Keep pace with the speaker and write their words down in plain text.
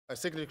a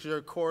signature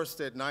course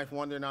that Ninth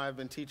Wonder and I have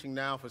been teaching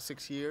now for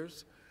 6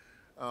 years.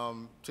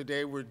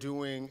 Today we're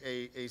doing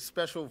a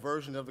special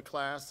version of the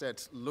class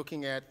that's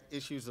looking at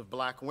issues of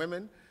black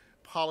women,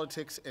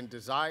 politics, and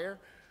desire.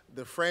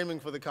 The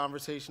framing for the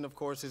conversation, of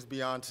course, is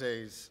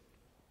Beyonce's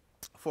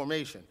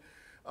Formation.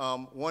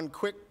 One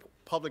quick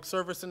public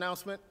service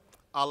announcement,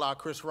 a la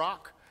Chris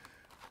Rock.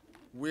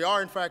 We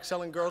are, in fact,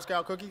 selling Girl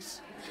Scout cookies.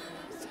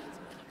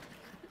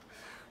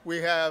 We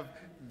have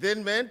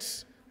Thin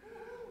Mints,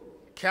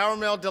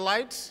 Caramel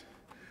Delights.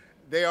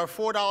 They are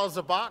 $4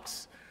 a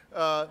box.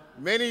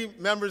 Many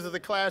members of the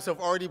class have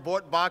already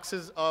bought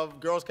boxes of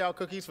Girl Scout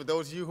cookies. For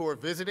those of you who are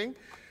visiting,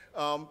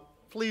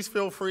 please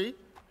feel free.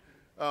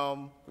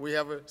 We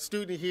have a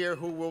student here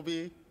who will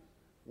be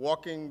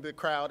walking the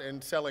crowd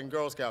and selling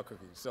Girl Scout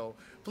cookies. So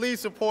please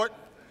support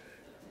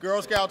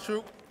Girl Scout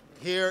troop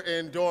here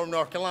in Durham,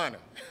 North Carolina.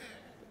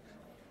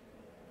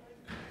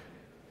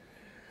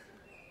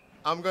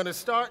 I'm going to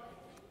start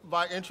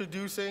by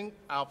introducing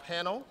our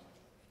panel,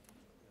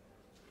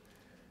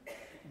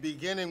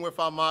 beginning with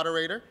our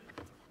moderator,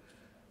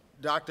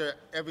 Dr.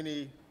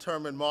 Eboni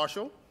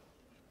Marshall Turman,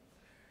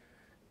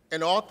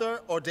 an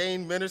author,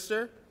 ordained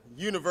minister,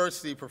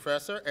 university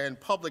professor, and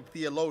public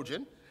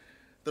theologian.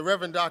 The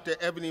Reverend Dr.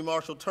 Eboni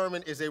Marshall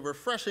Turman is a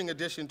refreshing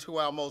addition to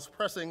our most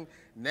pressing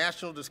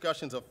national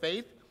discussions of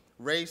faith,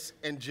 race,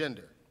 and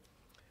gender.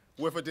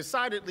 With a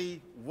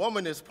decidedly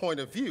womanist point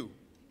of view,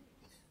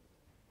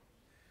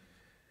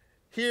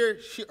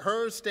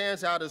 hers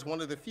stands out as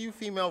one of the few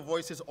female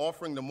voices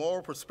offering the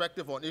moral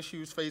perspective on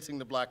issues facing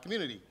the black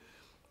community.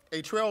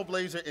 A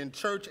trailblazer in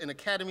church and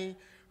academy,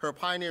 her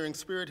pioneering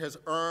spirit has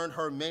earned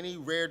her many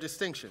rare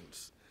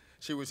distinctions.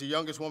 She was the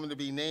youngest woman to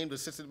be named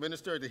assistant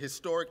minister at the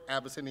historic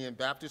Abyssinian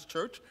Baptist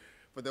Church.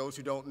 For those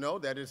who don't know,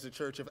 that is the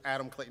church of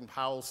Adam Clayton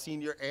Powell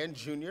Sr. and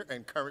Jr.,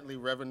 and currently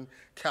Reverend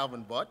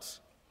Calvin Butts.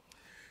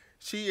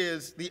 She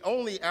is the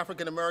only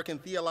African-American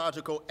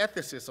theological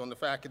ethicist on the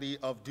faculty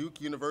of Duke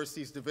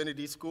University's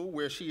Divinity School,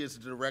 where she is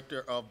the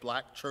director of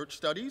Black Church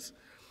Studies.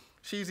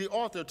 She's the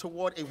author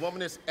Toward a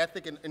Womanist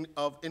Ethic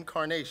of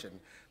Incarnation,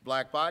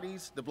 Black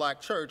Bodies, the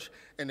Black Church,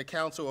 and the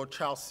Council of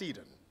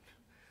Chalcedon.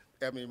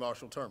 Eboni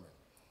Marshall Turman.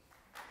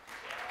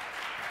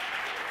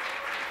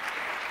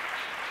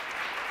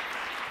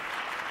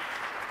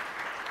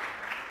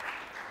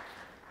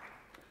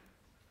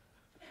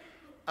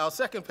 Our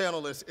second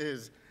panelist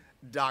is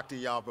Dr.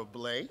 Yaba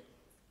Blay,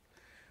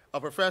 a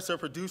professor,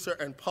 producer,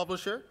 and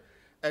publisher.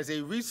 As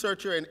a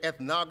researcher and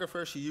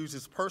ethnographer, she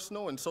uses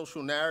personal and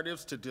social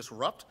narratives to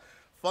disrupt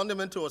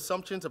fundamental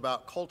assumptions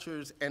about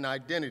cultures and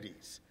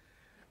identities.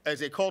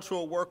 As a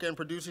cultural worker and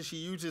producer, she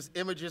uses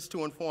images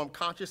to inform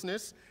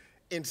consciousness,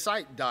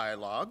 incite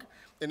dialogue,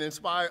 and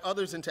inspire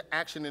others into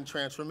action and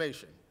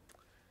transformation.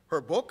 Her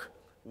book,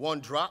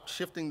 One Drop,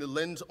 Shifting the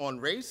Lens on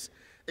Race,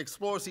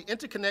 explores the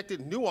interconnected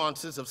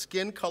nuances of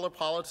skin color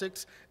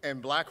politics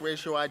and black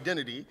racial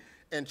identity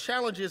and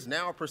challenges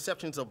narrow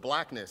perceptions of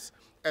blackness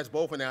as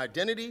both an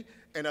identity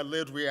and a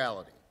lived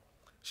reality.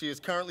 She is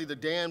currently the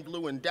Dan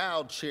Blue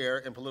Endowed Chair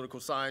in Political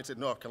Science at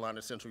North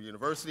Carolina Central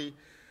University.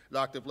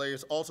 Dr. Blay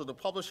is also the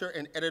publisher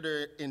and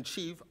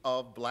editor-in-chief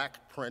of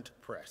Black Print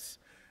Press.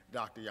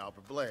 Dr.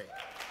 Yaba Blay.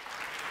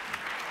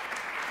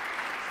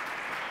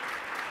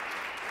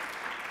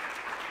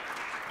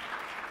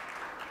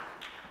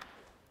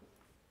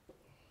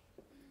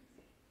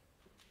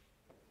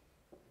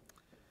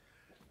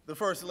 The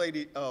First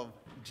Lady of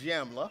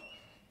Jamla,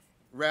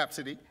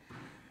 Rapsody,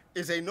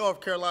 is a North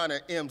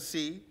Carolina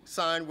MC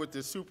signed with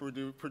the super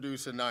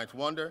producer Ninth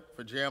Wonder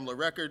for Jamla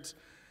Records.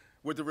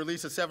 With the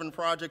release of 7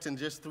 projects in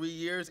just 3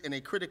 years and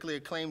a critically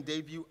acclaimed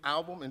debut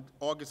album in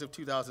August of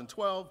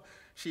 2012,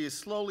 she is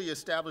slowly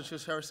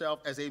establishes herself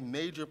as a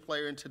major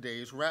player in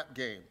today's rap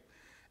game.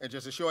 In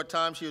just a short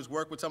time, she has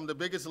worked with some of the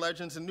biggest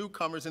legends and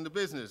newcomers in the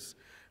business,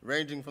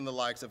 ranging from the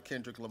likes of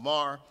Kendrick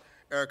Lamar,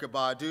 Erykah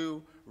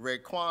Badu,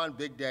 Raekwon,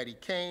 Big Daddy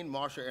Kane,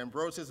 Marsha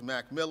Ambrosius,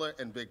 Mac Miller,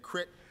 and Big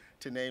Crit,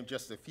 to name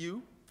just a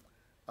few.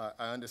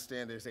 I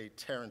understand there's a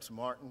Terrace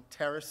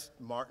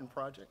Martin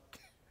project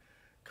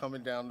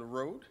coming down the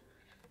road.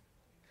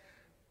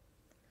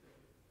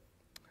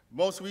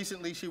 Most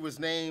recently, she was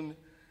named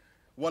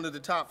one of the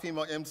top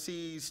female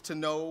MCs to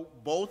know,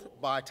 both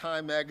by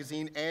Time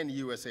Magazine and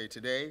USA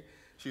Today.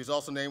 She was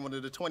also named one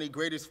of the 20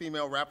 greatest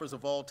female rappers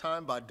of all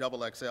time by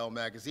XXL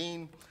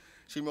Magazine.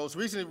 She most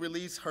recently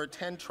released her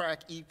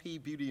 10-track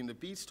EP, Beauty and the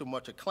Beast, to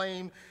much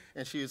acclaim,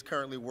 and she is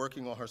currently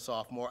working on her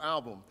sophomore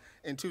album.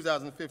 In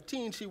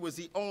 2015, she was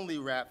the only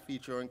rap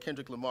feature on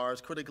Kendrick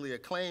Lamar's critically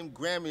acclaimed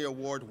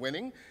Grammy-Award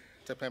winning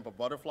To Pimp a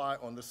Butterfly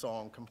on the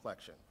song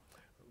Complexion.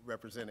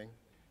 Representing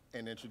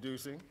and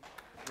introducing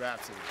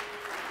Rapsody.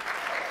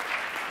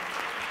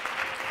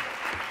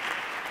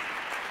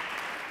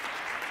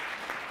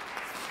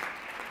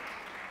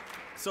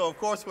 So, of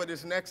course, for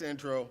this next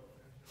intro,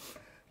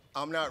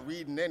 I'm not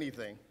reading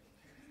anything.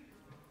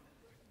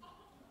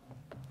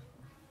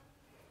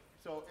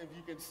 So if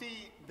you can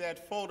see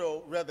that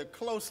photo rather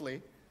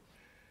closely,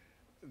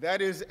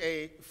 that is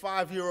a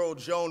 5-year-old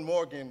Joan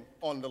Morgan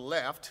on the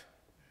left,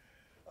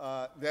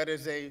 That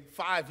is a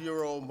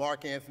 5-year-old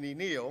Mark Anthony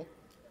Neal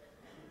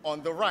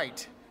on the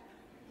right.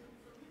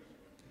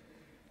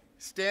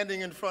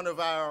 Standing in front of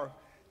our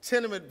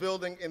tenement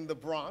building in the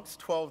Bronx,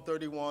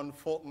 1231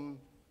 Fulton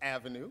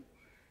Avenue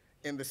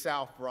in the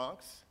South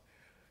Bronx,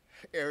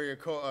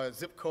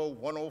 zip code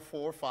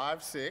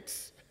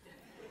 10456.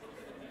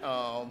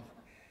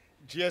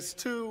 Just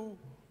 2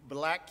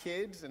 black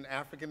kids, an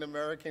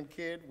African-American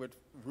kid with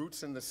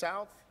roots in the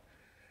South,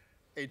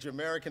 a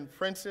Jamaican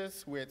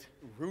princess with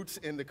roots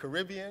in the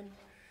Caribbean.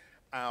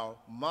 Our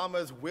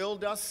mamas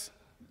willed us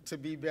to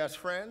be best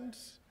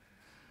friends.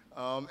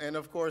 And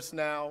of course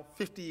now,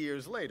 50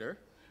 years later,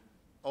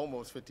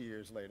 almost 50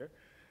 years later,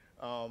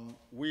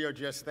 we are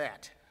just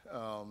that.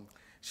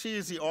 She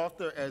is the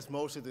author, as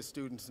most of the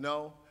students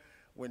know,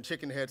 When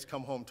Chickenheads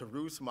Come Home to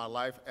Roost, My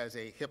Life as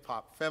a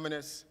Hip-Hop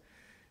Feminist.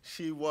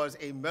 She was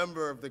a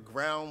member of the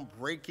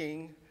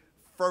groundbreaking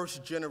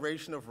first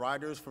generation of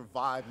writers for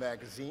Vibe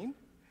magazine.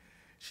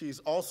 She's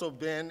also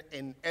been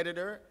an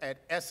editor at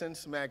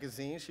Essence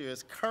magazine. She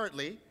is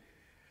currently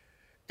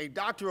a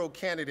doctoral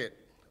candidate,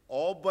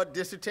 all but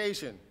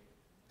dissertation,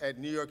 at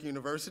New York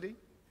University.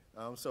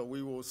 So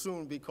we will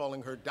soon be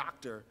calling her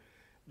Dr.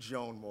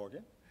 Joan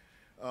Morgan.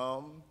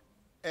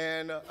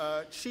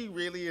 She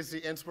really is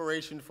the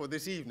inspiration for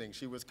this evening.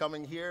 She was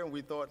coming here and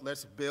we thought,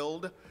 let's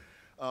build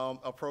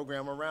a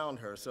program around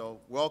her. So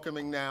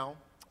welcoming now,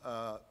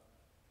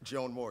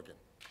 Joan Morgan.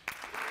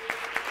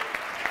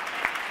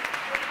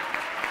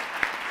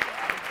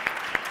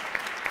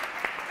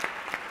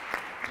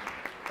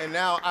 And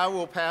now I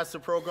will pass the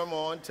program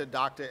on to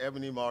Dr.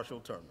 Eboni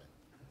Marshall Turman.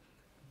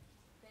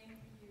 Thank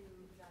you,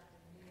 Dr.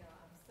 Neal.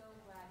 I'm so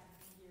glad to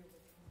be here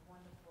with these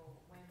wonderful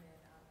women.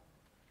 I'm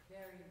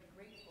very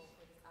grateful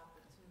for this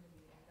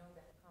opportunity. I know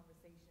that the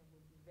conversation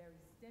will be very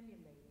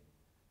stimulating.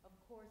 Of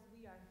course,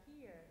 we are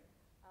here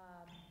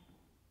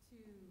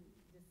to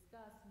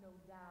discuss, no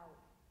doubt,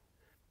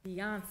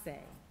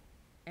 Beyonce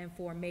and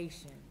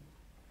formation.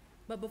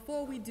 But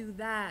before we do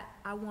that,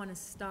 I want to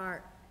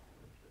start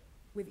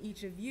with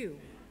each of you.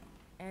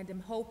 And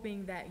I'm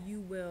hoping that you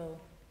will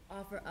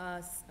offer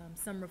us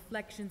some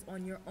reflections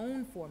on your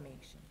own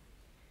formation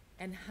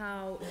and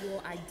how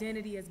your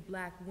identity as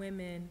Black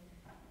women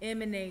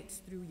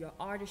emanates through your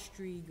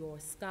artistry, your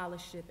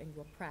scholarship, and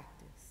your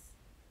practice.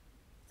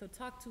 So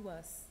talk to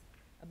us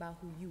about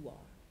who you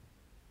are.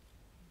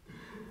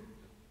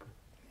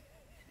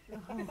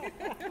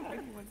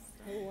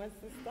 Who wants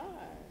to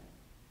start?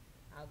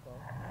 I'll go.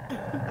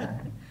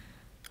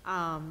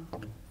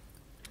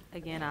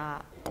 Again,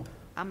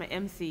 I'm an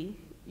MC,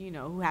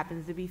 who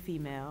happens to be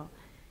female.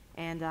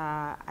 And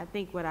I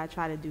think what I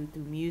try to do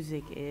through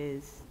music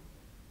is,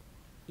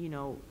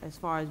 as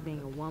far as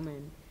being a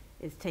woman,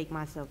 is take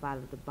myself out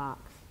of the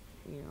box.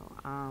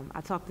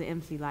 I talked to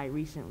MC Light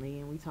recently,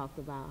 and we talked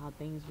about how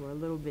things were a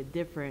little bit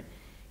different,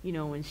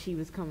 when she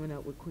was coming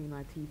up with Queen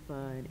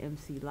Latifah and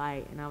MC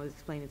Light. And I was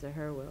explaining to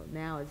her, well,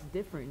 now it's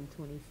different in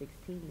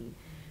 2016,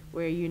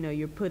 where,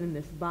 you're put in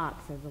this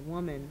box as a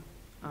woman.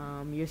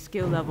 Your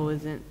skill level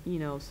isn't,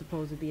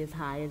 supposed to be as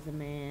high as a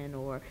man,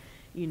 or,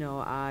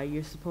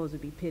 you're supposed to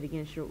be pit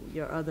against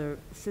your other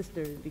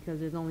sisters because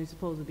there's only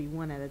supposed to be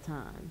one at a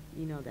time,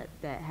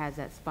 that has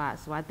that spot.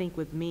 So I think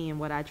with me and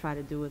what I try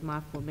to do with my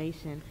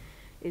formation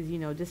is,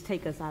 just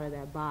take us out of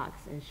that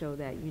box and show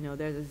that,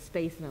 there's a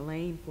space and a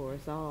lane for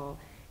us all,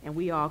 and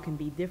we all can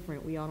be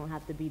different. We all don't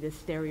have to be this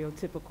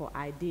stereotypical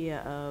idea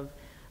of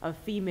a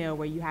female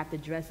where you have to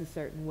dress a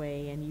certain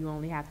way and you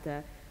only have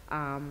to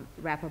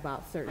rap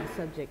about certain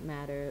subject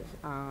matters.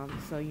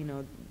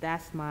 So,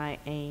 that's my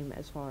aim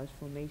as far as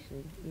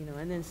formation,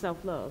 and then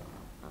self-love,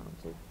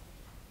 too.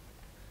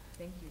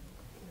 Thank you.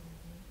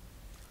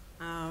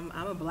 I'm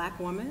a Black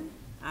woman.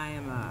 I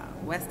am a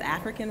West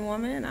African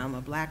woman. I'm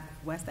a Black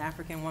West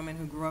African woman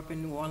who grew up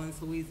in New Orleans,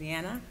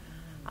 Louisiana.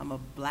 I'm a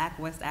Black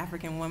West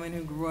African woman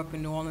who grew up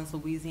in New Orleans,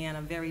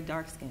 Louisiana, very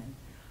dark-skinned.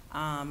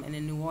 And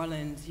in New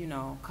Orleans,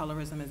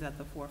 colorism is at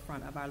the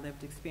forefront of our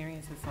lived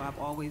experiences, so I've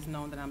always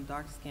known that I'm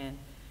dark-skinned.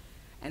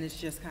 And it's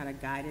just kind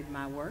of guided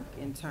my work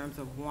in terms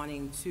of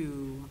wanting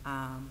to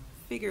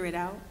figure it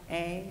out,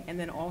 and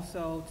then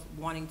also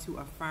wanting to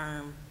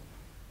affirm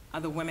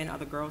other women,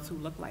 other girls who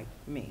look like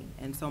me.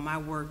 And so my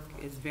work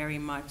is very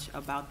much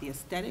about the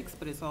aesthetics,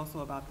 but it's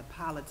also about the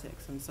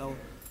politics. And so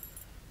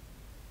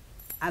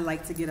I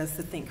like to get us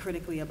to think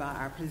critically about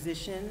our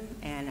position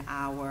and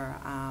our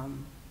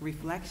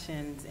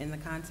reflections in the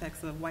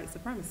context of white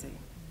supremacy.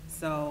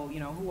 So,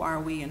 who are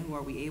we and who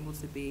are we able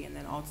to be? And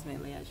then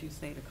ultimately, as you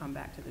say, to come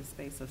back to this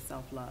space of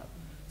self-love.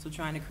 So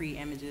trying to create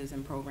images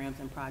and programs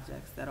and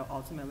projects that will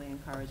ultimately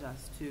encourage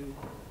us to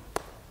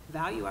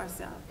value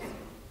ourselves.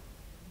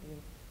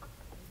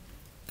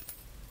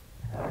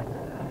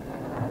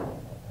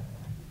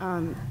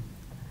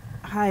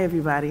 Hi,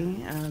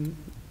 everybody.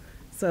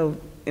 So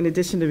in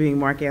addition to being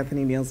Mark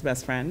Anthony Neal's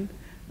best friend,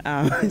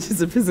 which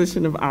is a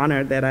position of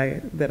honor that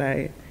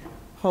I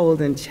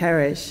hold and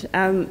cherish,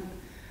 I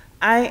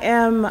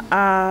am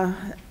a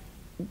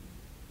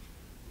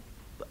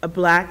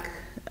Black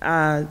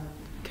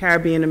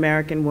Caribbean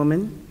American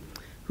woman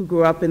who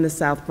grew up in the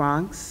South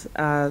Bronx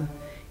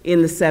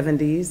in the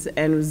 70s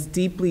and was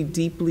deeply,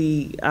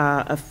 deeply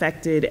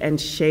affected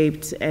and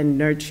shaped and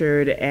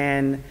nurtured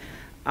and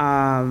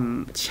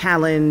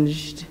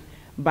challenged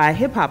by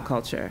hip hop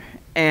culture.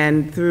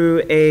 And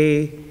through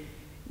a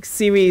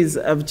series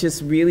of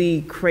just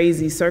really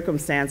crazy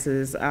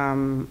circumstances,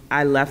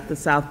 I left the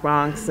South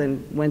Bronx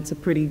and went to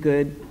pretty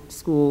good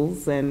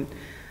schools and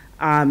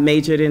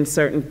majored in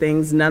certain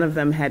things. None of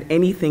them had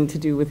anything to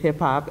do with hip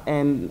hop,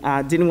 and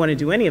didn't want to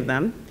do any of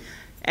them.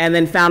 And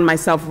then found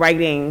myself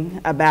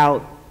writing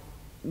about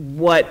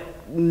what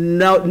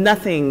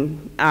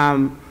nothing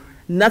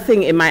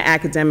in my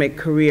academic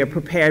career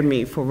prepared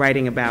me for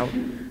writing about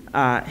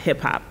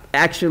hip hop.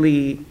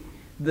 Actually,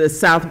 the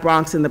South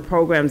Bronx and the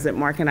programs that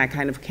Mark and I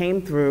kind of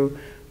came through,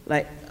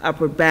 like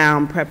Upward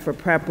Bound, Prep for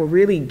Prep, were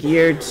really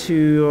geared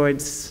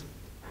towards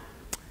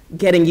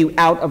getting you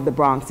out of the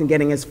Bronx and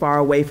getting as far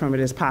away from it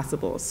as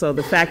possible. So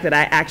the fact that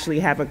I actually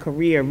have a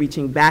career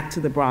reaching back to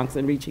the Bronx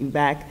and reaching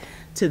back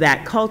to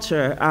that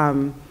culture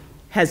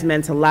has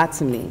meant a lot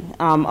to me.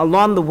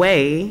 Along the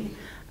way,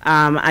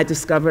 I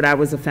discovered I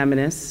was a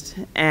feminist,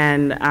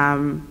 and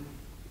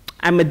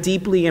I'm a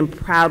deeply and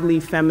proudly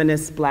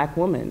feminist Black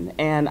woman,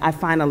 and I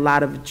find a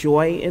lot of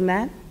joy in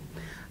that.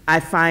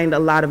 I find a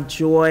lot of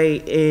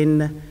joy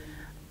in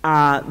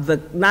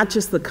not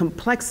just the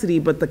complexity,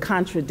 but the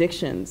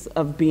contradictions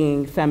of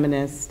being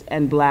feminist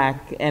and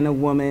Black and a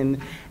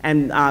woman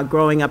and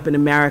growing up in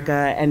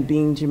America and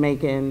being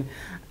Jamaican.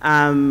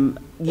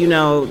 You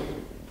know,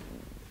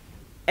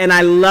 and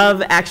I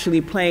love actually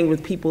playing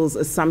with people's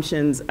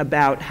assumptions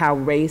about how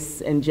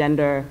race and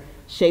gender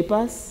shape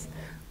us.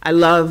 I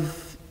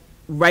love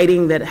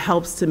writing that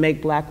helps to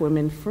make Black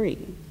women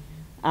free.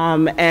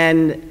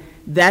 And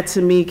that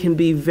to me can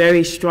be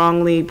very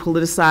strongly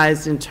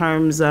politicized in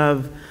terms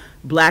of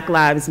Black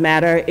Lives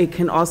Matter. It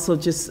can also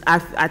just,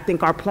 I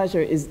think our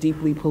pleasure is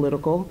deeply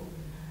political.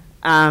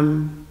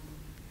 And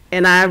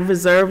I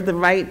reserve the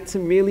right to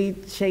really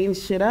change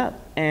shit up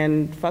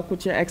and fuck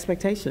with your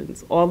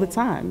expectations all the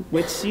time,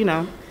 which, you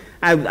know,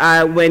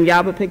 when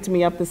Yaba picked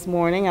me up this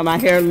morning, and my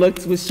hair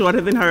was shorter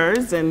than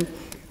hers, and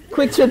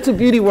quick trip to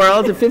Beauty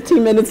World, and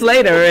 15 minutes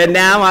later, and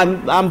now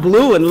I'm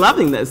blue and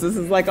loving this. This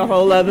is like a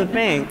whole other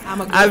thing.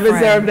 I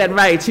reserve that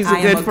right. She's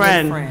a good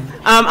friend.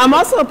 I'm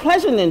also a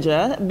pleasure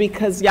ninja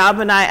because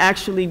Yaba and I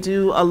actually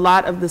do a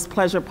lot of this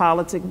pleasure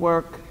politic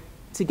work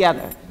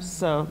together.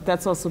 So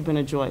that's also been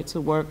a joy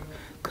to work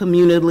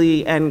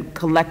communally and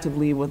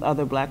collectively with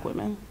other Black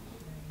women.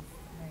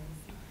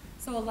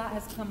 So a lot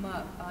has come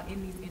up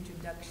in these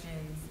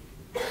introductions.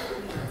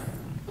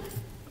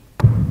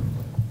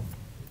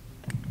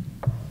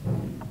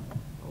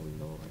 Oh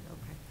Lord,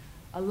 okay.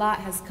 A lot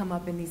has come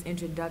up in these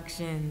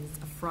introductions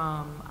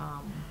from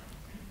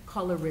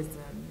colorism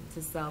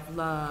to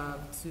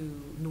self-love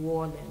to New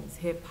Orleans,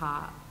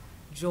 hip-hop,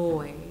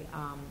 joy,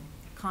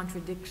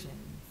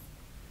 contradictions,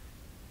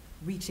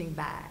 reaching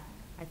back.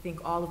 I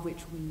think all of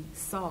which we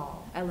saw,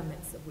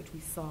 elements of which we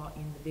saw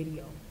in the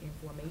video in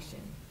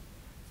Formation.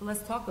 So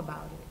let's talk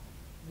about it.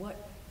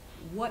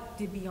 What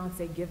did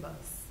Beyonce give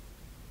us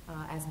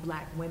as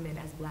Black women,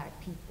 as Black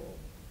people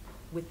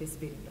with this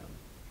video?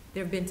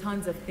 There have been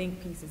tons of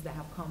think pieces that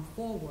have come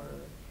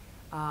forward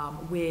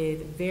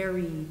with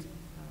varied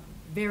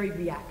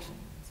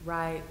reactions,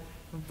 right?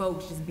 From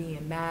folks just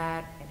being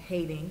mad and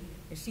hating,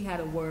 and she had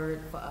a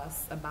word for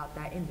us about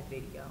that in the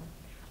video.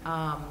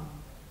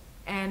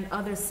 And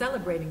others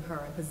celebrating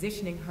her and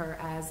positioning her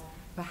as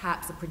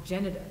perhaps a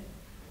progenitor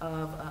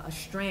of a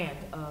strand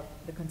of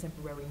the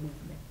contemporary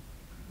movement.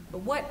 But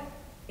what,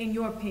 in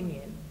your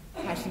opinion,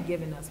 has she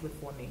given us with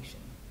Formation?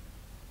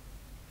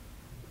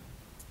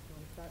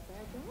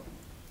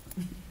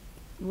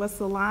 What's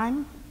the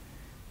line?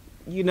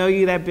 You know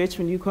you that bitch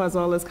when you cause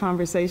all this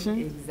conversation?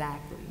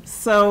 Exactly.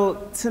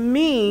 So to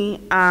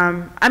me,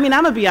 I mean,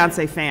 I'm a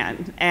Beyonce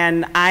fan,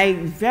 and I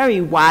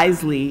very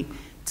wisely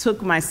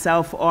took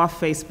myself off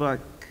Facebook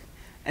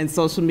and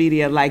social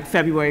media like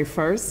February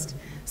 1st.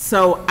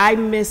 So I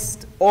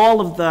missed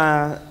all of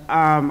the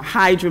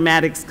high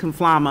dramatics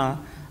conflama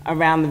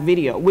around the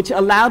video, which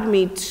allowed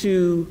me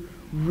to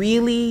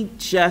really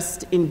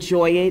just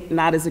enjoy it,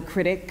 not as a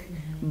critic,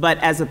 but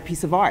as a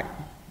piece of art.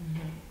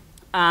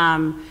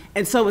 And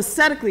so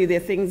aesthetically, there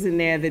are things in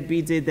there that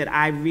B did that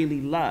I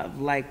really love.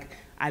 Like,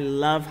 I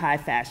love high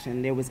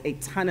fashion. There was a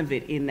ton of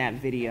it in that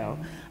video.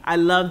 I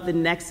love the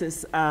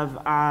nexus of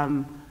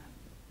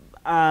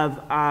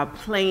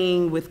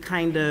playing with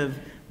kind of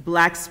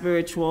Black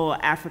spiritual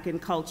African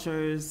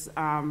cultures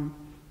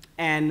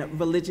and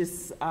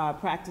religious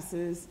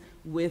practices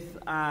with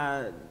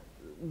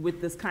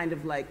this kind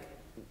of like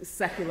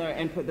secular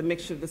and the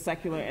mixture of the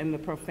secular and the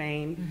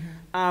profane.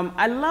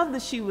 I love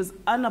that she was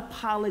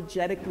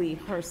unapologetically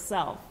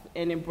herself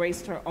and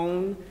embraced her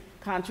own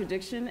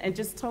contradiction and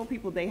just told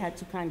people they had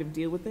to kind of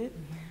deal with it.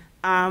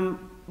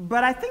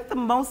 But I think the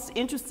most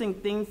interesting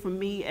thing for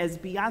me as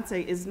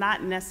Beyonce is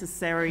not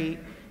necessarily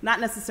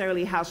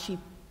how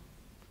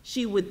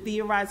she would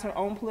theorize her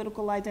own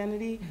political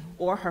identity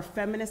or her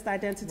feminist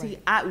identity.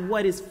 Right.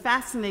 What is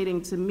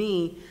fascinating to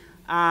me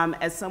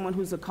as someone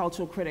who's a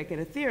cultural critic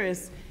and a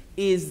theorist,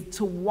 is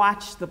to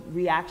watch the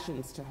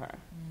reactions to her.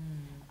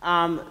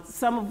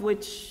 Some of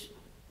which,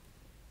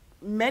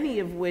 many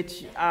of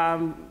which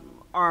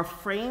are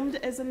framed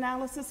as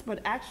analysis, but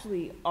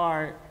actually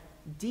are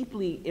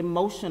deeply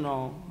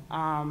emotional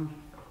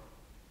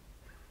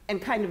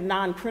and kind of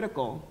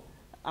non-critical,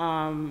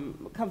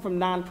 come from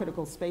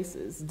non-critical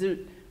spaces.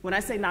 When I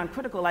say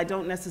non-critical, I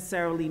don't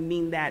necessarily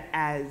mean that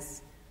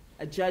as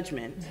a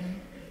judgment,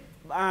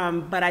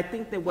 but I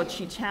think that what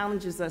she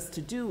challenges us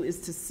to do is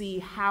to see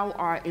how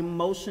our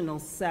emotional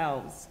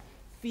selves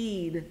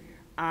feed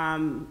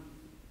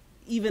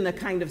even a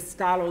kind of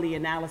scholarly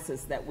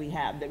analysis that we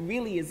have that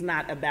really is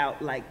not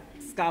about like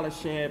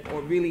scholarship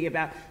or really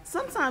about,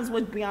 sometimes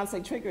what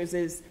Beyonce triggers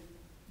is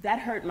that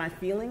hurt my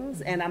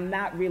feelings and I'm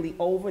not really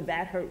over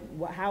that hurt,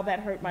 how that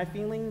hurt my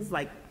feelings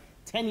like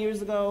 10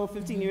 years ago,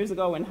 15 years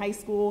ago in high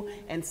school,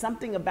 and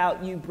something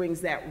about you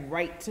brings that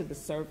right to the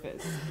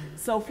surface.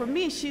 So for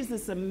me, she's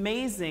this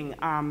amazing,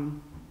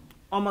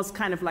 almost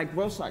kind of like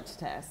Rorschach's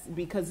test,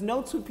 because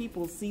no two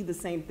people see the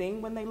same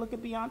thing when they look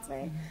at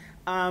Beyonce,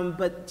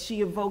 but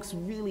she evokes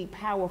really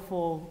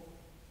powerful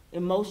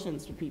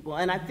emotions for people.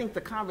 And I think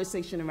the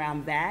conversation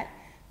around that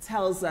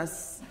tells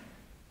us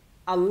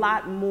a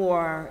lot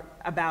more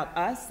about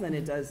us than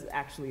it does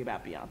actually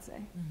about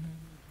Beyonce.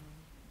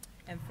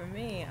 And for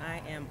me,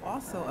 I am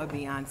also a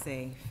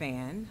Beyonce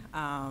fan,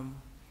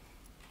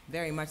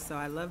 very much so.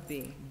 I love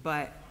B,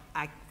 but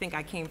I think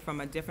I came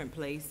from a different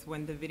place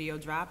when the video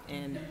dropped,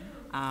 and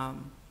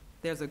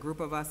there's a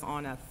group of us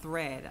on a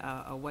thread,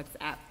 a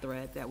WhatsApp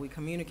thread that we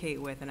communicate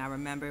with, and I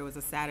remember it was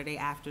a Saturday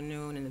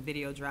afternoon and the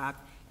video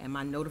dropped, and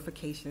my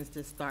notifications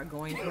just start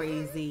going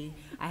crazy.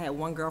 I had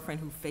one girlfriend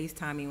who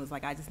FaceTimed me and was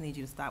like, I just need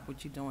you to stop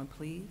what you're doing,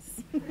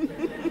 please.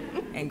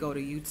 And go to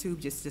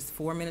YouTube, just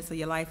 4 minutes of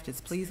your life,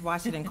 just please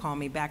watch it and call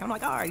me back. I'm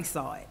like, I already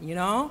saw it, you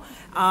know?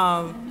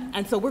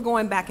 And so we're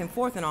going back and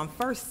forth, and on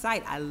first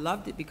sight, I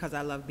loved it because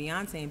I love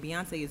Beyonce, and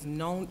Beyonce is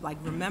known, like,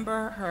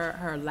 remember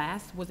her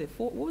last, what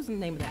was the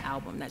name of the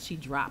album that she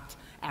dropped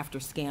after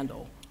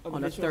Scandal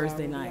on a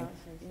Thursday night?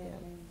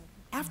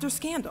 After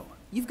Scandal.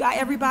 You've got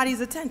everybody's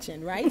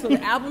attention, right? So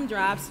the album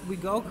drops, we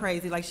go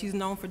crazy, like she's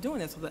known for doing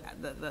this. So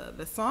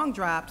the song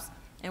drops,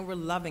 and we're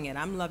loving it.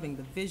 I'm loving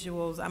the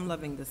visuals, I'm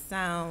loving the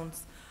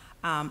sounds,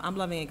 I'm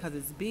loving it because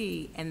it's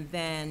B. And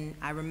then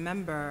I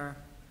remember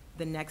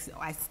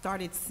I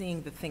started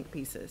seeing the think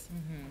pieces.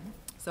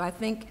 So I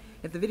think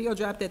if the video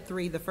dropped at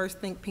 3, the first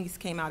think piece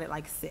came out at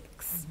like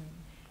 6.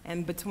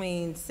 And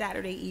between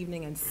Saturday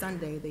evening and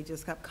Sunday, they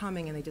just kept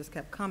coming and they just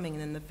kept coming.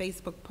 And then the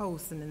Facebook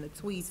posts and then the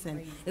tweets,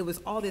 and it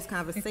was all this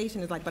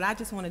conversation. It's like, but I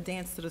just want to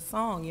dance to the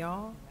song,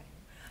 y'all.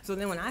 So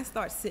then when I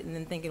start sitting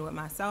and thinking with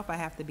myself, I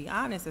have to be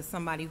honest, as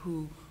somebody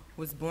who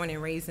was born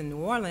and raised in New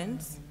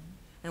Orleans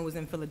and was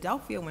in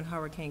Philadelphia when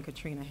Hurricane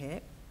Katrina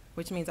hit,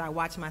 which means I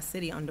watched my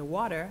city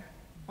underwater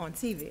on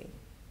TV.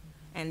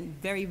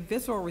 And very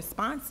visceral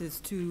responses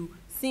to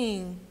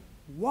seeing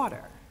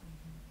water.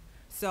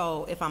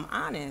 So if I'm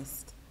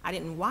honest, I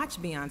didn't watch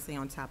Beyonce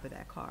on top of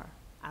that car.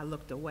 I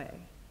looked away.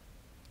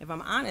 If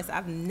I'm honest,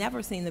 I've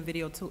never seen the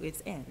video to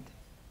its end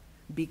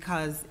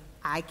because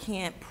I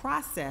can't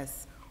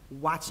process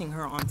watching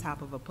her on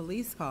top of a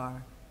police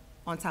car,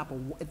 on top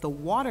of, the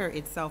water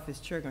itself is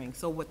triggering.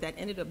 So what that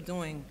ended up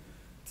doing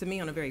to me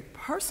on a very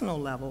personal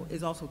level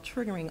is also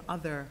triggering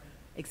other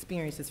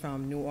experiences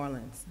from New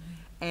Orleans.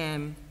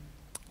 And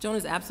Joan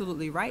is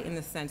absolutely right in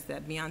the sense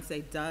that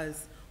Beyonce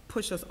does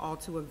push us all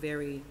to a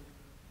very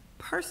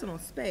personal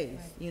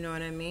space, you know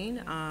what I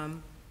mean?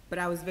 But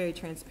I was very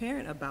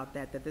transparent about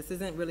that this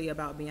isn't really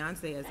about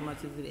Beyonce as much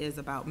as it is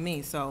about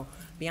me. So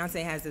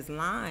Beyonce has this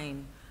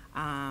line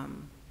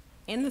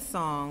in the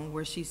song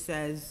where she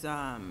says,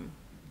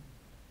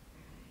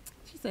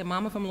 she said,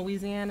 mama from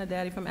Louisiana,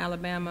 daddy from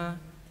Alabama,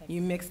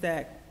 you mix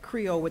that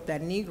Creole with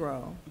that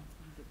Negro,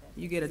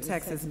 you get a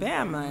Texas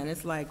Bama, and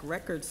it's like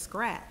record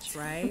scratch,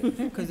 right?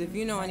 Because if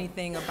you know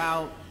anything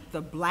about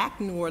the Black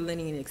New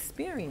Orleanian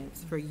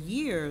experience, for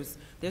years,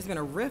 there's been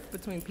a rift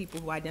between people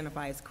who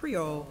identify as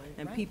Creole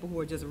and people who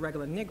are just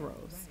regular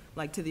Negroes.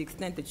 Like to the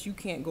extent that you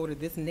can't go to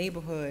this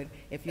neighborhood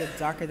if you're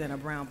darker than a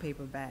brown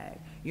paper bag.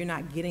 You're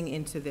not getting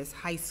into this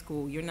high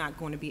school. You're not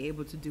going to be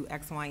able to do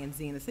X, Y, and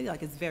Z in the city.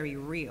 Like it's very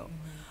real.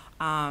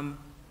 And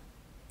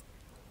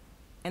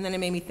then it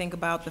made me think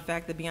about the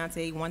fact that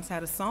Beyonce once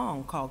had a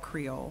song called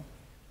Creole,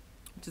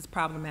 which is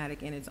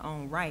problematic in its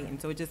own right.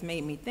 And so it just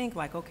made me think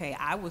like, okay,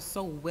 I was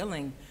so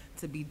willing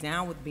to be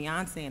down with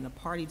Beyonce and a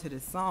party to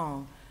this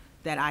song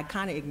that I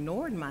kind of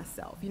ignored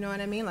myself. You know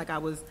what I mean? Like I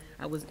was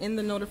in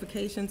the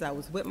notifications, I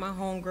was with my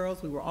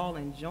homegirls, we were all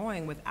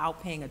enjoying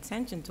without paying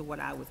attention to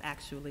what I was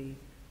actually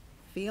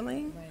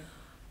feeling. Right.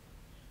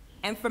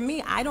 And for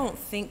me, I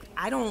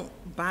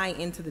don't buy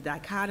into the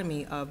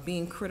dichotomy of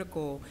being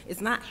critical. It's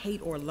not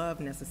hate or love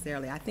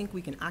necessarily. I think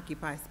we can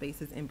occupy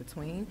spaces in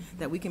between,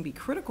 that we can be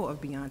critical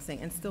of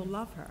Beyonce and still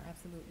love her.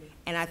 Absolutely.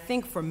 And I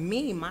think for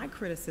me, my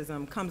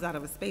criticism comes out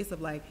of a space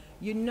of like,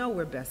 you know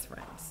we're best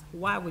friends.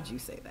 Why would you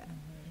say that?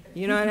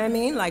 You know what I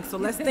mean? Like, so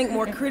let's think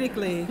more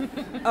critically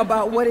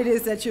about what it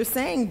is that you're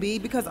saying, B,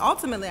 because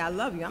ultimately I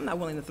love you. I'm not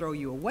willing to throw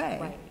you away.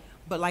 Right.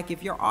 But like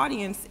if your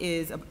audience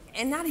is,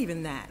 and not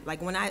even that,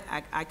 like when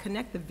I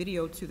connect the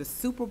video to the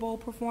Super Bowl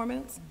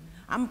performance,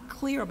 I'm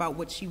clear about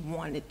what she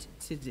wanted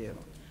to do.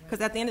 Because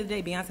at the end of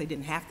the day, Beyonce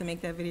didn't have to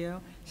make that video.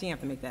 She didn't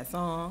have to make that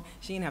song.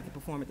 She didn't have to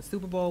perform at the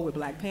Super Bowl with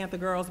Black Panther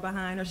girls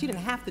behind her. She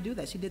didn't have to do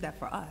that. She did that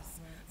for us.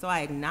 So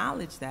I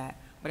acknowledge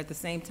that. But at the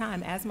same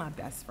time, as my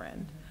best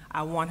friend,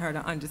 I want her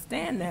to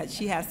understand that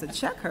she has to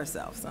check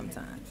herself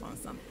sometimes on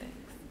some things.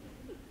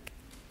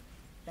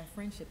 That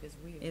friendship is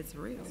real. It's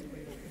real.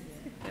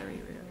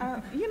 Very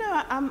real. You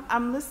know,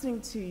 I'm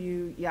listening to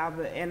you,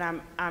 Yaba,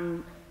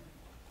 and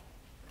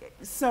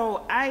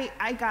so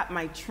I got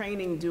my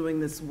training doing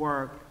this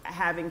work,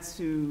 having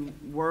to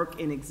work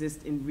and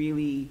exist in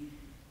really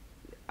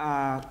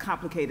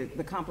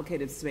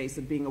complicated space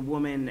of being a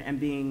woman and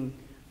being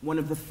one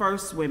of the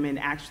first women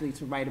actually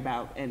to write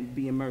about and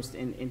be immersed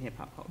in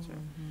hip-hop culture.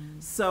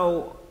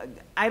 So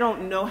I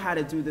don't know how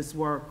to do this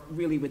work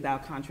really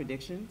without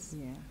contradictions.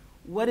 Yeah.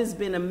 What has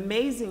been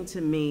amazing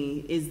to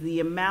me is the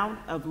amount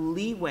of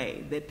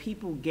leeway that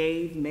people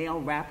gave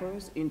male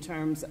rappers in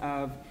terms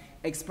of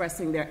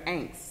expressing their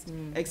angst,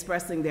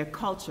 expressing their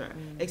culture,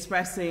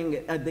 expressing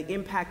the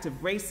impact of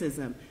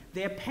racism,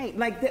 their pain.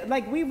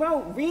 Like we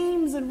wrote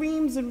reams and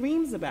reams and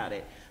reams about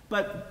it.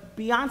 But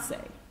Beyonce,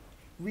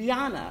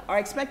 Rihanna are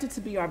expected to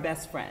be our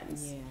best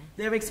friends. Yeah.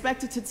 They're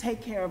expected to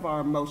take care of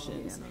our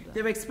emotions. Yeah, no,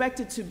 they're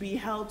expected to be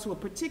held to a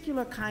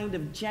particular kind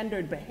of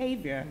gendered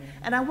behavior.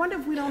 And I wonder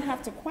if we don't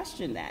have to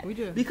question that. We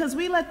do. Because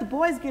we let the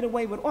boys get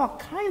away with all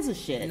kinds of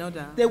shit. No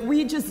doubt. That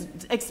we just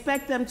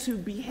expect them to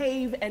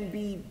behave and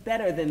be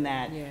better than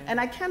that. Yeah. And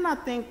I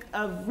cannot think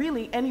of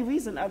really any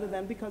reason other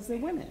than because they're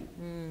women.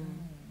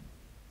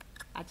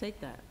 I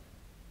take that.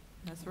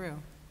 That's real.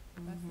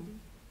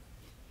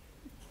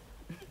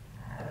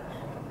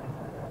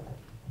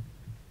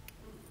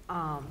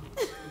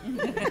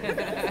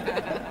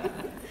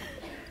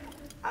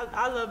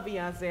 I love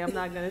Beyonce. I'm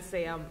not gonna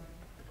say I'm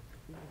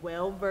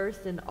well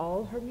versed in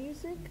all her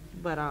music,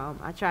 but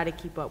I try to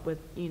keep up with,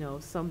 you know,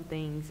 some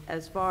things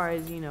as far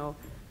as, you know,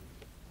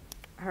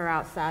 her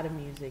outside of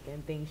music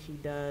and things she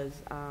does,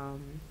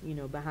 you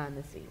know, behind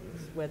the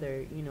scenes,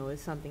 whether, you know,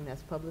 it's something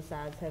that's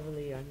publicized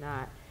heavily or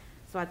not.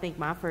 So I think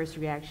my first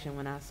reaction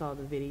when I saw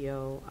the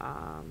video,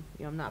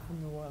 you know, I'm not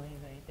from New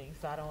Orleans or anything,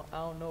 so I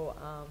don't know,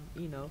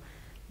 you know,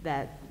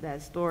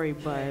 that story,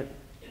 but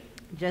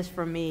just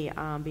for me,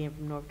 being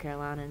from North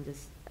Carolina and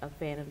just a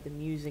fan of the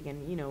music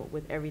and, you know,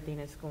 with everything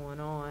that's going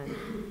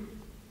on,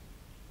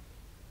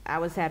 I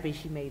was happy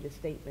she made a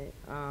statement.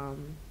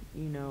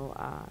 You know,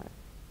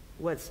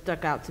 what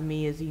stuck out to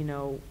me is, you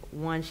know,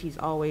 one, she's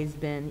always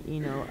been, you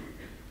know,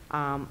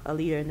 a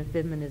leader in the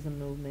feminism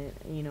movement,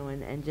 you know,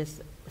 and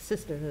just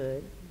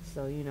sisterhood.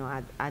 So, you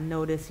know, I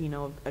noticed, you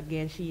know,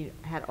 again, she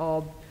had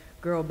all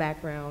girl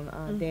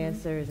background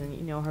dancers, and,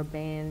 you know, her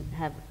band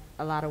have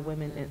a lot of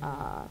women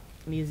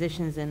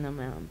musicians in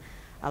them.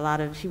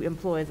 She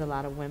employs a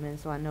lot of women,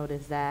 so I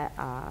noticed that,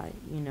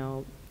 you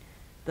know,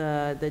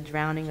 the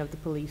drowning of the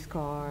police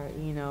car,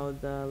 you know,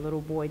 the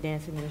little boy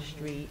dancing in the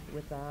street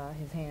with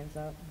his hands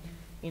up.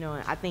 You know,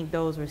 and I think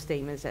those were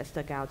statements that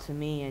stuck out to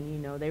me, and, you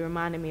know, they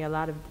reminded me a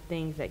lot of the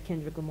things that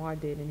Kendrick Lamar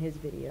did in his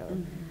video.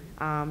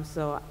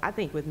 So I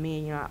think with me,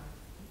 you know,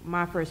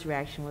 my first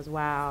reaction was,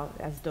 wow,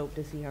 that's dope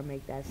to see her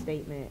make that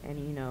statement, and,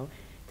 you know,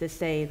 to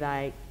say,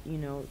 like, you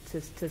know,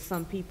 to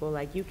some people,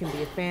 like, you can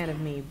be a fan of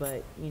me,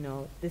 but, you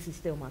know, this is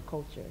still my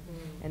culture,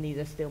 and these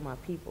are still my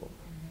people.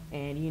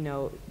 And, you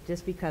know,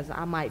 just because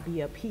I might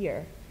be up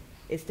here,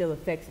 it still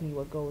affects me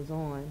what goes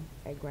on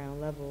at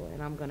ground level,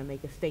 and I'm going to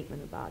make a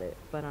statement about it.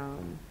 But,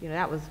 you know,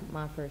 that was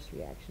my first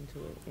reaction to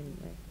it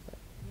anyway. But.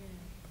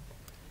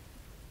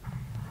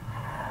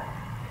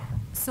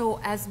 So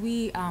as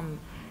we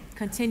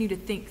continue to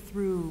think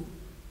through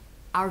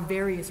our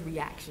various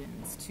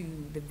reactions to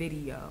the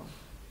video,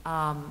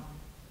 I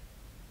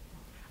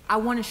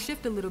want to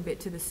shift a little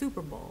bit to the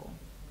Super Bowl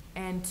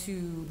and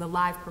to the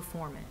live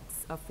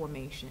performance of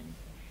Formation,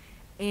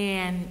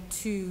 and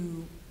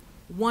to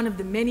one of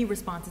the many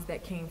responses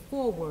that came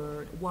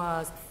forward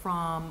was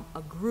from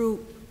a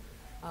group,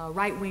 a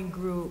right-wing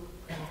group,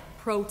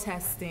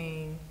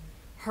 protesting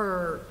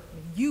her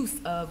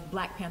use of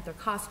Black Panther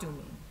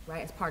costuming,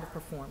 right, as part of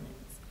performance,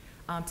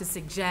 to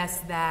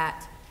suggest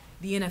that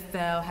the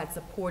NFL had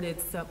supported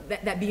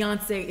that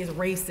Beyonce is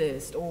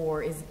racist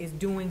or is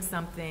doing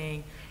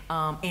something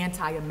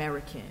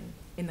anti-American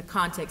in the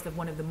context of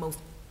one of the most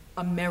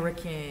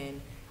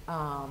American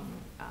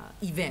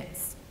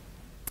events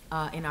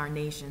in our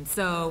nation.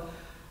 So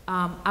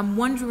I'm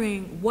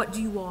wondering, what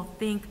do you all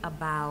think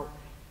about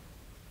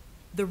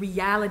the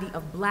reality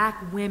of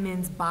Black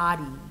women's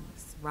bodies,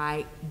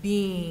 right,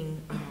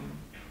 being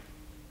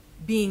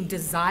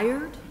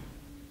desired,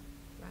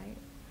 right,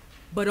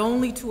 but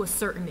only to a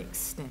certain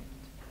extent,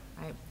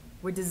 right?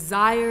 We're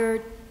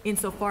desired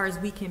insofar as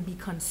we can be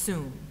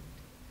consumed,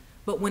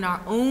 but when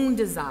our own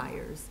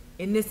desires,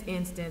 in this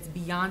instance,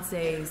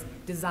 Beyonce's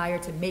desire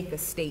to make a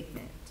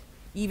statement,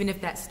 even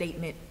if that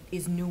statement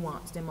is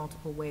nuanced in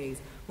multiple ways.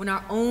 When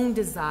our own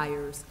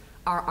desires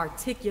are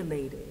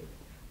articulated,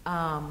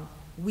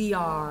 we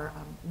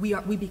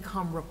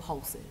become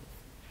repulsive.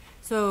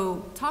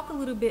 So talk a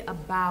little bit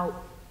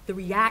about the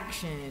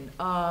reaction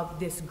of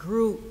this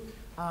group,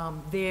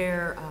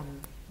 their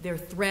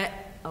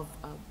threat of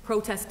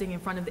protesting in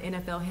front of the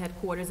NFL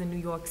headquarters in New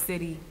York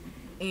City,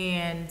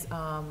 and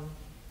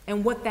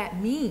what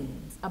that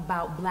means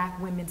about Black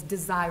women's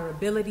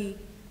desirability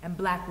and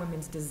Black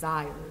women's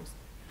desires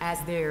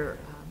as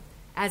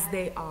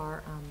they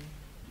are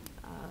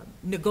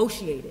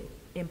negotiated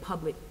in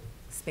public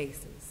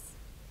spaces.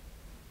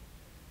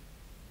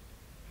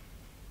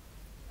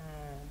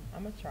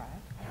 I'm gonna try.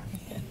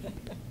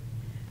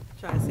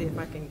 Try to see if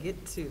I can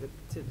get to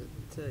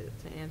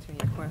answering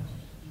your question.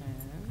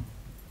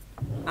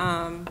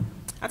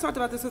 I talked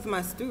about this with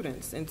my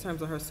students in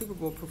terms of her Super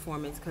Bowl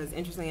performance, because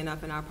interestingly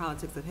enough, in our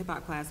Politics of Hip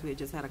Hop class, we had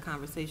just had a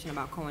conversation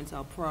about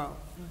COINTELPRO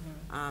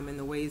and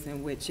the ways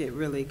in which it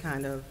really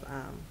kind of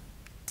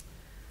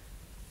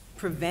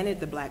prevented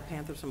the Black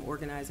Panthers from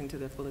organizing to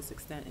their fullest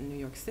extent in New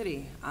York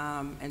City.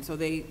 And so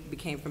they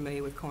became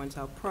familiar with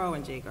COINTELPRO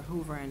and J. Edgar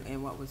Hoover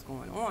and what was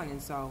going on.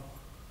 And so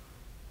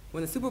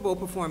when the Super Bowl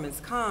performance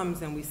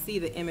comes and we see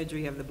the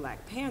imagery of the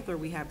Black Panther,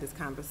 we have this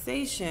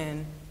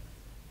conversation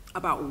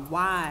about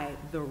why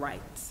the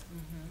right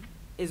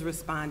is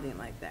responding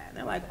like that. And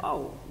they're like,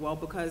 oh, well,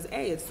 because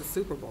A, it's the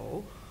Super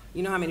Bowl.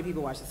 You know how many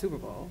people watch the Super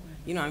Bowl?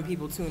 You know how many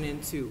people tune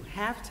into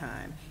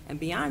halftime? And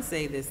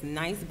Beyonce, this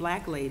nice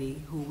Black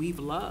lady who we've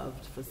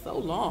loved for so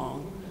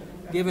long,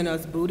 giving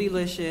us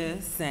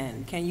Bootylicious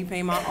and Can You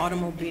Pay My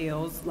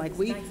Automobiles? Like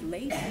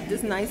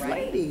this nice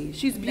lady.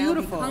 She's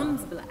beautiful. Now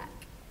becomes Black.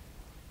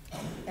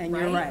 And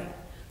you're right.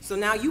 So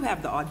now you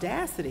have the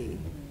audacity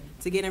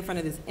to get in front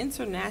of this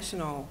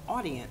international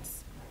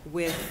audience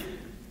with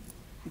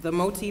the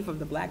motif of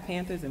the Black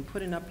Panthers and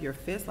putting up your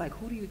fist, like,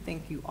 who do you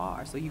think you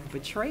are? So you've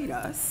betrayed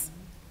us,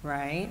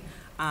 right?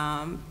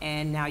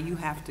 And now you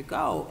have to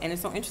go. And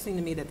it's so interesting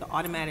to me that the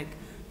automatic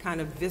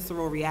kind of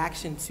visceral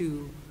reaction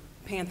to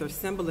Panther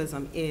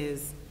symbolism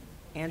is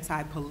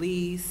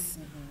anti-police,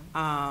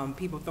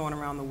 people throwing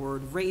around the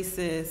word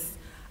racist.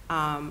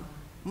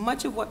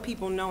 Much of what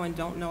people know and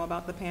don't know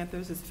about the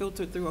Panthers is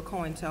filtered through a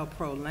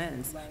COINTELPRO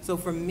lens. Right. So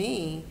for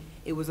me,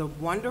 it was a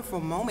wonderful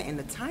moment, and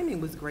the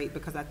timing was great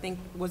because I think,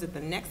 was it the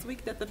next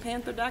week that the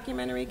Panther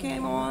documentary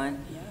came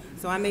on? Yeah.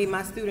 So I made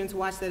my students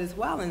watch that as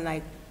well, and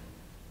like,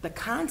 the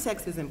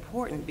context is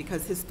important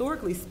because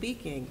historically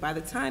speaking, by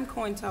the time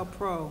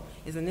COINTELPRO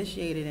is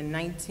initiated in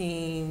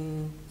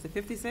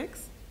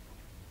 1956?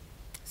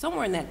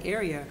 Somewhere in that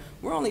area,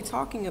 we're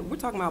talking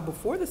about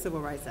before the Civil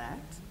Rights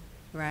Act,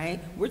 right?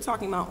 We're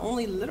talking about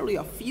only literally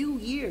a few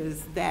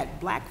years that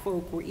Black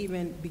folk were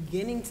even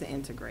beginning to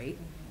integrate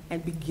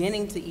and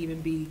beginning to even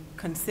be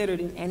considered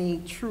in any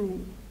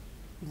true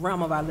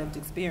realm of our lived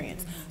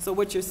experience. So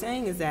what you're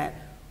saying is that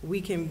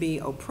we can be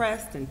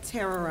oppressed and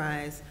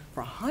terrorized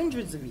for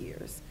hundreds of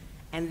years,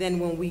 and then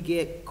when we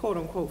get quote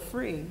unquote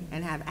free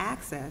and have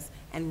access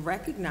and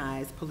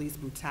recognize police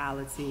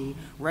brutality,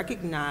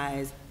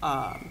 recognize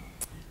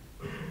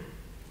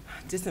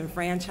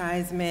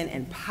disenfranchisement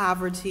and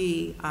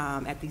poverty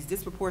at these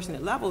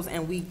disproportionate levels,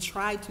 and we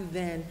try to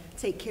then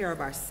take care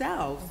of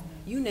ourselves,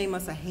 you name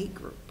us a hate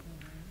group.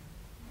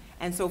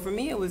 And so for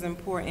me, it was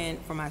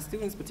important for my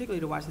students particularly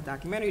to watch the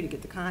documentary, to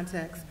get the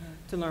context,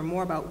 to learn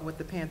more about what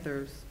the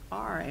Panthers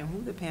are and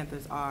who the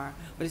Panthers are.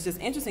 But it's just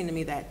interesting to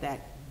me that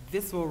that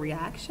visceral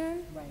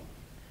reaction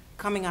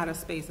coming out of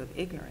space of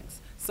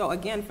ignorance. So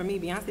again, for me,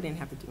 Beyonce didn't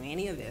have to do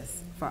any of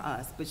this for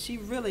us, but she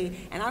really,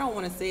 and I don't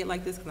want to say it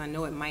like this because I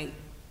know it might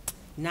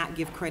not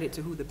give credit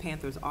to who the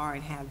Panthers are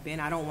and have been.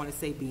 I don't want to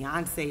say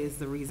Beyonce is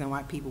the reason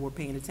why people were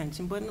paying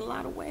attention, but in a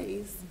lot of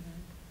ways,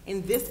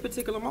 in this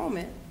particular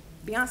moment,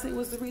 Beyonce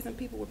was the reason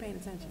people were paying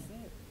attention.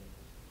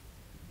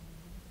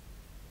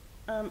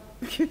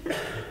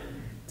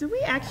 Do we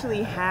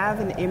actually have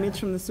an image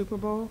from the Super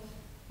Bowl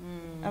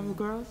of the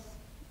girls,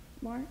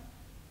 Mark?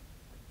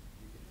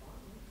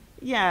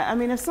 Yeah, I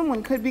mean, if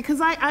someone could,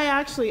 because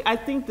I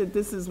think that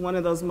this is one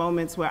of those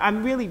moments where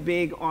I'm really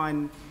big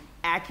on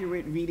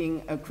accurate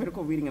reading, a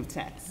critical reading of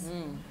text.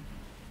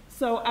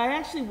 So I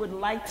actually would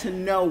like to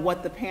know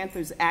what the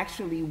Panthers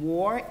actually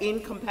wore in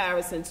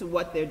comparison to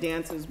what their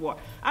dancers wore.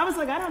 I was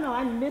like, I don't know,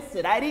 I missed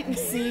it. I didn't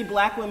see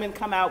Black women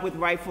come out with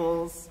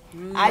rifles.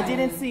 I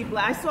didn't see,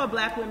 I saw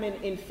Black women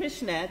in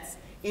fishnets,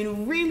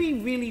 in really,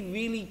 really,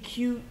 really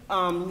cute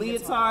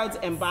leotards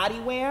and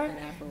body wear.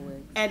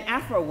 And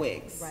Afro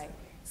wigs. Right.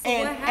 So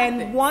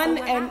and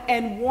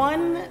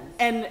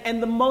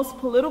the most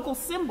political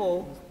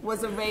symbol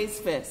was a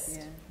raised fist.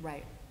 Yeah.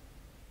 Right.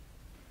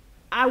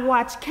 I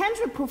watched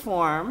Kendrick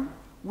perform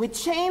with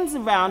chains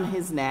around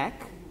his neck,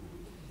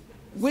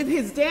 with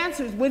his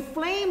dancers, with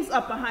flames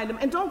up behind him.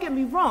 And don't get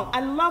me wrong,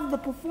 I love the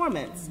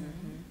performance.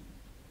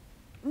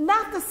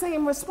 Not the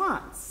same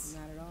response.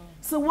 Not at all.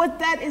 So what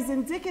that is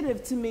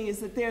indicative to me is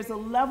that there's a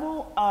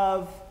level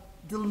of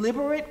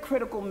deliberate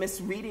critical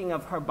misreading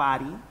of her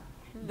body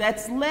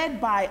that's led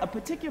by a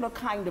particular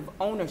kind of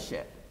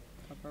ownership.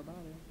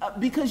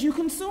 Because you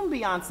consume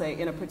Beyonce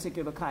in a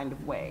particular kind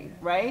of way,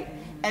 right?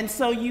 And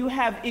so you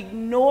have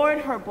ignored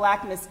her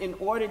blackness in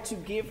order to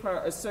give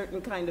her a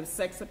certain kind of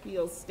sex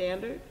appeal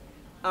standard,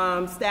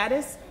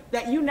 status,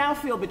 that you now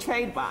feel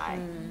betrayed by,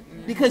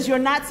 because you're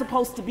not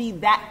supposed to be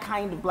that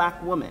kind of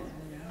black woman.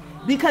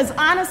 Because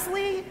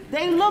honestly,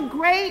 they look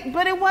great,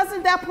 but it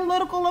wasn't that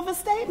political of a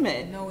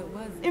statement. No, it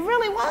wasn't. It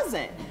really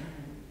wasn't.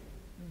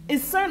 It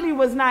certainly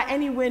was not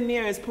anywhere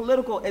near as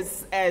political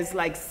as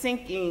like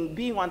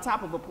being on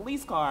top of a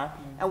police car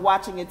and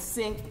watching it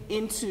sink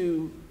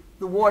into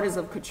the waters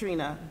of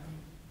Katrina,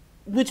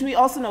 which we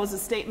also know is a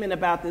statement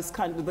about this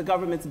kind of the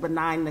government's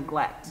benign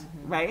neglect,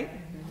 right?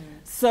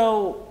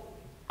 So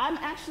I'm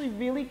actually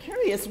really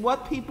curious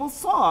what people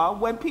saw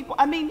when people,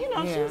 I mean, you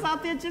know, she was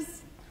out there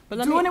just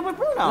doing it with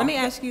Bruno. Let me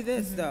ask you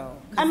this, though.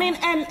 I mean,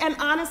 and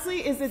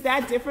honestly, is it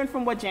that different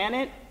from what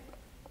Janet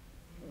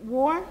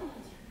wore?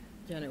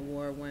 Janet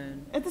wore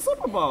when? At the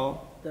Super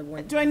Bowl.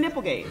 During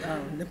Nipplegate.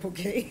 Oh,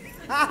 Nipplegate.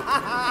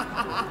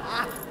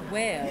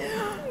 Well,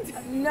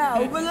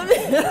 no, but let me.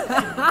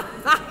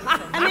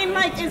 I mean,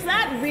 like, is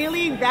that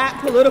really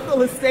that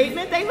political a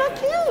statement? They look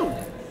cute.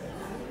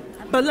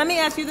 But let me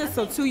ask you this,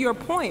 so to your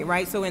point,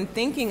 right? So in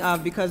thinking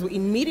of, because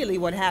immediately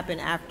what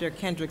happened after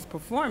Kendrick's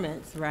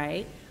performance,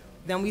 right?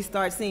 Then we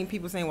start seeing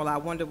people saying, well, I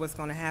wonder what's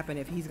going to happen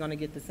if he's going to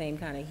get the same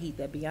kind of heat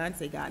that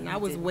Beyonce got. And I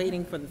was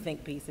waiting for the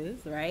think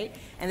pieces, right?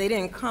 And they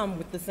didn't come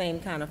with the same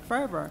kind of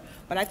fervor.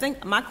 But I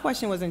think my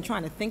question was in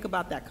trying to think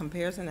about that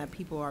comparison that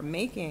people are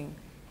making.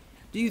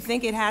 Do you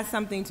think it has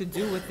something to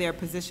do with their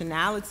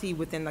positionality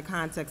within the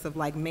context of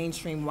like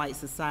mainstream white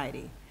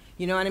society?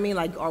 You know what I mean?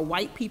 Like, are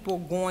white people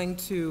going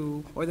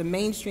to, or the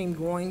mainstream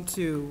going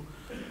to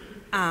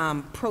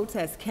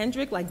protest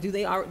Kendrick? Like,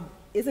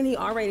 isn't he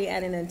already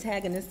at an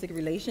antagonistic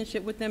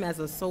relationship with them as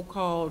a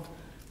so-called,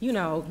 you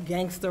know,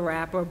 gangster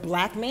rapper,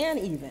 black man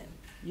even?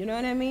 You know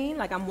what I mean?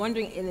 Like, I'm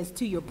wondering, and it's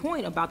to your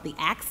point about the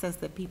access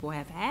that people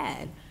have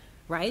had,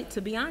 right,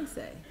 to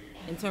Beyonce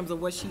in terms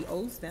of what she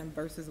owes them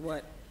versus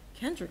what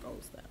Kendrick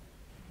owes them,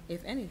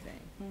 if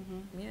anything.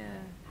 Yeah.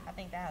 I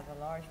think that has a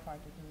large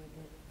part to do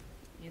with it.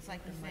 It's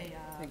like to say,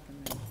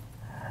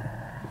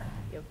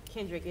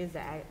 Kendrick is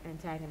the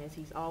antagonist.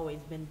 He's always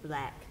been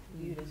black,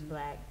 viewed as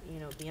black. You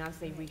know,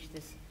 Beyonce reached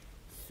this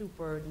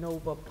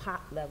supernova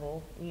pop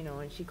level, you know,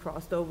 and she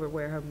crossed over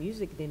where her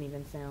music didn't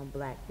even sound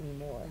black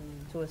anymore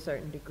to a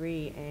certain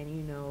degree. And,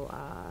 you know,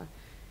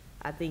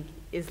 I think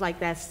it's like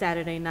that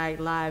Saturday Night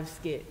Live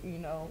skit, you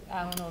know.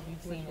 I don't know if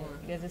you've seen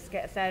it. There's a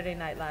Saturday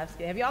Night Live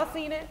skit. Have y'all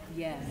seen it?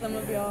 Yes. Some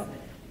of y'all?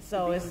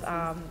 So it's,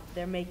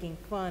 they're making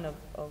fun of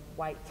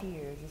white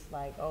tears. It's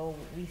like, oh,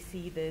 we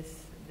see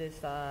this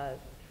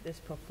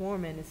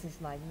performance. This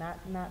is like not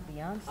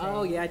Beyonce.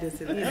 Oh yeah, I just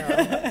said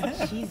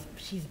that. You know,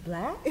 she's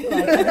black.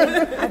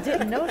 Like, I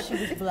didn't know she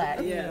was black.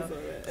 Yeah, you know?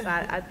 So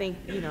I think,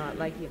 you know,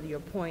 like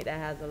your point, that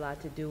has a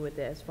lot to do with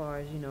it as far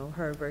as, you know,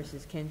 her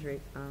versus Kendrick.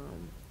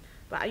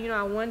 But you know,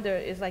 I wonder.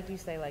 It's like you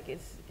say, like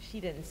she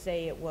didn't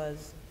say it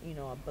was, you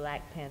know, a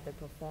Black Panther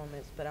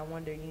performance, but I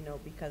wonder, you know,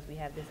 because we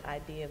have this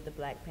idea of the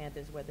Black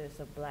Panthers, whether it's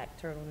a black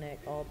turtleneck,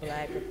 all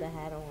black with the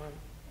hat on,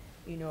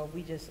 you know,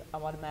 we just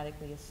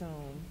automatically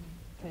assume,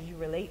 because you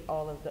relate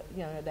all of the,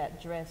 you know,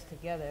 that dress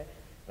together.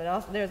 But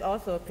also, there's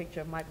also a picture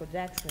of Michael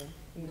Jackson,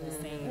 you know,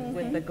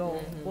 with the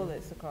gold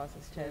bullets across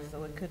his chest,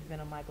 so it could have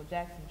been a Michael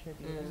Jackson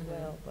tribute as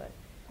well, but.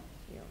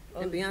 You know,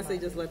 and Beyonce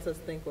just lets us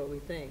think what we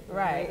think.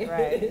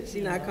 Right.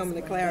 She's not coming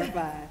to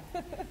clarify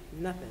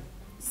nothing.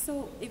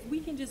 So if we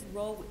can just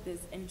roll with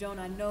this, and Joan,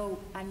 I know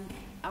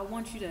I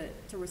want you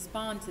to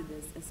respond to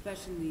this,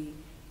 especially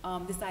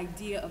this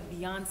idea of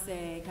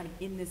Beyonce kind of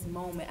in this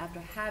moment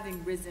after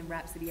having risen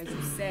Rapsody, as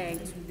you say,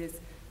 to this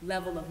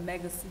level of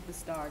mega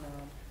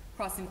superstardom,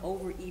 crossing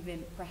over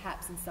even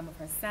perhaps in some of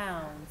her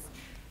sounds.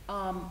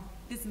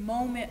 This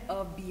moment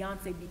of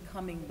Beyonce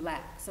becoming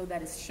black, so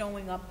that it's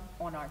showing up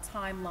on our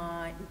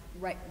timeline,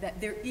 right?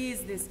 That there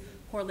is this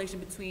correlation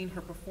between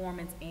her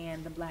performance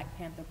and the Black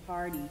Panther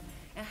Party,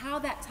 and how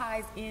that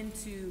ties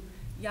into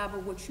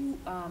Yaba,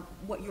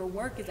 what your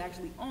work is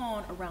actually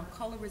on around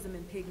colorism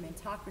and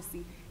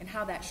pigmentocracy, and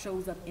how that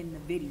shows up in the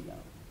video.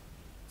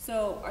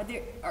 So,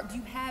 do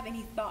you have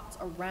any thoughts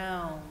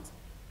around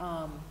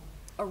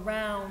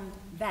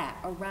that,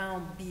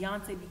 around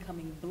Beyonce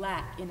becoming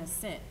black in a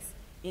sense?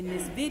 In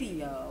this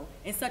video,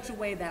 in such a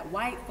way that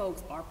white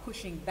folks are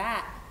pushing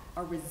back,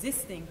 are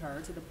resisting her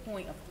to the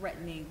point of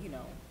threatening, you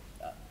know,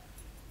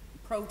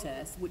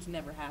 protests, which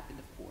never happened,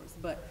 of course,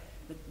 but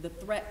the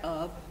threat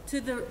of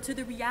to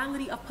the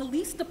reality of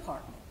police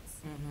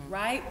departments,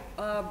 right?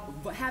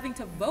 Having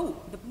to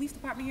vote, the police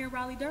department here in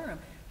Raleigh-Durham,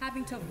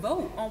 having to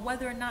vote on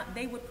whether or not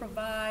they would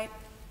provide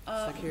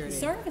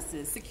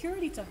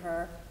security to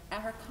her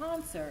at her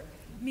concert.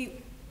 I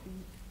mean,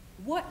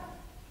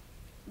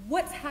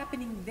 what's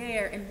happening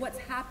there, and what's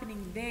happening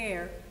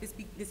there,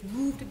 this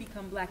move to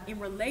become black in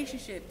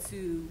relationship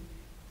to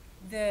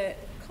the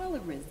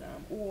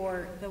colorism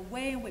or the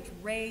way in which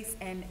race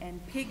and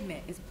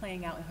pigment is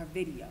playing out in her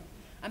video.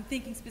 I'm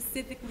thinking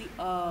specifically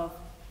of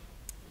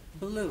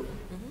Blue.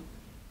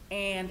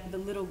 and the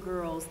little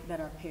girls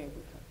that are paired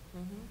with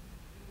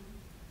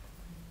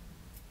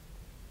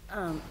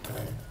her?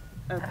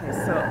 Okay,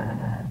 so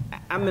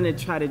I'm going to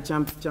try to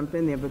jump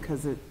in there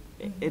because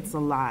it's a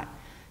lot.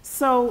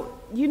 So,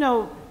 you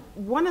know,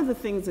 one of the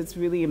things that's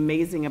really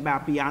amazing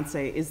about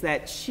Beyonce is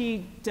that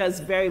she does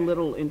very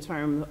little in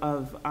terms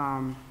of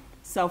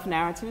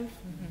self-narrative.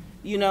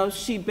 You know,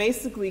 she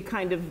basically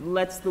kind of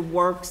lets the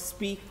work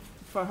speak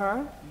for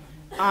her.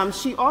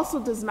 She also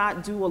does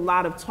not do a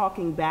lot of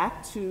talking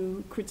back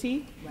to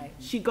critique. Right.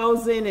 She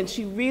goes in and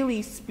she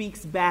really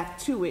speaks back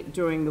to it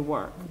during the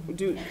work,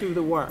 through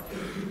the work.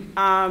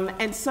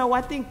 And so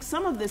I think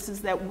some of this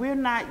is that we're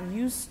not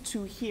used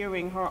to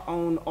hearing her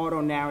own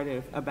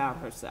auto-narrative about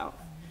herself.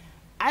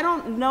 I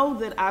don't know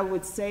that I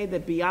would say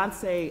that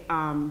Beyonce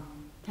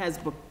has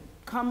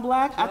become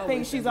black. I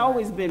think she's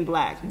always been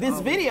black.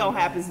 This video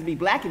happens to be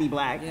blackity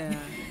black. Yeah.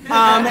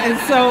 And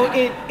so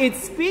it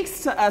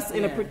speaks to us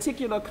in a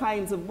particular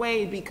kinds of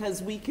way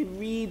because we can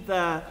read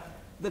the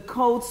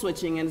code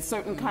switching and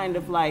certain kind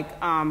of like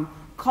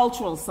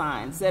cultural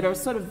signs that are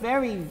sort of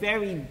very,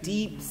 very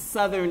deep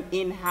Southern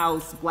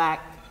in-house black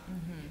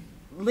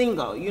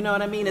lingo. You know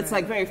what I mean? It's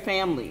like very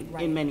family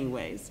in many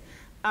ways.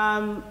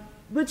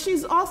 But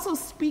she's also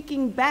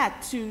speaking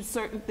back to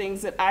certain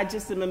things that I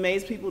just am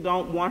amazed people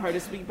don't want her to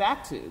speak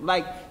back to,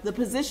 like the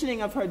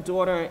positioning of her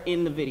daughter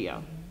in the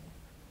video.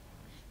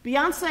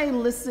 Beyonce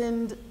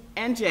listened,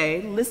 and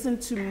Jay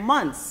listened to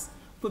months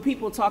for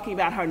people talking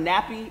about how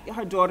nappy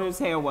her daughter's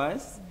hair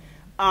was,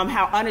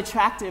 how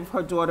unattractive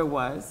her daughter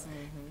was.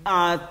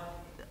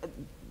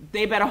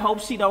 They better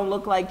hope she don't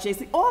look like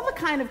JC. All the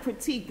kind of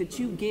critique that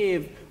you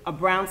give a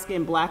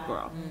brown-skinned black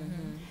girl.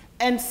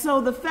 And so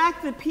the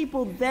fact that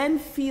people then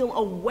feel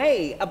a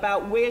way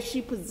about where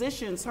she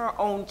positions her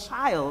own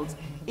child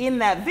in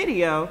that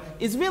video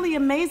is really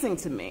amazing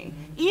to me.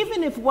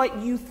 Even if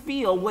what you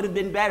feel would have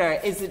been better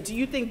is that, do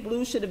you think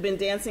Blue should have been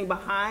dancing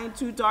behind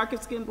two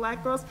darker-skinned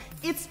black girls?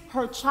 It's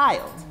her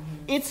child.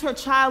 It's her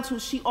child who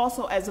she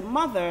also, as a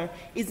mother,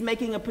 is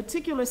making a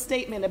particular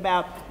statement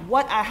about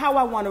how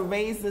I want to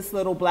raise this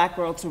little black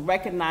girl to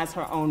recognize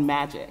her own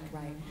magic.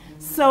 Right.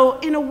 So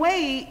in a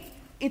way,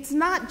 it's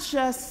not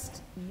just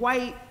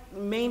white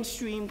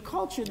mainstream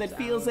culture that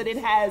feels that it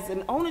has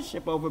an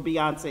ownership over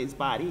Beyonce's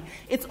body.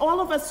 It's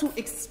all of us who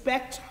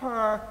expect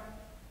her,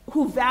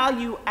 who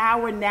value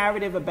our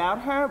narrative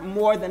about her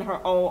more than her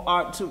own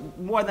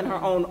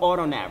own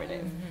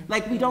auto-narrative.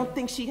 Like we don't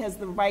think she has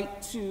the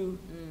right to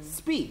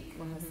speak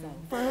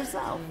for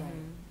herself.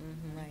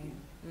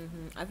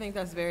 I think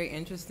that's very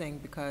interesting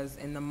because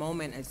in the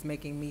moment it's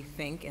making me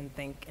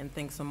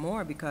think some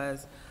more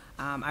because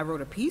I wrote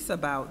a piece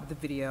about the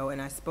video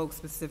and I spoke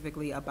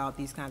specifically about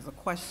these kinds of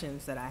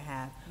questions that I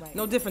have. Right.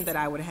 No different that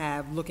I would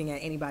have looking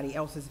at anybody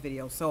else's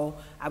video. So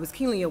I was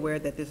keenly aware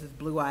that this is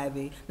Blue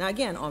Ivy. Now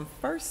again, on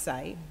first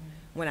sight,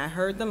 when I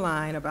heard the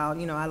line about,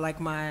 you know, I like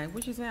my,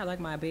 what'd you say? I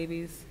like my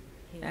babies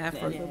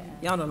Afro.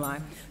 Y'all know the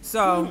line.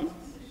 So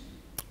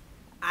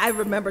I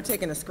remember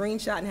taking a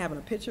screenshot and having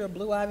a picture of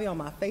Blue Ivy on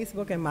my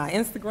Facebook and my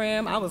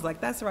Instagram. I was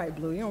like, that's right,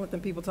 Blue, you don't let them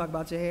people talk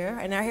about your hair.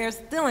 And her hair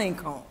still ain't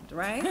combed,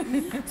 right?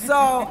 So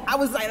I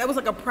was like, that was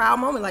like a proud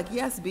moment, like,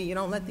 yes, B, you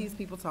don't let these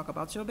people talk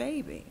about your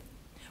baby.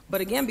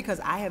 But again, because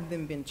I have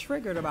been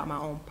triggered about my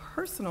own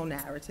personal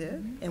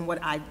narrative and what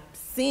I'm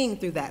seeing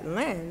through that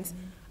lens,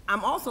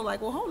 I'm also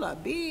like, well, hold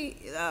up,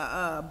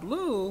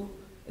 Blue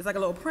is like a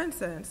little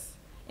princess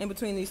in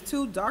between these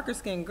two darker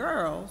skinned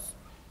girls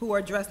who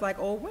are dressed like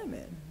old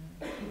women.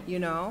 You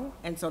know,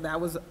 and so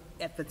that was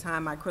at the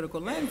time my critical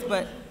lens.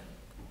 But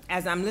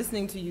as I'm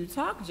listening to you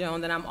talk,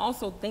 Joan, then I'm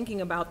also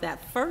thinking about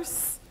that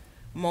first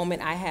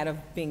moment I had of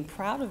being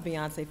proud of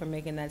Beyonce for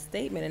making that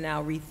statement, and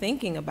now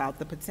rethinking about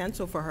the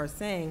potential for her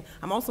saying,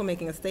 I'm also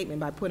making a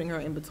statement by putting her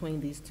in between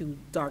these two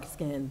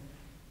dark-skinned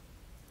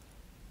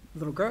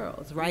little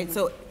girls, right?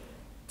 So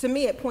to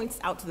me, it points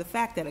out to the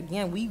fact that,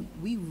 again, we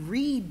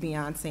read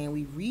Beyonce and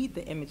we read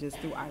the images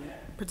through our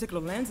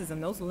particular lenses,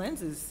 and those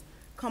lenses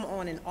come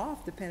on and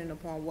off depending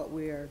upon what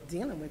we're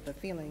dealing with or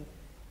feeling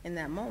in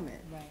that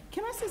moment. Right.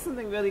 Can I say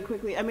something really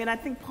quickly? I mean, I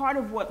think part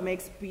of what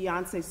makes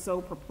Beyonce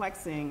so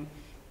perplexing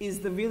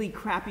is the really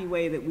crappy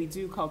way that we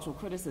do cultural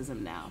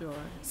criticism now. Sure.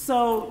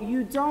 So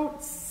you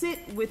don't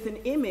sit with an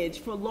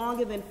image for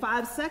longer than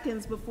 5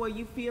 seconds before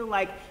you feel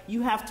like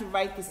you have to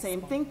write the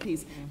same think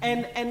piece.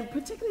 And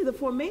particularly the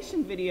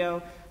Formation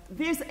video,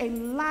 there's a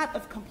lot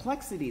of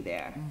complexity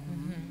there.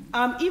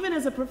 Even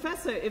as a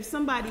professor, if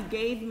somebody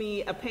gave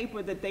me a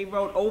paper that they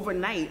wrote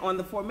overnight on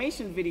the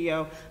Formation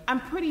video, I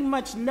pretty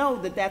much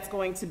know that that's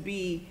going to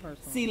be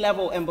sea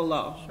level and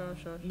below.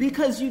 Sure.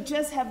 Because you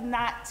just have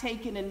not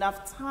taken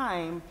enough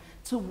time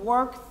to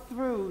work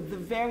through the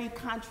very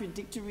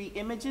contradictory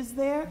images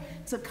there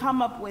to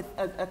come up with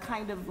a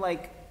kind of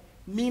like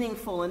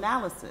meaningful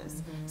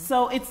analysis.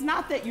 So it's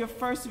not that your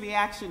first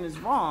reaction is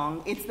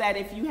wrong, it's that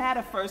if you had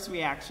a first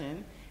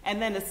reaction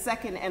and then a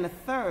second and a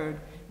third,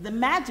 the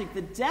magic,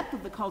 the depth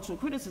of the cultural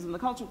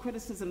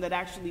criticism that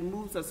actually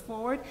moves us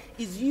forward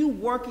is you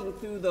working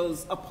through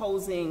those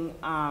opposing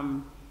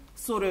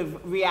sort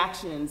of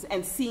reactions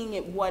and seeing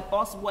it, what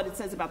it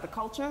says about the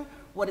culture,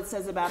 what it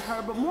says about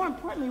her, but more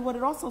importantly, what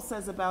it also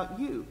says about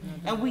you.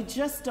 Mm-hmm. And we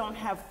just don't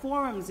have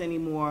forums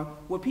anymore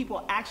where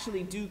people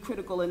actually do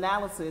critical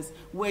analysis,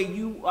 where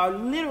you are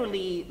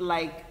literally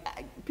like,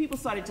 people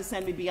started to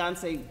send me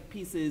Beyonce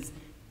pieces,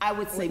 I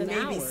would say maybe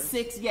hours.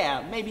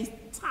 Maybe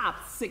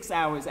top 6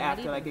 hours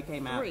after like it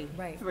came out.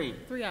 Right.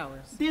 3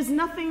 hours. There's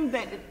nothing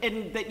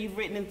that you've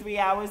written in 3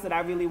 hours that I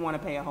really want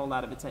to pay a whole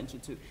lot of attention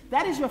to.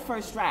 That is your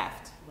first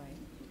draft. Right.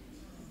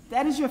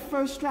 That is your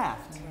first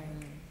draft.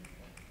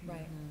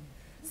 Right.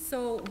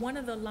 So one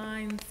of the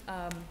lines,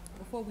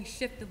 before we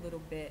shift a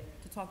little bit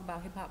to talk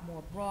about hip hop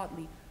more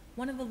broadly,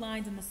 one of the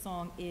lines in the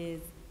song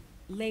is,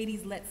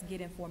 "Ladies, let's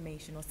get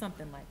information," or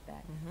something like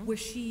that, where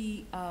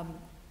she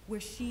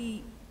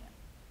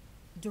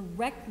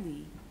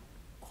directly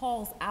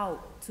calls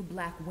out to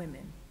black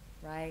women,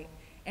 right?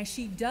 And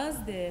she does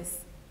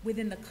this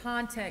within the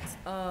context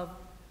of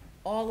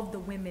all of the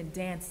women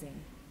dancing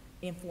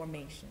in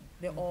formation.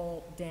 They're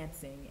all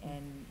dancing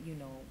and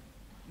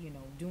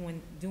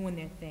doing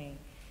their thing.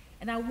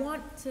 And I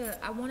want to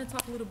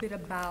talk a little bit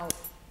about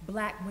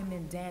black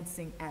women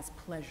dancing as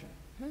pleasure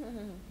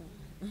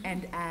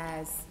and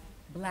as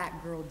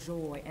black girl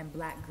joy and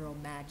black girl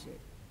magic.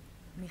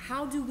 I mean,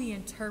 how do we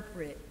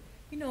interpret,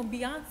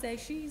 Beyonce,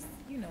 she's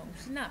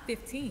not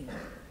 15.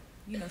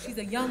 She's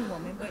a young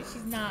woman, but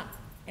she's not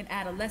an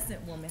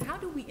adolescent woman. How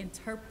do we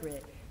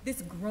interpret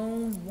this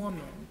grown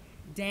woman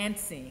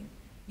dancing,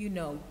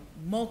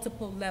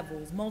 multiple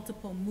levels,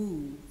 multiple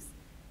moves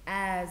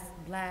as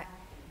black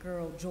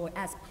girl joy,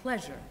 as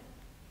pleasure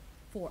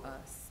for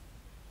us?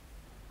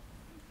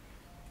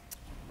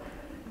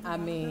 I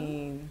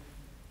mean,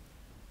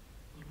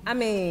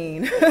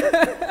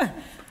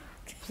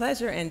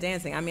 pleasure and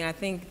dancing. I mean, I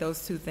think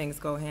those two things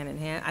go hand in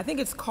hand. I think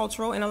it's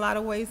cultural in a lot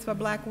of ways for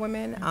black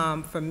women.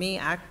 For me,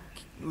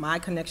 my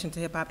connection to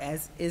hip hop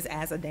is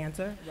as a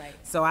dancer. Right.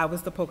 So I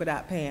was the polka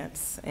dot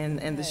pants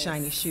and the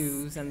shiny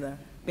shoes and the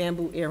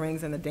bamboo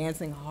earrings and the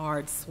dancing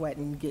hard,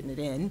 sweating, getting it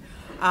in.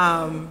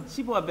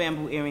 She bought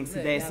bamboo earrings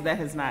today, so that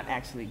has not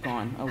actually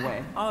gone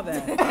away. All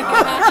that.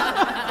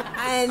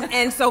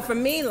 And so for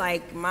me,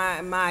 like,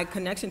 my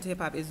connection to hip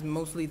hop is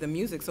mostly the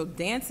music. So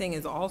dancing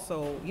is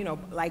also,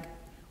 like,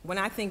 when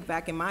I think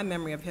back in my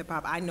memory of hip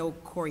hop, I know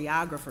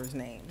choreographers'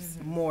 names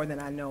more than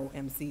I know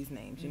MCs'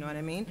 names. You know what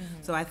I mean?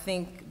 So I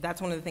think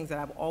that's one of the things that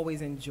I've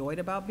always enjoyed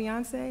about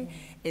Beyonce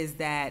is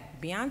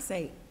that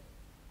Beyonce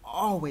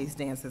always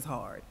dances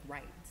hard.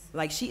 Right.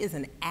 Like, she is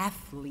an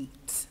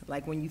athlete.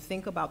 Like, when you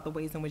think about the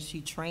ways in which she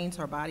trains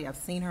her body, I've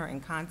seen her in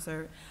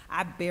concert.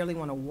 I barely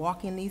want to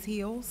walk in these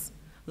heels,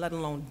 let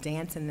alone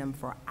dance in them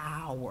for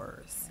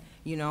hours.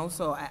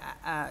 So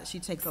she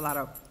takes a lot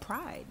of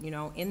pride,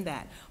 in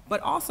that.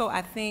 But also,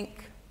 I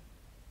think,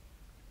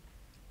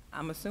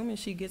 I'm assuming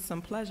she gets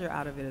some pleasure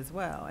out of it as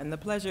well. And the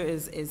pleasure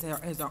is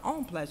her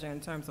own pleasure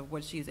in terms of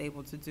what she's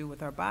able to do with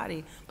her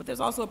body. But there's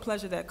also a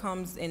pleasure that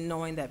comes in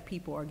knowing that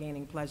people are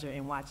gaining pleasure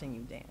in watching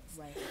you dance.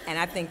 Right. And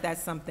I think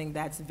that's something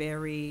that's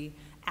very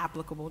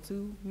applicable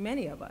to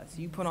many of us.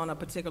 You put on a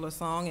particular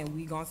song and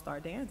we gonna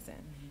start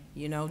dancing.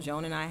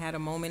 Joan and I had a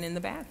moment in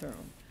the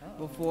bathroom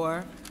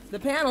before the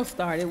panel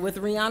started with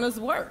Rihanna's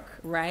work,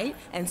 right?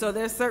 And so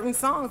there's certain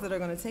songs that are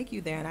going to take you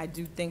there, and I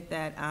do think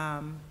that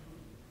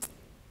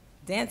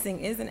dancing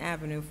is an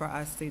avenue for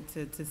us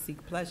to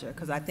seek pleasure,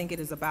 because I think it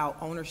is about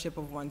ownership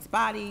of one's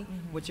body,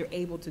 what you're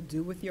able to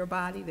do with your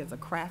body. There's a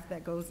craft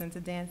that goes into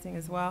dancing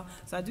as well.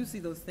 So I do see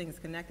those things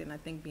connected, and I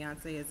think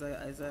Beyonce is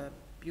a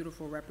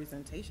beautiful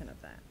representation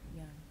of that.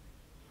 Yeah.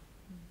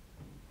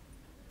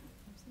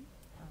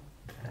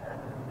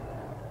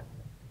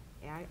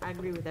 Yeah, I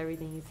agree with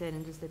everything you said,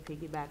 and just to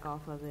piggyback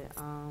off of it,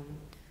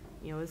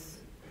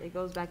 it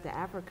goes back to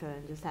Africa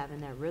and just having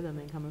that rhythm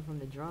and coming from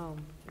the drum.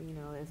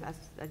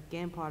 That's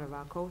again part of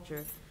our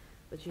culture.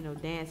 But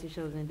dance, it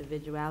shows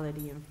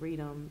individuality and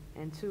freedom,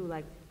 and too,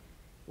 like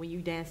when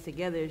you dance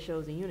together, it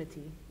shows a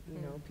unity.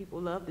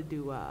 People love to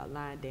do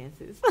line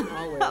dances.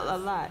 Always. A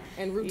lot.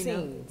 And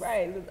routines.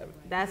 Right.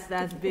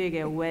 That's big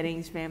at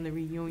weddings, family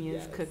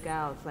reunions,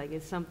 cookouts. Like,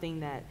 it's something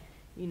that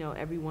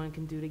everyone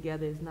can do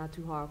together. It's not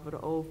too hard for the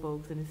old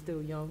folks, and it's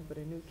still young for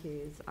the new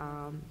kids.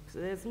 So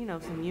there's,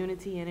 some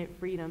unity in it,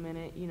 freedom in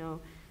it,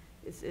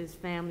 it's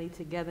family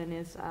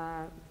togetherness.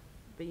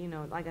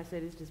 But, like I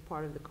said, it's just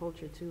part of the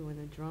culture too, and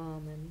the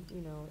drum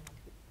and,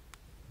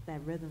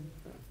 that rhythm.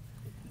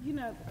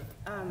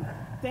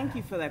 Thank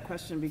you for that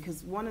question,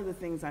 because one of the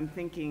things I'm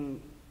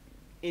thinking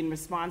in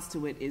response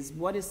to it is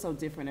what is so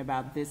different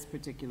about this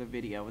particular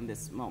video in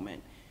this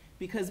moment?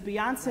 Because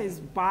Beyonce's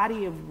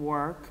body of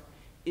work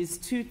is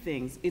two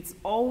things. It's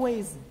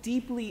always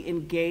deeply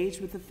engaged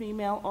with the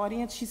female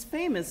audience. She's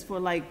famous for,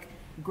 like,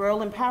 girl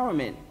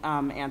empowerment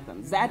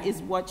anthems. That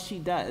is what she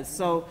does.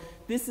 So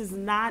this is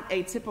not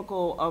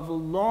atypical of a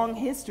long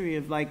history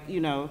of, like,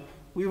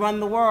 we run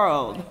the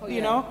world,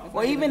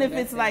 or even if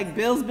it's like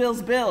bills,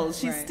 bills, bills.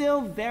 She's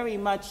still very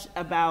much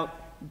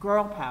about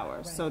girl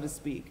power, so to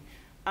speak.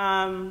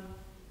 And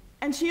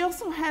she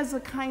also has a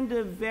kind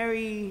of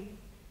very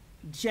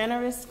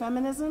generous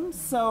feminism.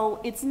 So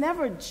it's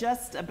never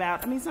just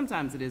about, I mean,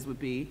 sometimes it is with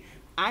B,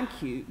 I'm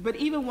cute, but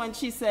even when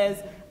she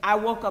says, I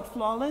woke up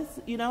flawless,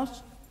 you know,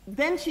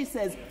 then she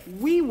says,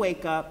 we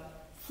wake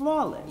up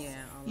flawless. Yeah,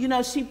 you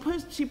know, she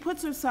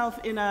puts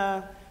herself in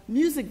a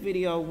music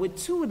video with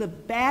two of the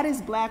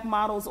baddest black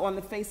models on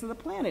the face of the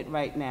planet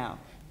right now,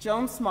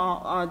 Joan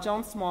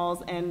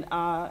Smalls and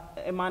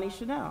Imani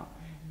Chanel.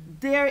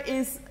 There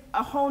is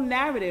a whole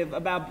narrative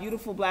about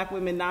beautiful black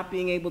women not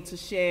being able to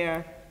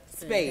share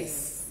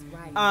space.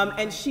 Right.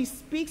 And she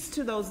speaks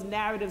to those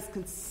narratives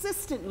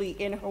consistently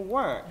in her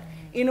work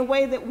in a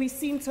way that we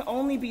seem to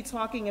only be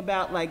talking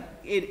about, like,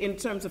 in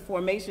terms of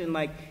formation,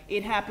 like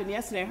it happened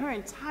yesterday. Her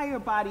entire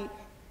body,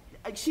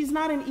 she's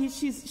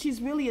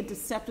really a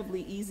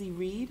deceptively easy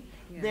read.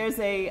 Yeah. There's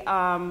a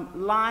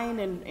line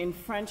in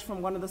French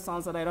from one of the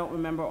songs that I don't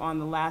remember on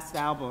the last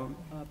album.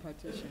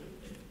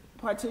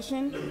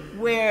 Partition,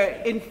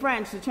 where in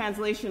French, the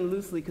translation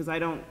loosely, because I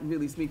don't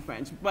really speak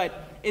French, but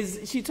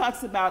she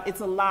talks about it's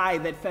a lie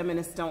that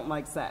feminists don't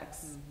like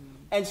sex.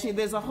 And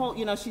there's a whole,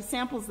 you know, she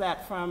samples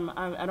that from,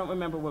 I don't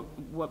remember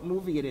what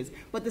movie it is,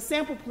 but the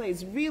sample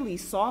plays really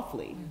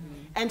softly.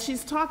 And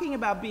she's talking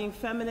about being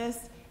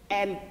feminist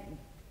and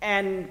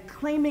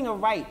claiming a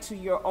right to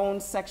your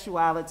own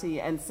sexuality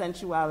and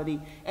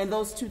sensuality, and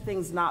those two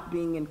things not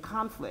being in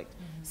conflict.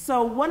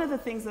 So one of the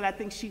things that I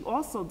think she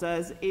also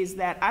does is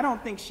that I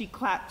don't think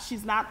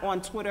she's not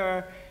on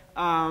Twitter,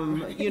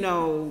 you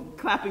know,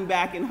 clapping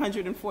back in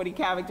 140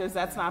 characters.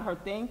 That's not her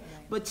thing.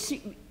 But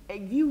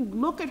you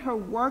look at her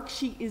work,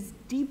 she is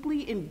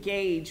deeply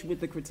engaged with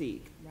the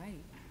critique.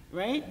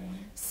 Right?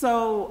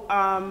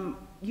 So,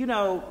 you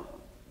know,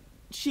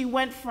 she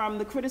went from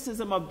the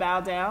criticism of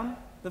Bow Down,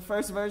 the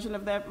first version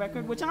of that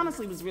record, which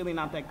honestly was really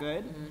not that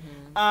good,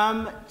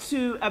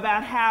 to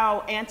about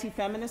how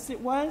anti-feminist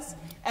it was.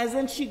 As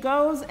in she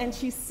goes and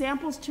she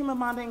samples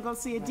Chimamanda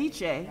Ngozi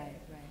Adichie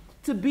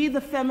to be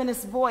the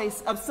feminist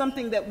voice of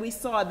something that we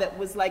saw that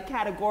was like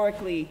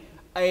categorically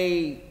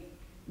a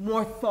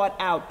more thought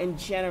out and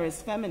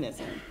generous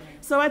feminism.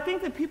 So I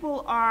think that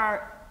people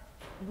are,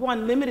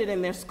 one, limited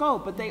in their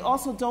scope, but they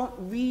also don't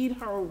read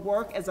her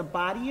work as a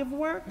body of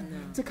work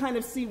to kind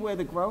of see where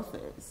the growth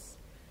is.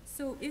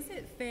 So is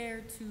it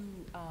fair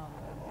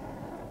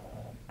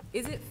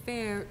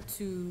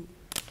to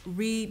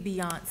read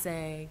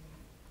Beyonce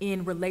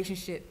in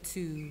relationship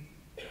to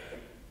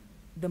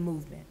the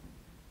movement,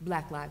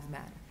 Black Lives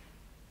Matter?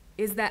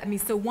 Is that, I mean,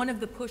 so one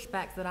of the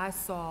pushbacks that I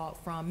saw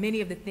from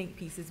many of the think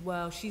pieces,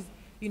 well, she's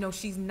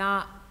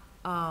not,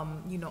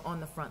 you know, on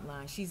the front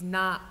line. She's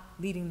not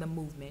leading the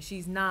movement.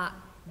 She's not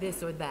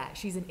this or that.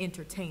 She's an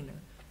entertainer.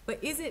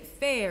 But is it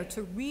fair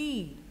to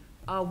read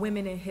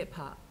women in hip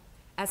hop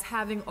as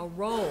having a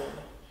role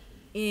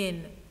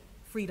in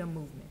freedom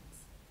movements?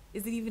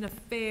 Is it even a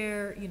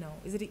fair, you know,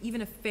 is it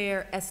even a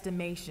fair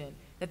estimation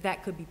that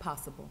that could be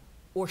possible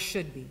or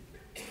should be?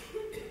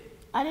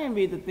 I didn't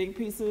read the think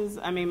pieces.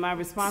 I mean, my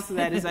response to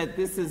that is that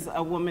this is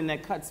a woman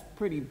that cuts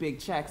pretty big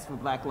checks for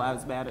Black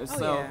Lives Matter,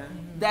 so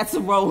that's a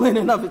role in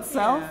and of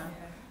itself.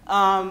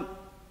 Yeah.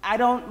 I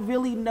don't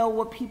really know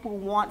what people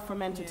want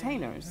from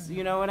entertainers.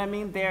 You know what I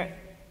mean? They're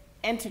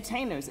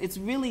entertainers. It's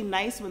really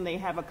nice when they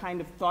have a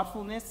kind of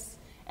thoughtfulness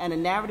and a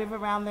narrative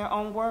around their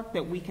own work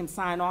that we can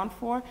sign on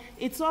for.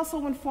 It's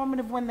also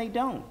informative when they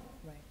don't.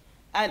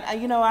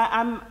 And you know,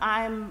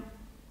 I'm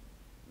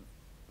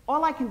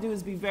all I can do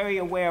is be very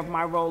aware of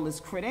my role as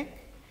critic,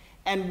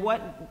 and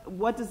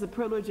what does the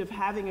privilege of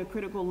having a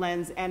critical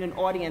lens and an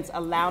audience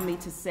allow me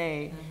to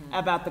say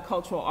about the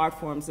cultural art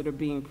forms that are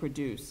being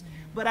produced.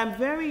 But I'm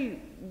very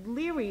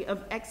leery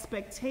of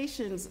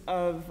expectations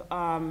of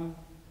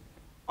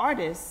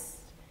artists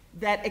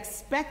that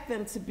expect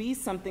them to be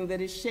something that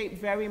is shaped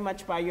very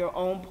much by your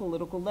own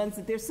political lens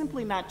that they're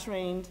simply not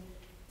trained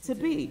to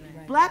be.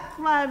 Black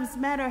Lives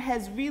Matter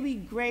has really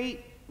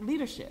great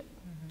leadership.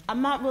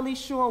 I'm not really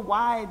sure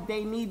why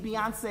they need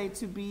Beyonce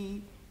to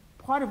be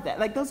part of that.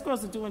 Like, those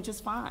girls are doing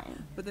just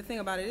fine. But the thing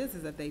about it is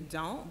that they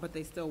don't, but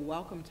they still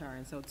welcomed her.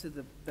 And so to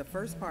the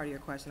first part of your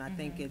question, I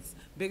think it's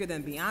bigger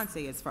than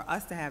Beyonce. It's for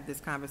us to have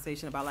this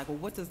conversation about, like, well,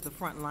 what does the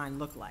front line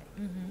look like?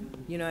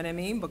 You know what I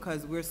mean?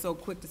 Because we're so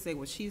quick to say,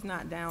 well, she's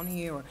not down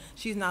here, or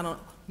she's not on,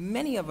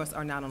 many of us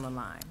are not on the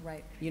line.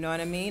 You know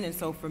what I mean? And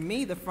so for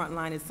me, the front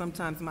line is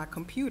sometimes my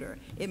computer.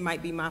 It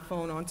might be my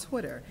phone on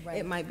Twitter.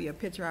 It might be a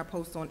picture I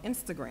post on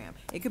Instagram.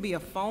 It could be a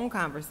phone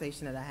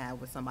conversation that I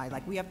have with somebody.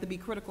 Like, we have to be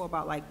critical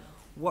about, like,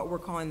 what we're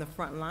calling the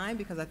front line,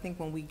 because I think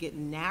when we get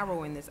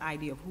narrow in this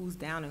idea of who's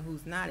down and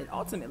who's not, it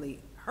ultimately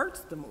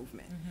hurts the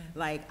movement.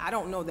 Like, I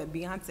don't know that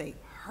Beyonce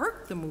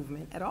hurt the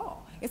movement at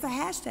all. It's a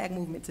hashtag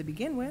movement to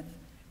begin with,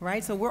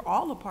 right? So we're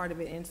all a part of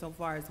it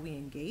insofar as we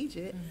engage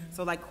it.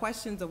 So, like,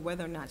 questions of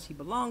whether or not she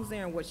belongs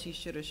there and what she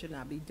should or should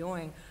not be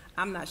doing,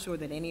 I'm not sure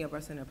that any of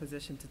us are in a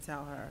position to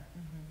tell her,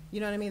 you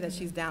know what I mean, that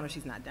she's down or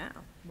she's not down.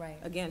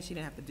 Again, she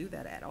didn't have to do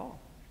that at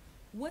all.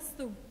 What's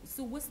the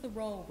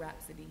role,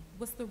 Rapsody?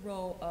 What's the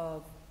role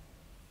of,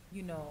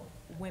 you know,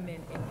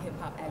 women in hip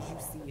hop as you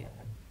see it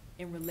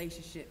in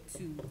relationship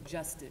to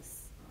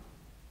justice?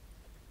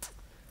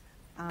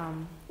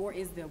 Or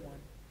is there one?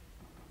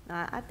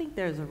 I think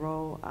there's a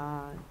role,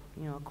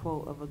 you know, a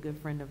quote of a good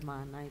friend of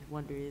mine, I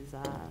wonder is,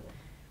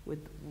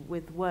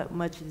 with what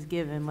much is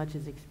given, much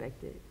is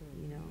expected,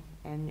 you know.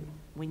 And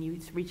when you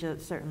reach a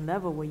certain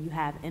level where you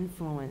have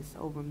influence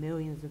over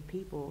millions of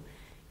people,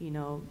 you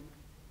know,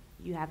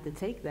 you have to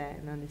take that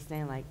and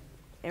understand, like,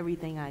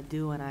 everything I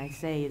do and I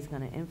say is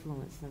going to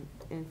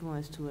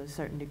influence to a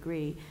certain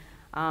degree.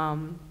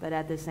 But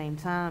at the same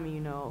time,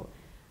 you know,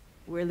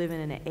 we're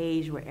living in an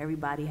age where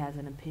everybody has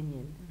an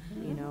opinion,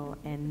 you know,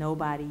 and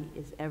nobody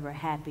is ever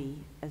happy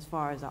as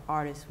far as an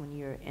artist when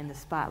you're in the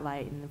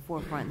spotlight, in the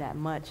forefront that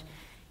much.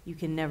 You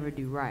can never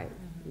do right,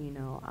 you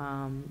know.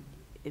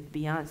 If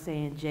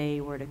Beyonce and Jay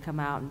were to come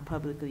out and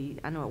publicly,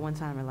 I know at one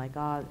time they're like,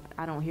 oh,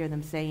 I don't hear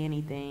them say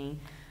anything.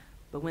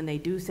 But when they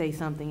do say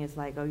something, it's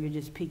like, oh, you're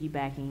just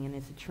piggybacking and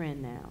it's a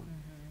trend now.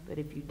 But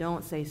if you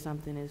don't say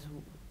something, it's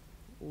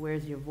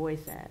where's your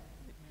voice at?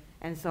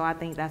 And so I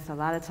think that's a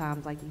lot of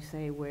times, like you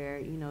say, where,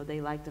 you know, they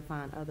like to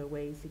find other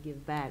ways to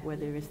give back,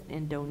 whether it's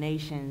in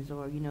donations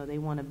or, you know, they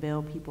want to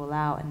bail people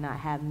out and not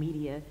have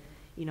media,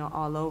 you know,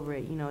 all over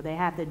it. You know, they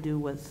have to do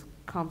what's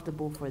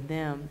comfortable for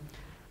them.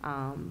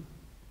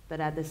 But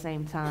at the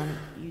same time,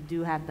 you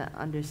do have to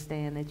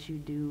understand that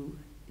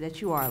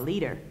you are a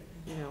leader,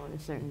 you know, in a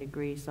certain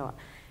degree. So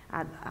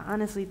I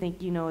honestly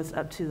think, you know, it's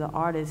up to the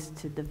artist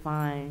to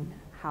define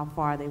how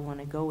far they want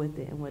to go with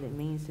it and what it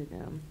means to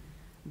them.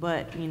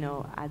 But, you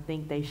know, I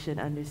think they should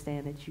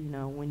understand that, you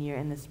know, when you're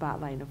in the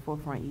spotlight, in the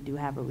forefront, you do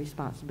have a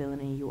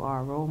responsibility and you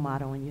are a role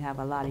model and you have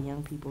a lot of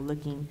young people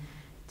looking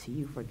to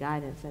you for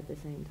guidance at the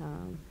same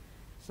time.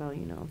 So,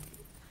 you know,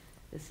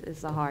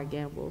 it's a hard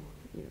gamble,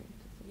 you know.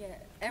 Yeah,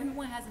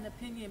 everyone has an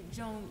opinion.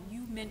 Joan,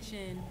 you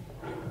mentioned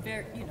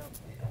very, you know,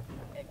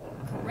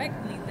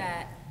 correctly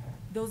that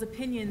those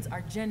opinions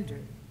are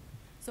gendered.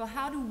 So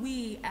how do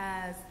we,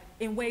 as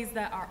in ways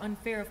that are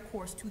unfair, of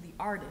course, to the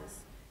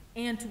artists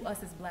and to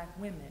us as Black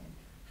women,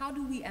 how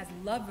do we, as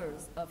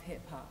lovers of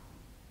hip hop,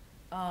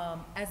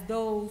 as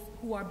those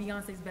who are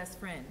Beyonce's best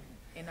friend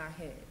in our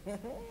head,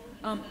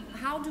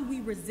 how do we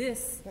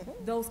resist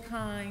those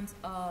kinds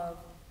of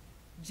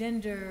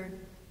gendered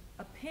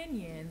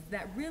opinions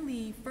that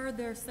really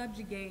further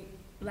subjugate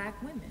Black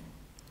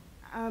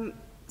women?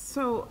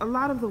 So a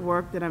lot of the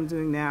work that I'm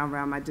doing now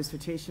around my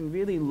dissertation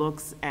really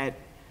looks at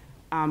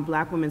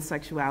Black women's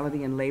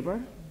sexuality and labor.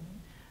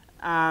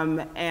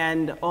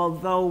 And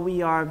although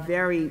we are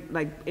very,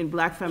 like in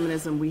Black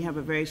feminism, we have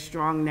a very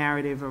strong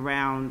narrative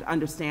around,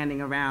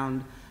 understanding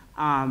around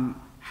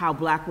how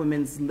Black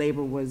women's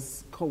labor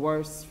was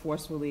coerced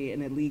forcefully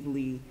and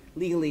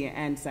legally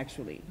and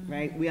sexually,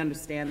 right? We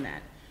understand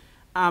that.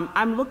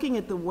 I'm looking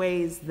at the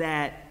ways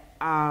that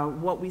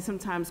what we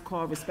sometimes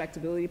call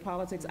respectability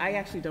politics. I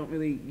actually don't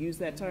really use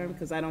that term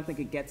because I don't think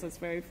it gets us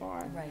very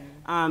far.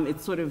 Right.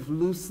 It sort of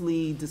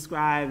loosely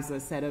describes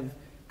a set of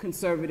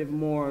conservative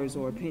mores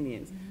or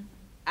opinions.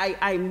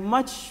 I'm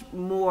much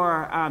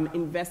more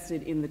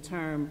invested in the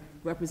term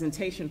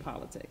representation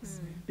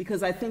politics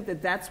because I think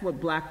that that's what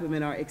Black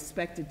women are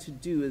expected to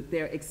do.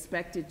 They're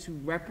expected to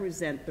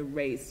represent the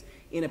race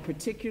in a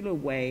particular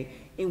way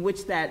in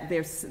which that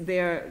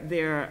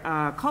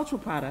their cultural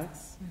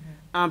products,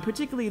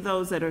 particularly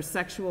those that are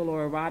sexual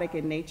or erotic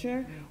in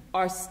nature,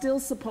 are still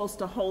supposed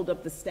to hold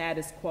up the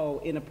status quo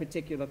in a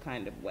particular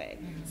kind of way.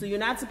 So you're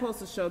not supposed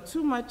to show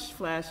too much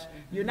flesh.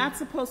 You're not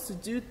supposed to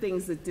do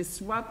things that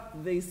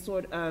disrupt the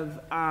sort of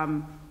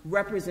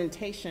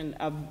representation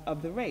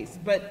of the race.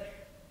 But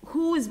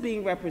who is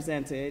being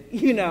represented,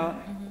 you know,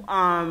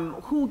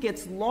 who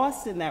gets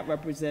lost in that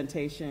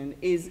representation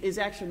is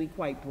actually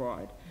quite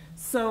broad.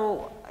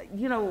 So,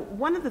 you know,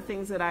 one of the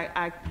things that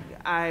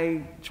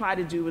I try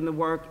to do in the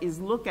work is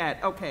look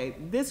at, okay,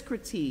 this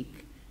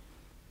critique,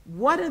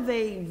 what's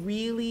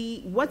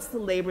the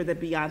labor that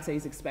Beyonce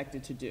is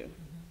expected to do?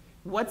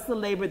 What's the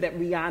labor that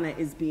Rihanna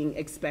is being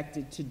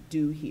expected to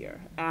do here?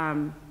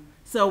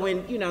 So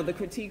when, you know, the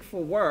critique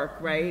for work,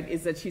 right,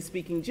 is that she's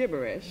speaking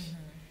gibberish.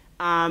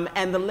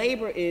 And the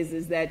labor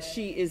is that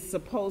she is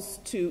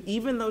supposed to,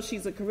 even though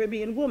she's a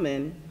Caribbean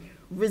woman,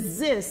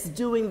 resist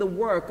doing the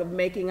work of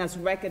making us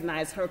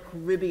recognize her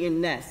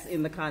Caribbean-ness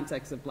in the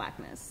context of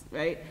Blackness,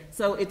 right?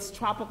 So it's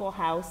tropical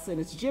house and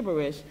it's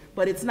gibberish,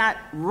 but it's not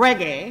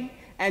reggae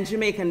and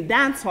Jamaican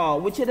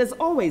dancehall, which it has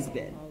always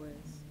been.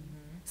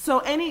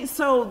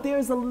 So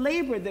there's a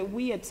labor that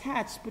we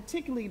attach,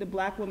 particularly to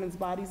Black women's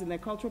bodies and their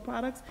cultural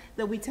products,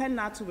 that we tend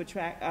not to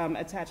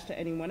attach to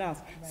anyone else.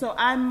 Right. So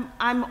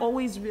I'm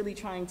always really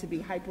trying to be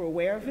hyper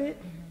aware of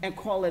it and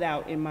call it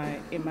out in my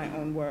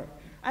own work.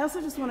 I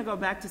also just want to go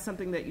back to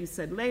something that you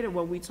said later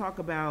when we talk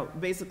about,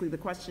 basically the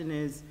question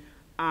is,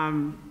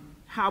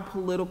 how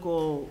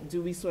political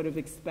do we sort of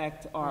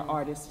expect our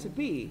artists to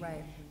be?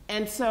 Right.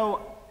 And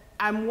so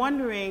I'm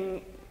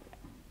wondering,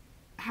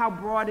 how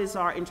broad is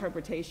our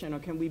interpretation, or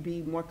can we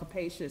be more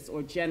capacious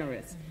or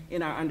generous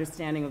in our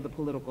understanding of the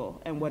political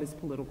and what is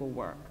political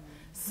work?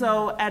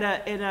 So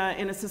in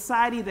a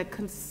society that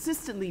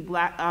consistently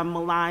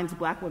maligns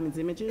Black women's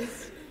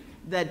images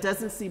that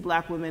doesn't see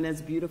black women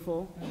as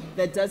beautiful,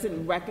 that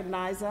doesn't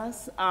recognize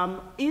us?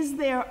 Is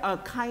there a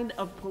kind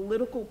of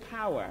political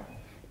power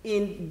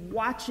in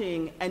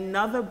watching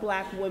another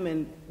black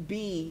woman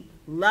be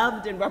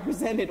loved and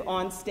represented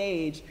on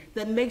stage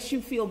that makes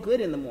you feel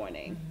good in the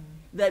morning?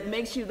 That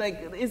makes you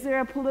like, is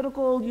there a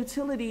political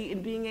utility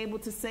in being able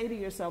to say to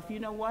yourself, you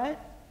know what?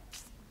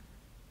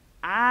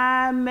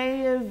 I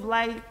may have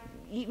like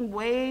eaten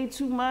way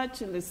too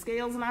much and the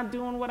scale's not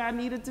doing what I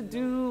needed to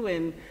do,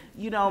 and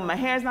you know, my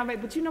hair's not right,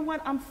 but you know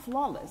what? I'm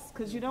flawless,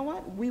 because you know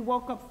what? We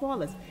woke up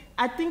flawless.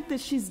 I think that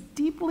she's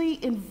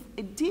deeply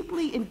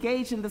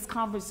engaged in this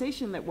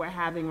conversation that we're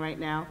having right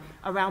now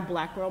around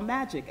Black Girl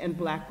Magic and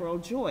Black Girl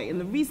Joy. And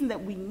the reason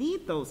that we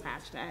need those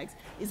hashtags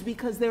is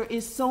because there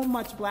is so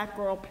much Black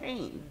girl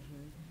pain.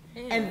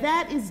 And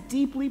that is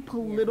deeply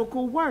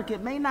political work.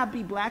 It may not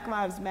be Black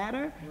Lives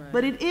Matter,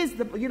 but it is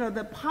the, you know,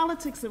 the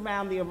politics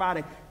around the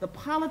erotic, the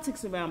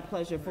politics around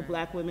pleasure for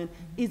Black women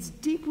is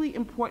deeply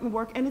important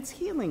work, and it's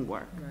healing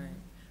work.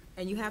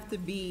 And you have to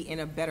be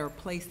in a better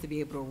place to be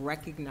able to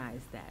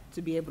recognize that,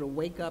 to be able to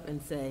wake up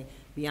and say,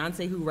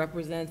 Beyonce, who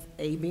represents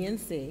A, B, and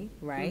C,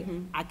 right?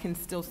 I can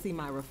still see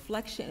my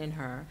reflection in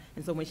her.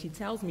 And so when she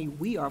tells me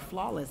we are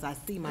flawless, I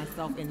see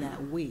myself in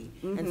that we.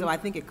 And so I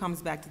think it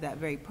comes back to that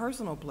very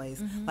personal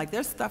place. Like,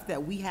 there's stuff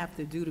that we have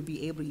to do to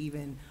be able to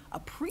even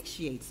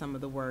appreciate some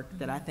of the work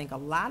that I think a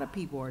lot of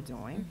people are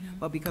doing,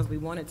 but because we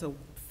want it to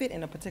fit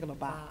in a particular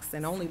box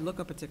and only look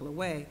a particular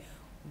way,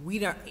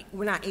 we're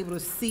not able to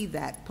see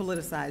that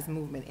politicized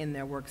movement in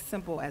their work,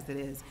 simple as it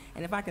is.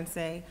 And if I can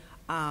say,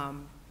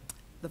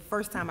 the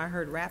first time I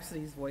heard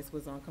Rapsody's voice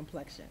was on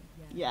Complexion.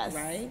 Yes.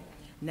 Right?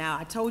 Now,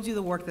 I told you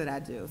the work that I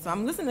do. So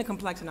I'm listening to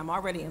Complexion. I'm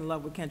already in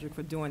love with Kendrick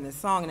for doing this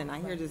song, and then I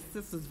hear this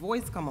sister's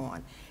voice come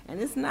on. And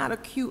it's not a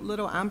cute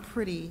little, I'm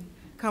pretty,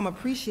 come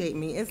appreciate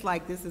me. It's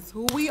like, this is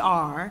who we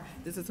are,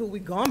 this is who we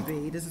gonna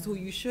be, this is who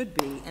you should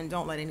be, and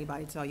don't let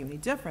anybody tell you any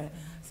different.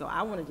 So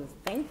I want to just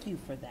thank you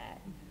for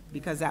that,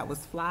 because that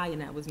was fly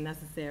and that was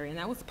necessary and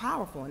that was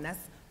powerful, and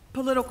that's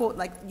political.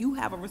 Like, you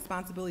have a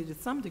responsibility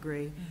to some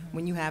degree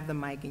when you have the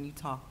mic and you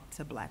talk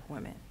to Black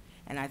women.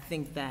 And I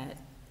think that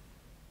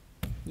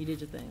you did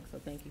your thing, so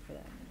thank you for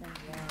that. Thank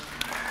you.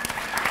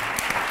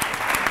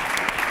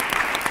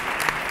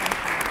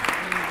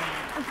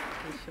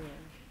 For sure.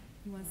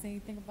 You want to say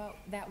anything about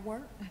that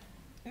work,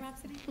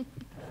 Rapsody?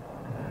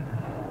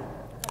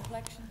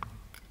 Complexion?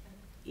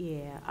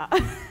 Yeah.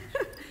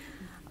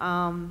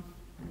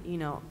 You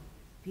know,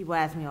 people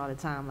ask me all the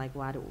time, like,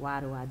 why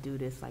do I do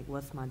this? Like,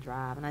 what's my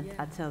drive? And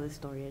I tell this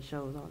story at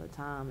shows all the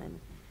time. And,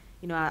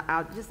 you know,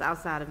 I just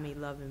outside of me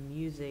loving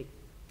music,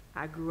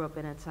 I grew up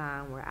in a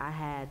time where I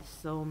had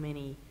so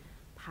many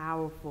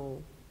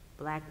powerful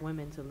Black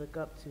women to look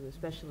up to,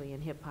 especially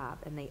in hip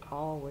hop, and they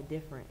all were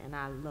different, and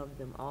I loved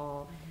them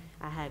all.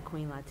 I had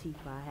Queen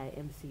Latifah, I had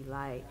MC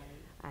Lyte,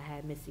 I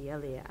had Missy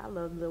Elliott. I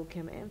loved Lil'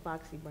 Kim and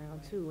Foxy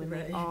Brown too, and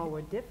they all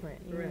were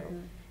different, you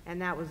know.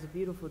 And that was the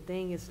beautiful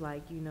thing. It's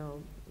like, you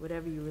know,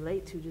 whatever you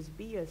relate to, just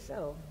be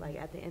yourself. Like,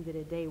 at the end of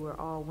the day, we're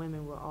all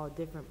women, we're all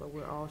different, but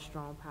we're all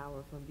strong,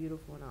 powerful, and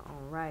beautiful in our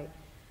own right.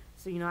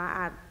 So, you know,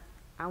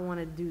 I want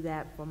to do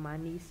that for my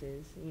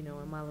nieces, you know,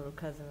 and my little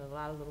cousin, and a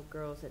lot of little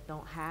girls that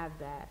don't have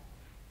that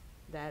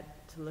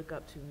to look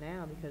up to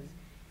now, because,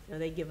 you know,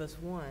 they give us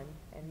one,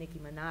 and Nicki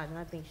Minaj, and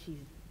I think she's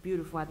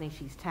beautiful, I think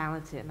she's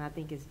talented, and I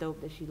think it's dope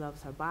that she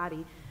loves her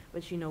body,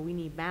 but, you know, we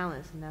need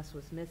balance, and that's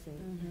what's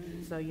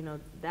missing. So, you know,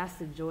 that's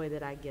the joy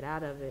that I get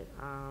out of it.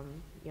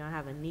 You know, I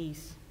have a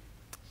niece,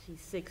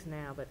 she's 6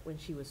 now, but when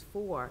she was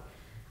 4,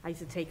 I used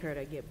to take her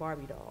to get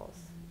Barbie dolls,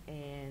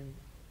 and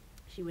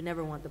she would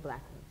never want the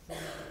black ones.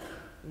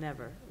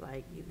 Never.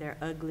 Like, they're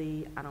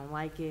ugly, I don't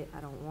like it, I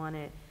don't want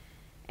it.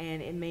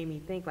 And it made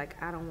me think,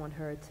 like, I don't want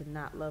her to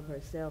not love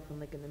herself and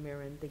look in the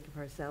mirror and think of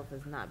herself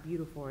as not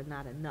beautiful or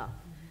not enough.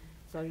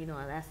 So, you know,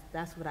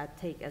 that's what I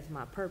take as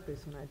my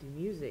purpose when I do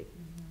music.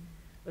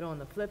 But on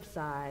the flip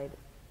side,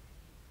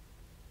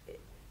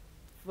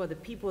 for the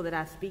people that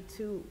I speak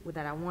to,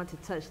 that I want to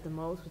touch the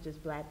most, which is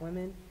Black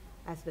women,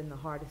 that's been the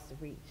hardest to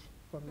reach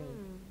for me.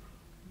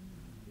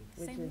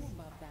 Say more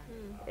about that.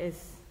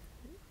 It's,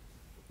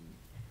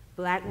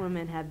 Black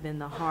women have been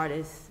the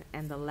hardest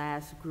and the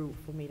last group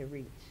for me to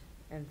reach.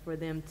 And for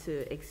them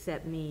to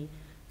accept me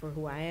for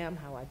who I am,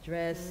 how I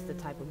dress, the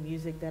type of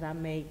music that I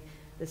make,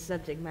 the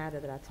subject matter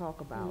that I talk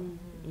about.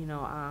 You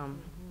know,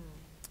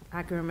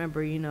 I can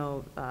remember, you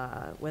know,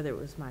 whether it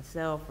was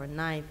myself or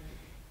Ninth,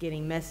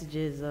 getting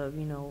messages of,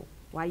 you know,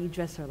 why you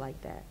dress her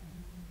like that?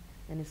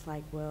 And it's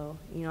like, well,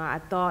 you know, I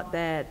thought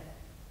that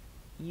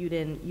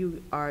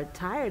you are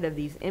tired of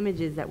these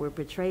images that we're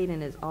portrayed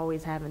in as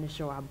always having to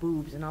show our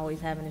boobs and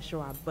always having to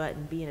show our butt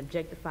and being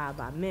objectified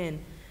by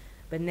men,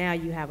 but now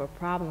you have a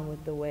problem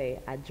with the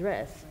way I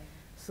dress.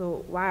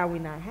 So why are we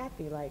not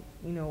happy? Like,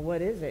 you know,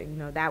 what is it? You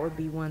know, that would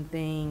be one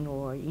thing.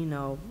 Or, you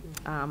know,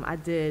 I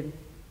did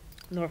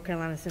North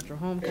Carolina Central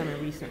Homecoming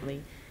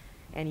recently,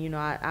 and, you know,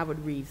 I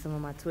would read some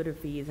of my Twitter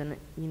feeds, and,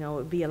 you know, it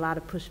would be a lot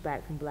of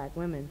pushback from Black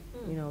women.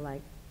 You know,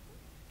 like,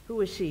 who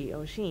is she?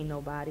 Oh, she ain't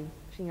nobody.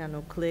 She she ain't got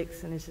no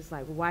clicks, and it's just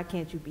like, why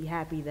can't you be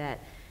happy that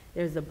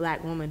there's a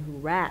black woman who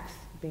raps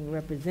being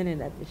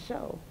represented at the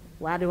show?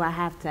 Why do I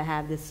have to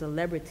have this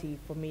celebrity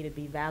for me to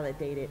be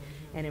validated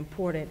and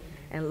important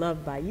and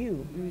loved by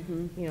you?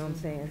 You know what I'm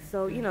saying?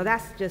 So, you know,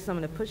 that's just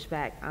some of the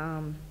pushback.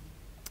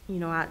 You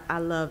know, I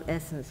love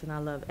Essence and I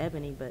love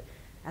Ebony, but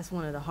that's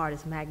one of the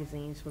hardest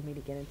magazines for me to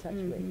get in touch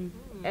with.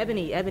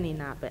 Ebony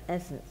not, but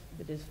Essence,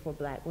 but it's for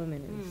black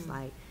women. And it's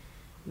like,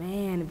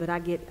 man, but I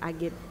get,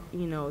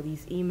 you know,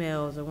 these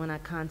emails, or when I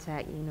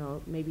contact, you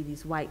know, maybe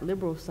these white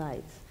liberal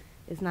sites,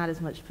 it's not as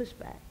much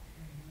pushback.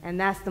 And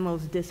that's the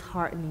most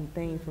disheartening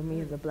thing for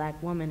me as a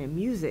black woman in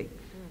music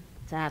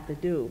to have to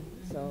do.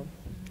 So,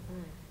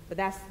 but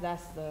that's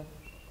the.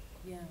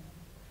 Yeah.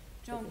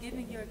 Joan,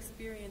 given your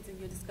experience and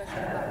your discussion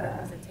about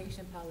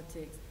representation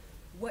politics,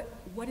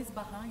 what is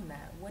behind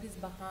that? What is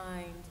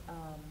behind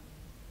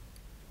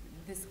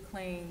this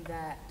claim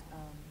that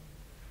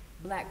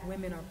black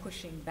women are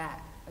pushing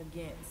back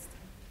against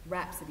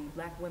Rapsody?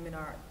 Black women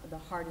are the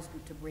hardest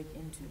group to break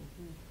into.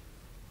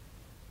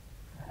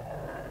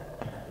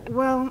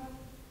 Well,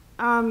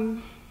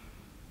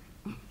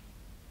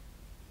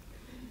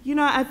 you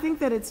know, I think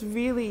that it's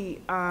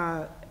really,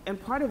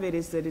 and part of it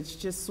is that it's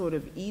just sort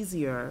of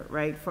easier,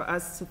 right, for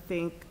us to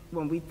think,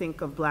 when we think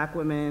of black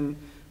women,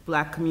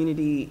 black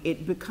community,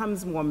 it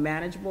becomes more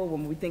manageable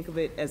when we think of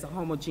it as a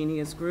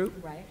homogeneous group.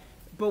 Right.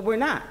 But we're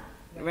not,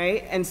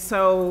 right? And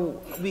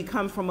so we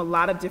come from a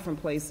lot of different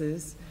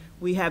places.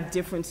 We have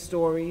different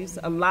stories.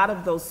 A lot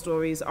of those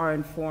stories are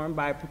informed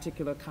by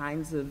particular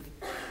kinds of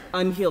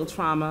unhealed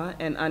trauma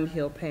and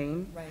unhealed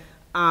pain. Right.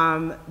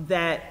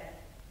 That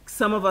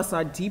some of us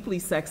are deeply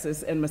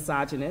sexist and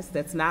misogynist.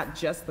 That's not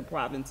just the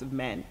province of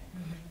men.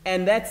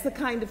 And that's the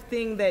kind of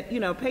thing that, you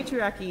know,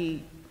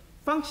 patriarchy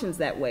functions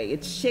that way.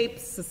 It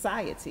shapes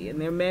society, and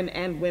there are men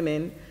and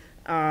women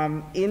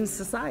in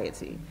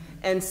society.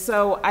 And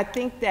so I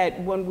think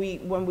that when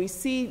we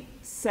see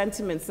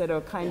sentiments that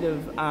are kind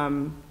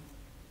of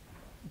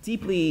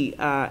deeply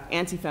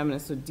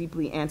anti-feminist or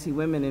deeply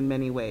anti-women in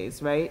many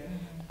ways, right?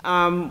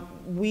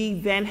 We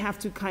then have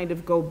to kind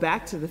of go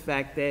back to the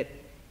fact that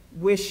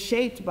we're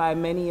shaped by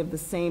many of the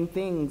same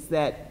things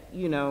that,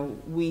 you know,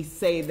 we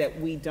say that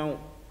we don't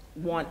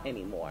want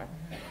anymore.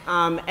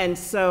 And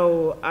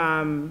so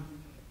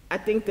I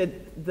think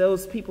that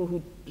those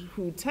people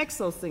who text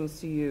those things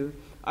to you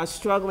are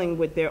struggling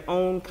with their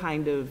own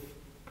kind of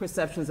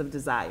perceptions of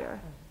desire.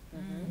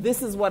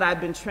 This is what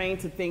I've been trained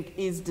to think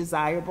is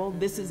desirable.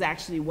 This is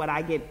actually what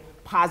I get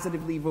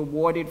positively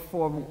rewarded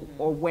for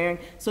or wearing.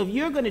 So if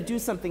you're going to do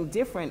something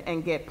different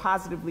and get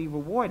positively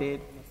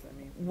rewarded,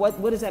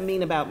 what does that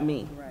mean about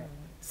me? Right.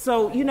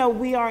 So, you know,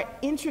 we are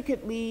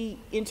intricately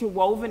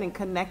interwoven and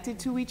connected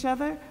to each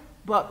other,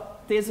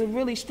 but there's a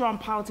really strong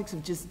politics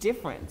of just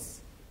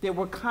difference that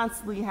we're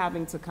constantly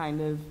having to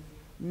kind of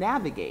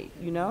navigate,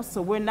 you know?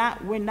 So we're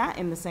not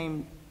in the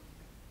same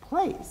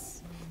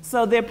place.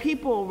 So there are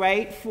people,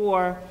 right,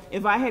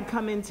 if I had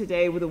come in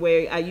today with the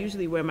way I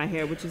usually wear my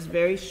hair, which is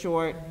very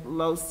short,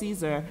 low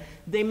Caesar,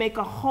 they make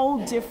a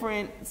whole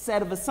different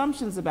set of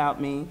assumptions about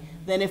me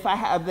than if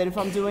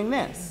I'm doing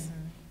this,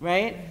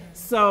 right?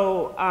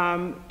 So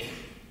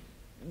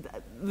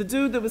the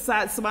dude that was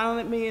smiling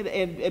at me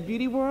at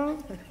Beauty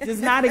World does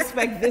not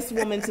expect this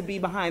woman to be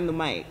behind the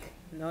mic.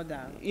 No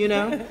doubt. You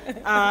know?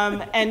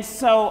 And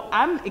so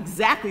I'm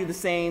exactly the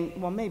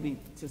same, well, maybe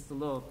just a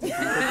little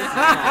different,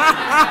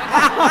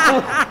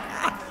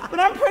 but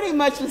I'm pretty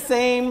much the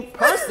same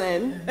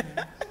person.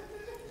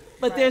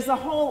 But there's a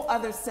whole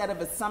other set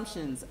of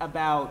assumptions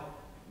about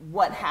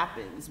what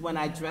happens when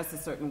I dress a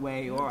certain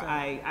way or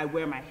I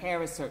wear my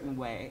hair a certain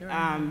way.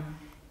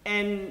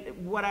 And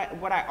what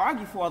I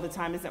argue for all the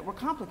time is that we're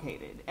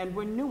complicated and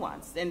we're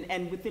nuanced.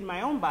 And within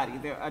my own body,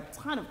 there are a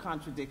ton of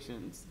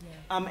contradictions.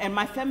 Yeah. And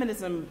my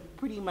feminism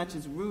pretty much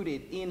is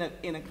rooted in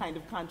a kind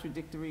of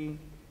contradictory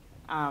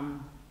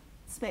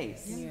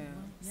space. Yeah.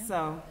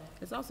 So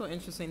it's also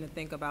interesting to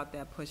think about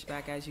that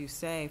pushback, as you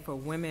say, for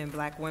women,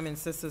 black women,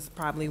 sisters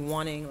probably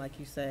wanting, like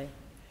you say,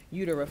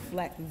 you to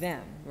reflect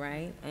them,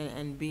 right?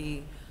 And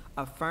be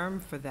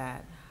affirmed for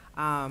that.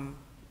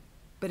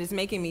 But it's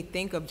making me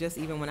think of just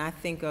even when I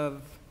think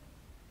of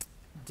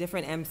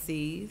different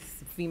MCs,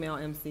 female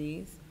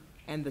MCs,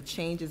 and the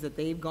changes that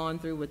they've gone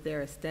through with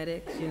their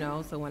aesthetics, you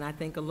know? So when I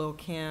think of Lil'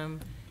 Kim,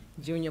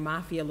 Junior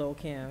Mafia Lil'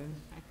 Kim,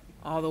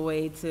 all the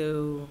way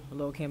to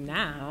Lil' Kim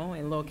now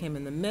and Lil' Kim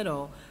in the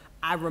middle,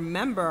 I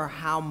remember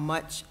how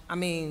much, I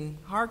mean,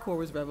 hardcore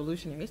was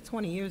revolutionary. It's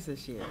 20 years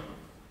this year.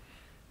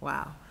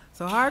 Wow.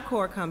 So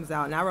hardcore comes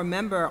out, and I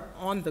remember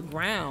on the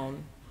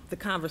ground the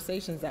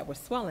conversations that were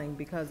swelling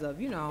because of,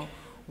 you know,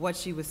 what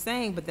she was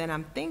saying. But then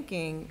I'm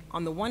thinking,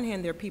 on the one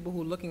hand, there are people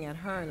who are looking at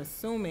her and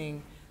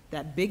assuming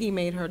that Biggie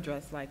made her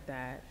dress like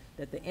that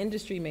the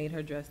industry made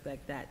her dress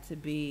like that to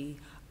be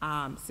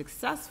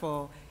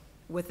successful,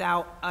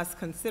 without us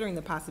considering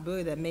the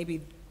possibility that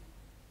maybe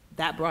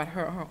that brought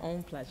her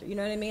own pleasure. You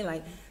know what I mean?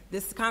 Like,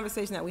 this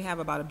conversation that we have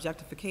about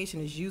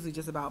objectification is usually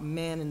just about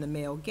men and the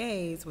male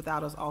gaze,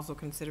 without us also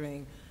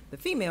considering the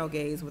female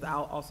gaze,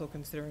 without also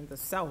considering the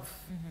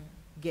self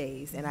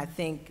gaze. And I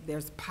think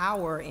there's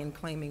power in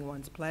claiming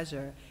one's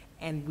pleasure,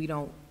 and we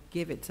don't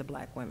give it to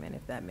black women,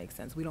 if that makes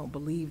sense. We don't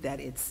believe that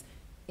it's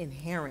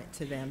inherent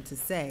to them to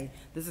say,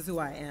 this is who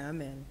I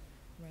am, and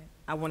Right.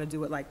 I want to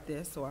do it like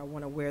this, or I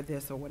want to wear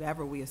this, or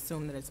whatever. We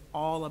assume that it's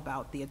all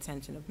about the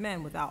attention of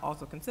men without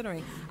also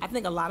considering, I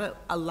think a lot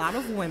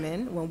of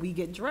women, when we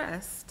get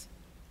dressed,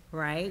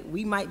 right,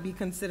 we might be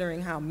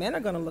considering how men are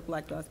going to look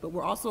like us, but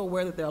we're also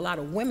aware that there are a lot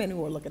of women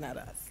who are looking at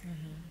us.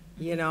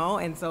 You know,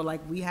 and so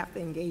like we have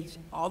to engage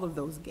all of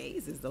those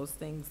gazes. Those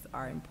things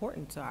are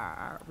important to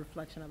our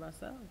reflection of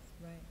ourselves.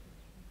 Right.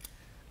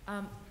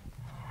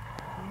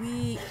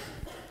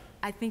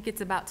 I think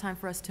it's about time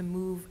for us to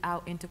move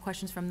out into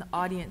questions from the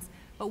audience.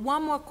 But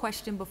one more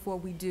question before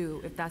we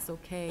do, if that's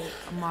okay,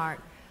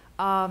 Mark.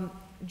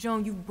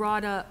 Joan, you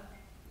brought up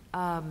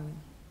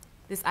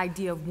this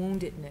idea of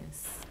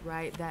woundedness,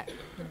 right, that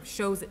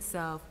shows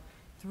itself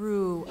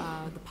through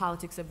the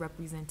politics of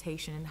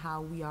representation and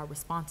how we are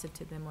responsive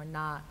to them or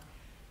not.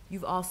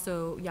 You've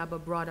also,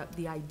 Yaba, brought up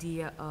the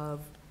idea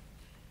of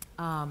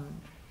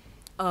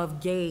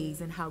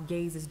gaze and how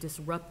gaze is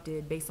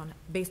disrupted based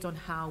on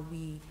how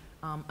we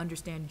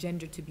understand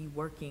gender to be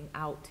working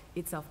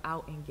itself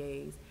out in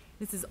gaze.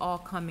 This is all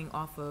coming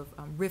off of,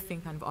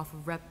 riffing kind of off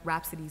of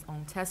Rapsody's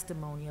own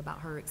testimony about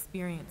her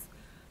experience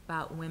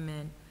about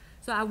women.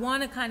 So I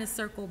want to kind of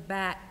circle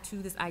back to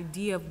this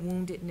idea of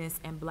woundedness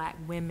and black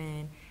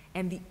women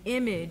and the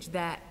image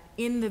that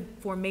in the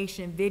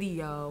formation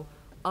video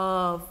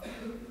of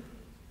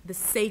the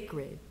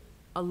sacred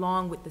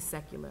along with the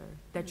secular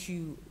that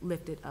you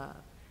lifted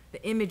up,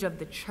 the image of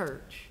the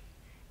church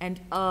and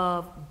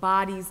of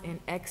bodies in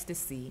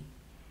ecstasy.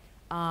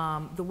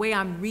 The way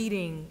I'm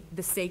reading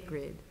the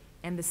sacred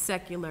and the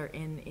secular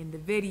in the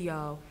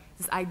video,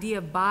 this idea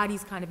of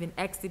bodies kind of in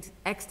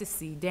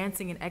ecstasy,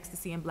 dancing in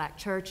ecstasy in black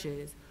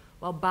churches,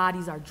 while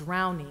bodies are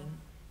drowning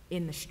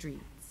in the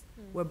streets,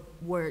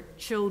 where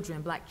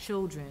children, black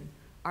children,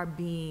 are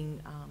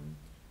being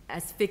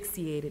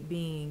asphyxiated,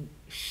 being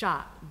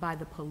shot by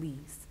the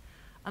police.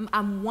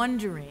 I'm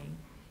wondering,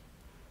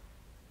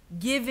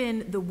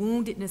 given the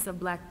woundedness of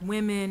black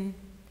women,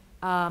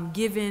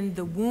 given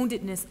the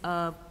woundedness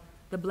of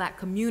the black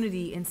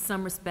community in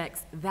some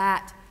respects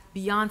that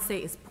Beyonce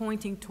is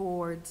pointing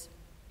towards,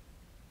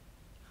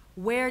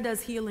 where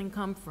does healing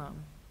come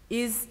from?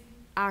 Is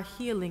our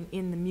healing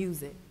in the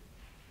music?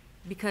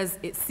 Because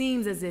it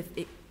seems as if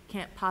it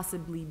can't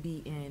possibly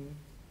be in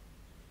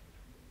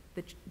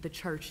the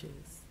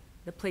churches,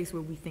 the place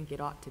where we think it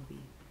ought to be.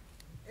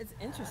 It's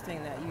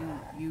interesting that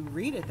you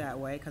read it that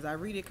way, because I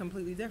read it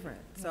completely different.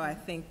 So I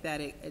think that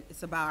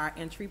it's about our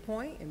entry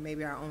point and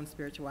maybe our own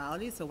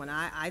spirituality. So when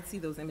I see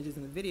those images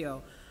in the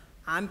video,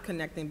 I'm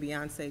connecting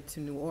Beyonce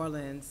to New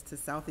Orleans, to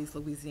Southeast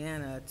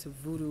Louisiana, to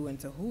voodoo and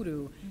to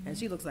hoodoo, and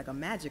she looks like a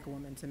magic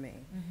woman to me.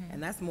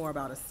 And that's more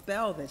about a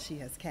spell that she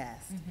has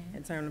cast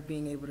in terms of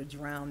being able to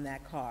drown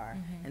that car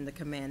and to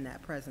command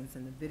that presence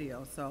in the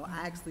video. So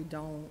I actually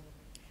don't.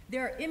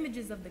 There are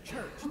images of the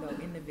church,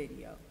 though, in the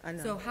video. I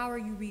know. So how are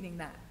you reading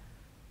that?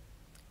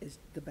 It's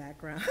the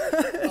background.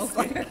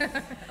 Okay.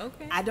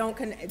 Okay. I don't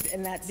connect,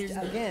 and that's,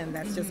 again,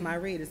 that's just my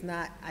read. It's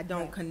not, I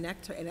don't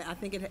connect her, and I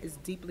think it is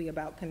deeply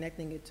about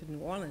connecting it to New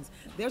Orleans.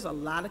 There's a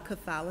lot of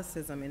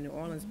Catholicism in New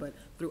Orleans, but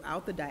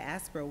throughout the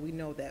diaspora, we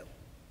know that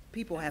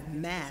people have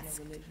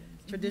masked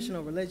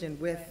traditional religion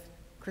with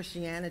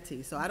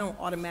Christianity. So I don't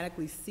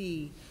automatically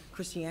see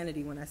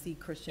Christianity when I see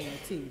Christian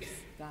motifs.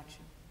 Gotcha.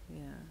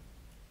 Yeah.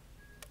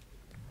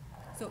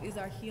 So is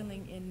our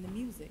healing in the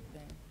music,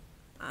 then?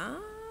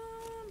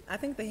 I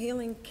think the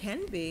healing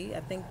can be. I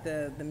think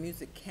the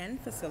music can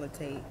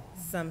facilitate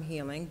some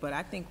healing, but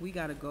I think we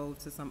got to go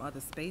to some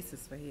other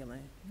spaces for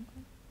healing.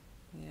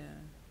 Okay. Yeah.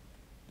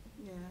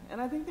 Yeah,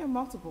 and I think there are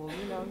multiple.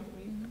 You know,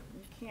 you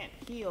can't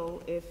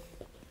heal if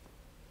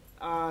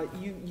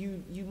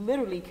you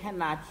literally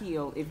cannot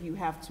heal if you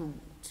have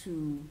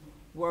to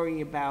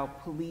worry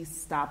about police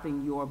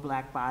stopping your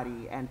black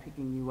body and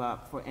picking you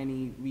up for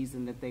any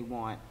reason that they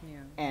want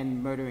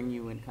and murdering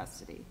you in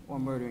custody or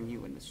murdering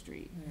you in the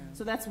street.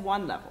 So that's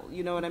one level,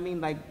 you know what I mean?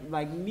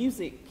 Like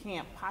music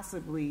can't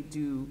possibly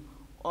do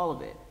all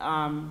of it.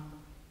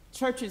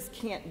 Churches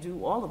can't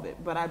do all of it,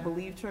 but I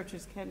believe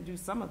churches can do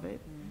some of it,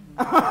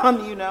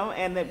 you know,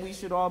 and that we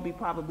should all be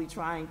probably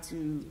trying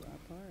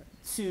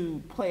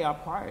to play our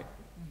part.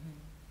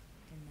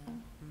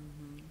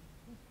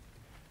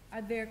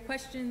 Are there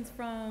questions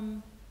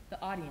from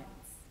the audience?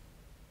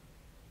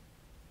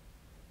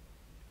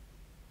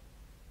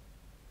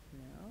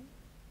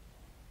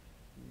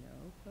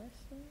 No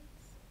questions?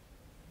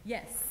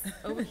 Yes,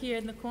 over here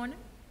in the corner.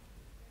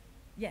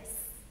 Yes.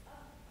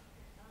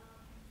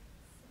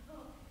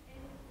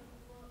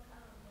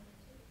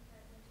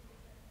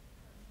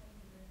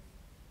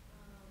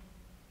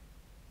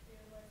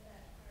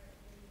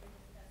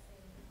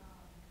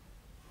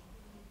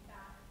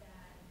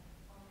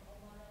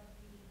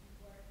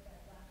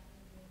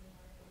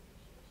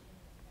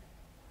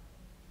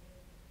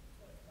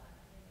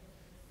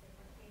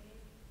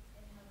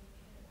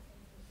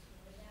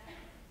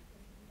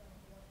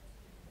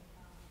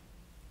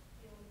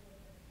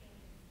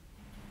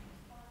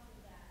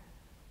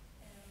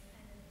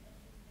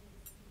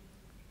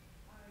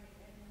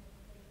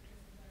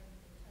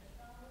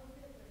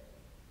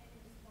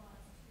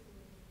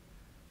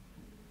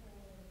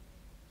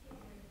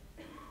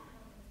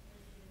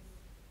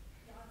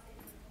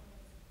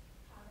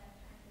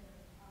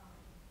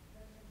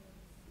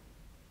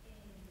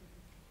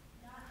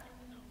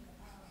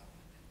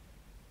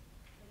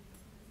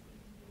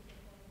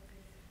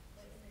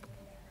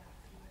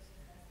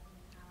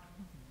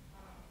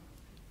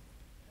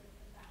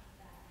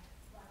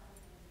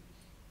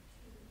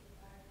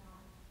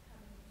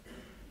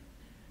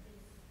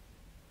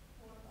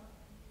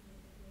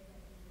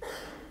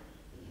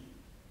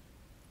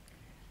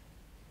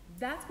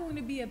 that's going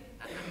to be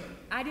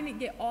I didn't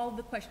get all of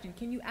the question.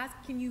 Can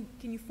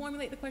you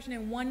formulate the question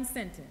in one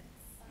sentence?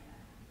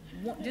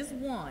 Just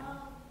one.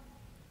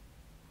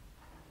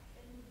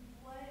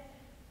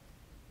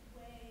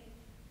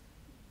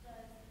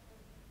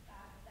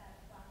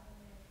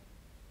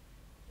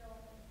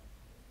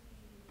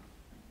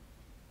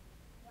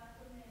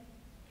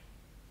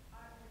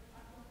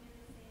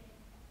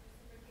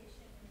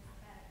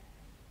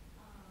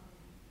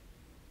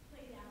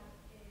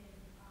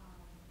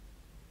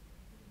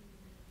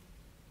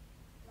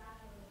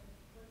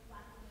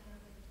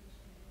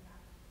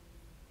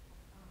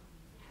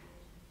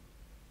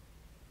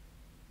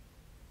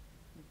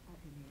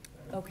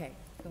 Okay,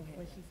 go ahead.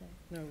 What'd she say?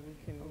 No, we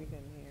couldn't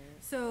hear it.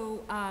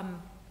 So,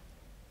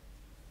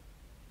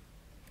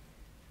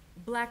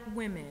 Black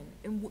women,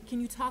 and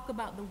can you talk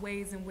about the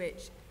ways in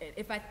which,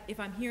 if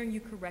I'm hearing you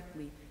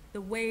correctly,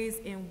 the ways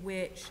in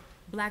which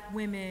Black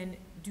women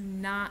do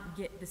not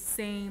get the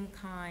same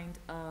kind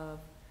of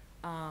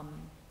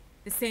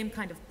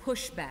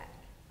pushback?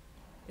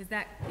 Is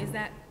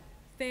that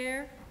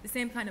fair? The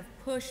same kind of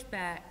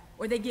pushback,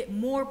 or they get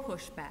more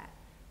pushback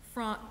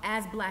from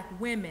as Black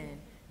women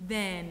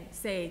than,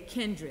 say,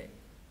 Kendrick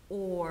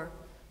or,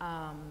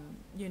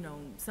 you know,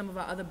 some of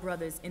our other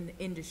brothers in the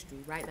industry,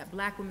 right? That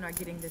Black women are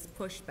getting this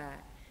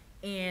pushback.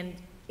 And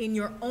in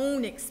your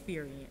own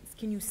experience,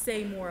 can you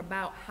say more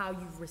about how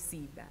you've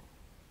received that?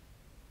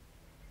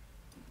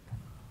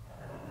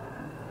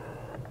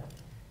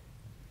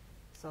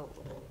 So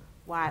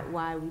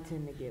why we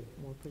tend to get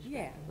more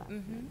pushback from Black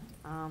men?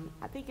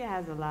 I think it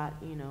has a lot,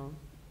 you know,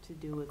 to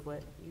do with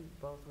what you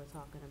both were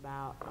talking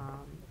about,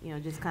 you know,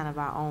 just kind of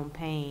our own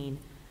pain.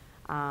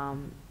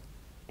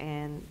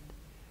 And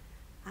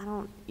I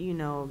don't, you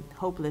know,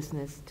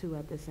 hopelessness too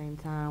at the same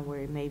time,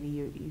 where maybe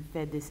you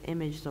fed this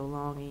image so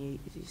long and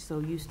you're so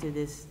used to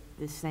this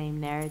same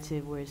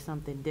narrative where it's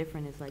something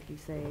different. It's like you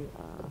say,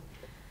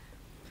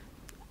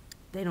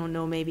 they don't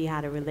know maybe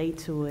how to relate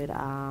to it.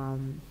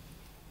 I'm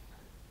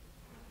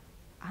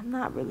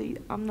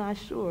not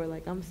sure.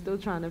 Like, I'm still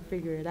trying to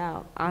figure it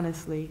out,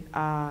 honestly,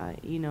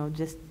 you know,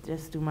 just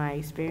through my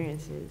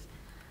experiences.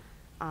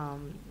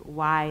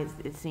 Why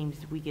it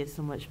seems we get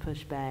so much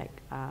pushback,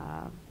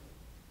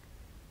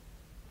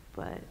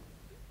 but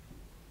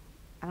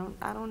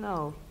I don't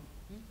know.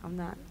 I'm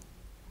not.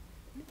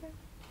 Okay.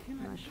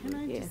 I'm not sure. Can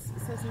I just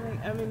say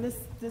something? I mean, this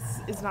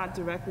is not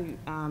directly.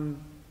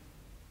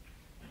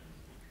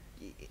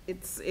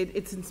 It's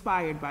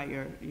inspired by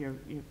your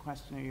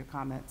question or your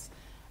comments.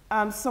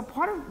 So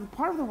part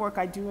of the work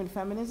I do in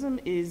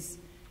feminism is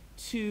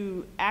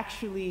to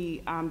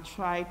actually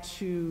try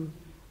to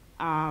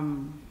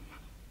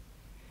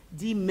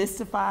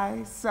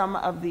demystify some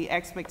of the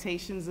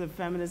expectations of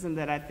feminism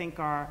that I think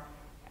are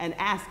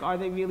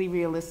they really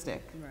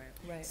realistic?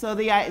 Right.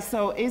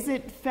 So is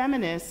it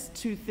feminist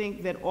to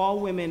think that all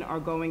women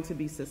are going to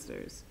be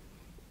sisters?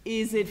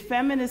 Is it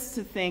feminist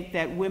to think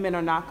that women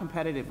are not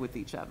competitive with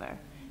each other?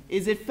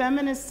 Is it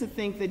feminist to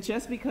think that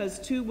just because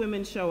two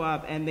women show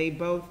up and they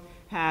both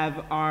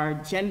are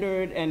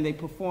gendered and they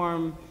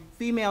perform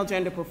female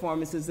gender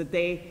performances, that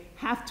they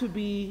have to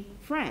be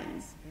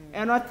friends?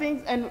 And I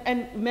think,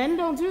 and men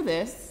don't do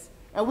this,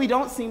 and we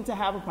don't seem to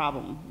have a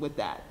problem with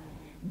that.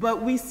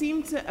 But we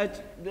seem to,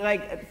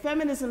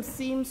 feminism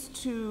seems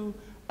to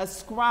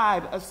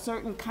ascribe a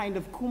certain kind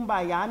of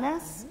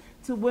kumbaya-ness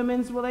to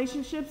women's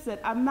relationships that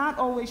I'm not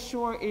always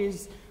sure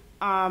is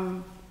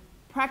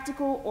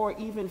practical or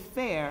even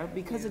fair,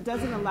 because it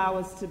doesn't allow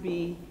us to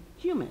be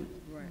human.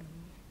 Right.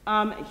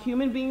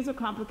 Human beings are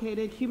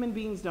complicated. Human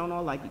beings don't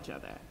all like each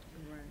other.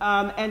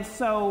 Right. And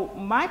so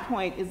my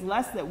point is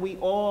less that we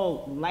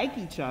all like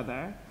each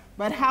other,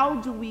 but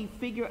how do we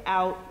figure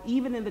out,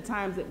 even in the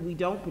times that we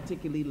don't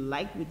particularly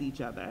like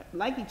each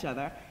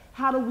other,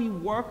 how do we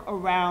work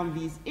around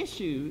these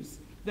issues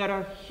that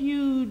are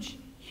huge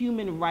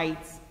human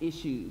rights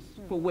issues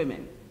for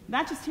women?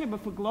 Not just here,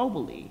 but for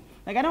globally.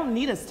 Like, I don't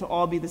need us to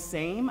all be the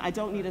same. I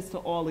don't need us to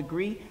all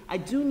agree. I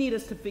do need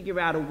us to figure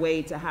out a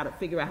way to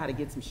figure out how to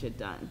get some shit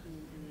done.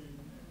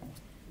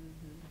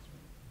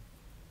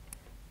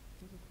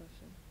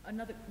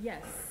 Another,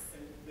 yes.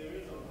 And there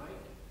is a mic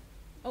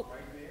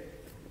right there.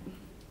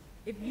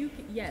 If you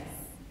can, yes.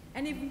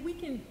 And if we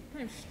can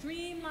kind of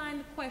streamline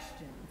the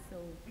question, so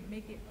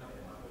make it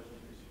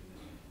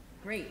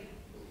great.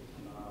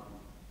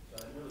 So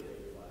I really like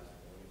your last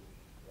point.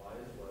 Why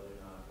is whether or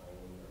not all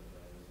women are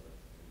friends an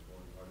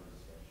important part of the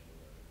discussion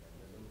about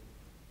feminism?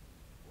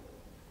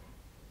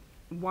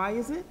 Why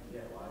is it?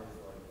 Yeah, why is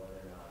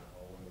whether or not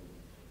all women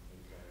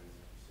being friends,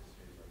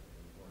 sisters, an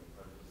important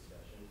part of the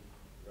discussion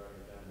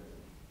regarding feminism?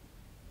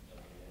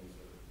 Any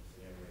sort of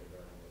scenario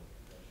regarding the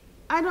discussion?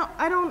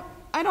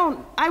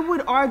 I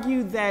would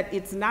argue that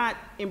it's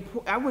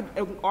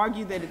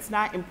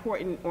not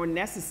important or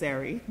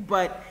necessary,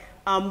 but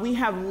we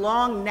have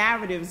long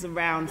narratives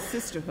around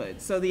sisterhood.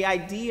 So the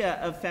idea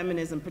of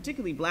feminism,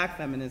 particularly Black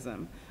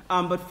feminism,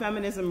 but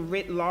feminism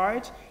writ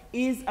large,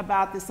 is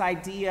about this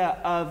idea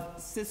of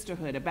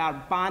sisterhood,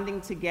 about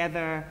bonding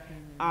together,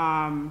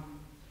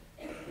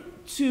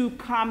 to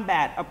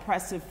combat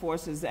oppressive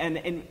forces and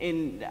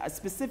in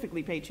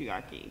specifically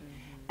patriarchy.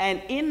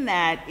 And in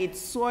that, it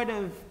sort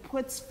of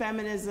puts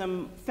feminists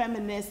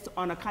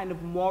on a kind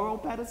of moral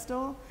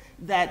pedestal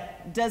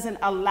that doesn't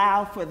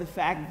allow for the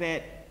fact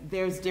that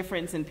there's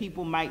difference and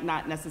people might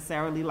not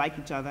necessarily like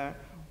each other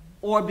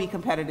or be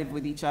competitive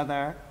with each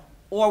other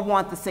or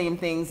want the same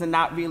things and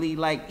not really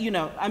like, you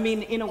know, I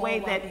mean, in a way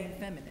that... All while being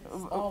feminist,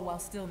 all while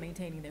still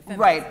maintaining their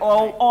feminism. Right,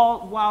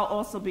 all while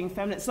also being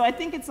feminist. So I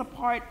think it's a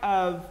part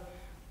of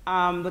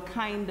the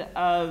kind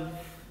of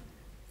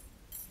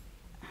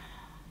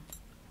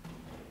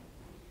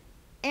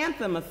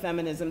anthem of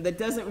feminism that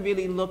doesn't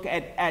really look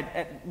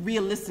at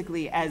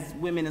realistically as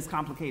women as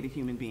complicated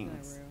human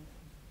beings. Sure.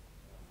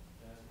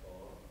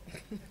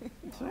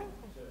 So in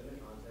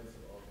the context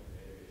of all the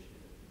greater issues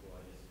that people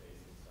I just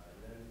face in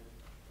society, then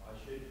why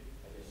should,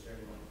 I guess,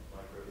 certain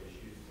micro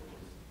issues such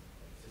as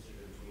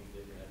sisterhood between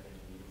different ethnic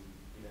communities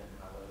be then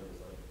highlighted as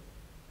like,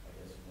 I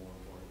guess, more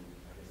important,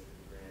 I guess, the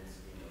grand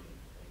scheme of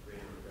like,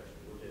 greater repression?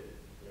 Look at,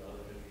 you know,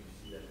 other countries, you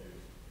see that there's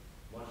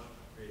much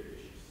greater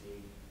issues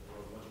seen, as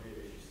well as much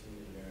greater issues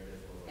seen in America,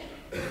 as well as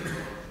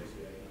like,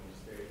 socioeconomic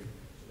disparities.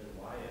 So then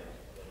why like,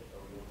 are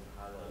we going to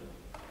highlight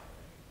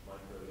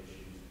micro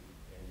issues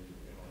and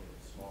you know, like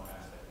a small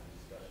aspect of the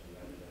discussion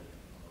rather than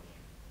how much,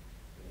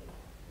 you know,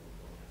 more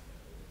important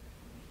aspect?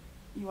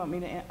 You want me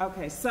to,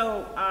 okay,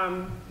 so,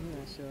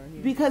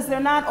 because they're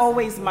not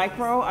always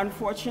micro,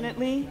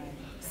 unfortunately.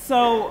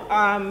 So,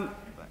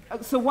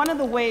 so one of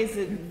the ways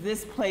that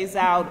this plays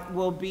out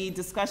will be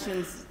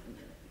discussions,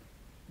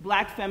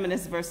 black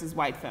feminists versus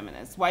white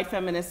feminists. White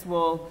feminists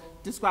will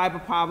describe a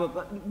problem,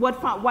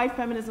 what white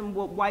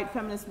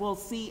feminists will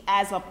see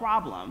as a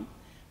problem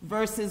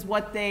versus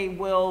what they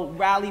will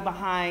rally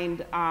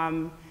behind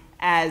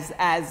as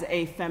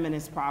a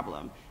feminist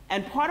problem.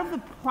 And part of the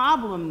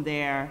problem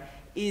there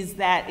is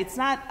that it's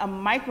not a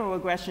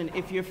microaggression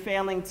if you're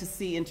failing to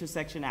see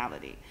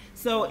intersectionality.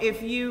 So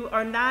if you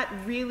are not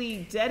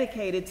really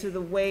dedicated to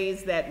the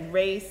ways that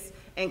race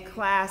and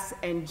class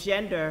and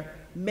gender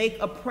make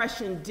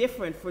oppression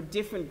different for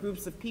different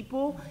groups of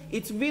people,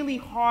 it's really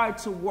hard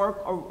to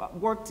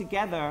work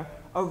together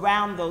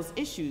around those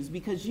issues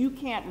because you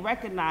can't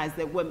recognize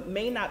that what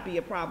may not be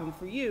a problem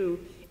for you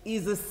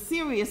is a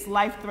serious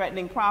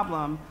life-threatening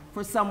problem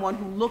for someone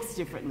who looks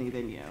differently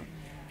than you.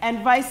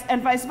 And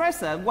vice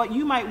versa. What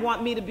you might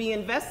want me to be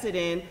invested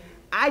in,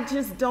 I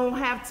just don't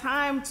have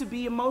time to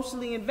be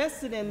emotionally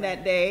invested in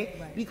that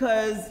day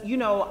because, you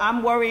know,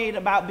 I'm worried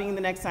about being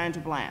the next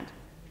Sandra Bland.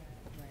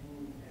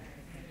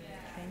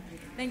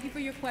 Thank you for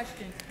your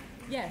question.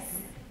 Yes.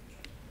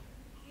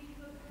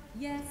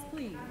 Yes,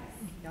 please.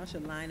 Y'all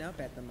should line up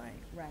at the mic.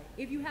 Right.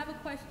 If you have a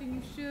question,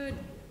 you should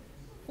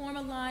form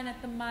a line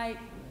at the mic.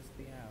 Let's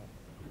be out.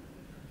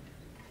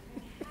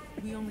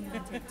 We only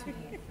have to take 2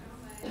 minutes.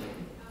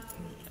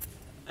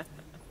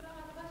 So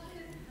my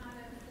question is kind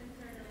of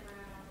centered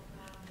around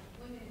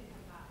women in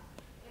hip hop.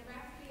 In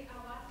Rapsody, I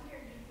watched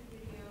your YouTube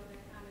video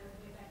that kind of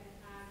went back in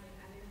time and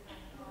identified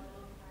all the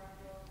most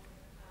powerful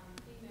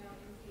female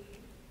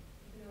MCs.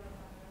 You know what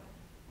I'm talking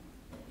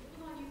about? It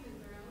was on YouTube,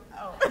 girls.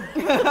 Oh.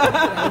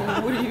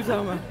 What are you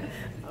talking about?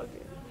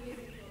 Okay.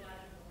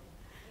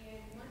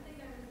 And one thing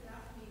that really stood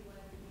out to me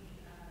was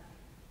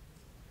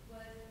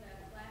the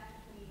clash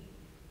between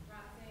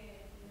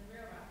Roxanne and the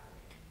real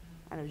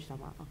Roxanne. I know what you're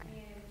talking about, okay.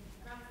 And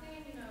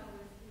Roxanne,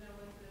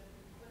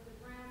 was the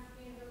brown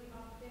skin really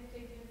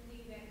authentic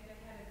MC that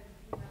had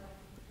a,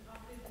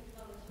 authentic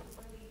flow. She was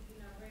really,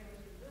 great what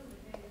she was doing.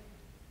 And then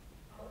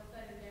all of a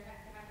sudden there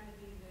happened to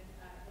be this,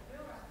 the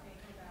real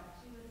Roxanne comes out.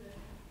 She was a,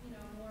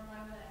 more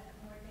modest,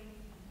 more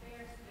dainty,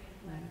 fair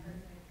skinned black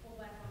person, full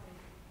black woman.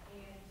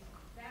 And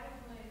that was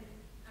when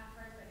I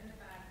first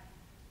identified,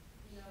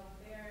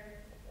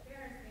 fair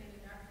skin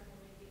and dark skin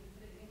women getting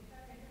considered in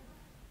hip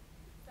hop.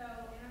 So,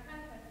 and I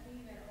kind of have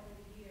seen that over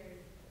the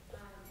years.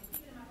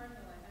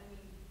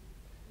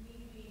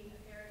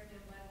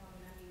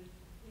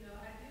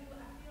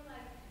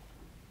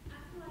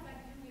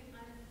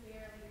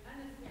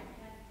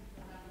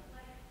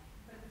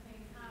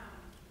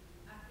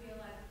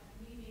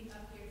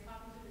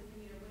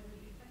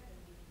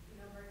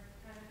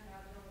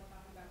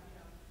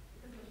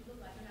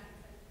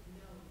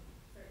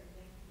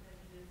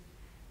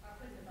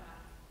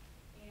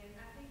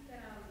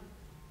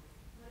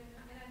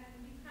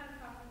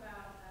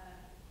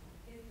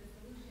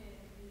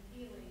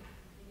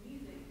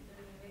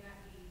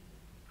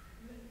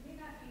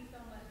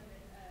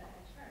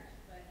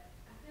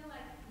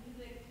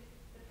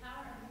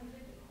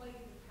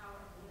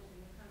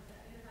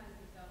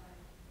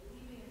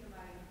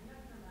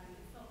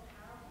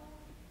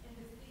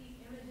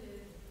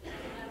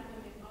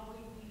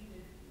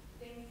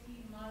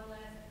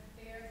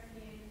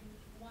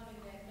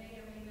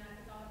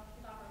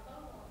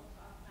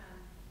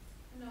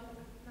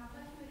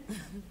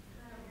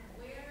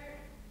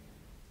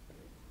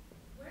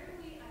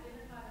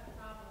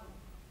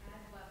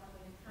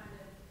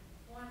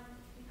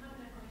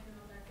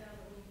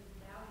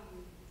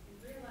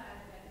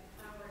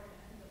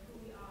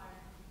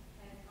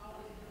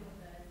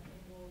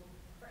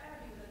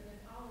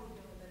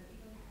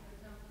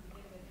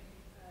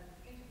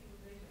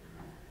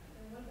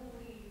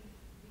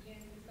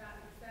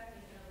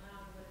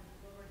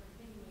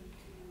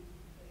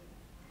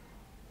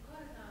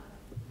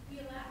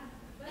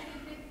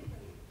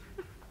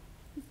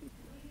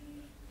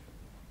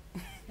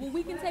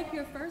 up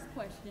your first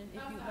question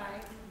if you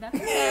like. That's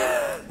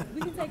okay.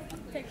 We can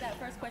take that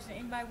first question.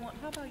 Anybody want?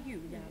 How about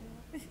you, Yaba?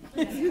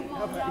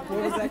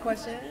 What was that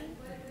question?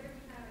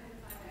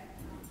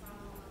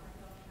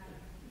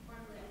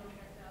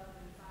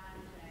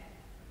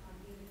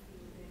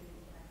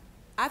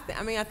 I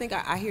think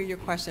I hear your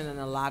question in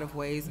a lot of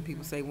ways, and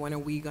people say, when are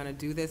we going to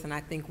do this? And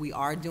I think we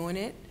are doing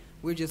it.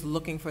 We're just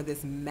looking for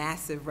this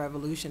massive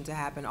revolution to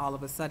happen all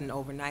of a sudden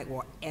overnight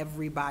where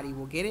everybody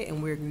will get it,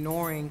 and we're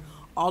ignoring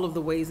all of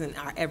the ways in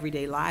our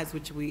everyday lives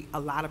which a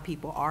lot of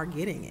people are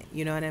getting it.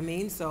 You know what I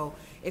mean? So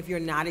if you're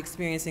not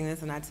experiencing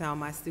this, and I tell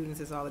my students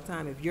this all the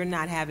time, if you're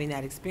not having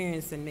that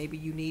experience, then maybe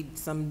you need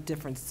some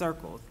different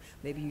circles.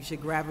 Maybe you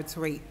should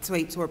gravitate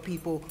toward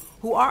people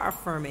who are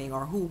affirming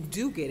or who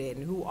do get it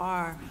and who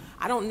are,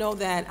 I don't know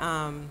that,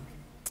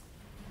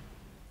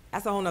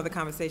 that's a whole nother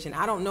conversation.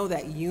 I don't know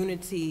that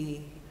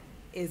unity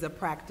is a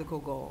practical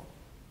goal.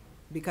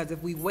 Because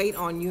if we wait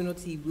on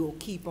unity, we'll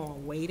keep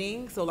on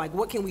waiting. So like,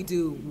 what can we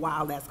do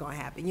while that's gonna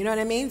happen? You know what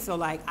I mean? So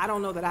like, I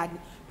don't know that I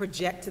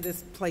project to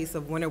this place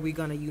of when are we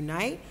gonna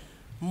unite,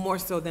 more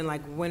so than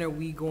like, when are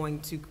we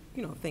going to,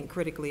 think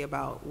critically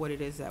about what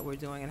it is that we're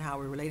doing and how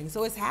we're relating.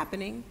 So it's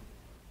happening,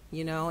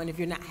 and if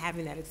you're not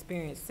having that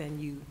experience, then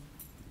you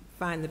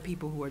find the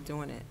people who are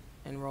doing it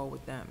and roll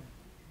with them.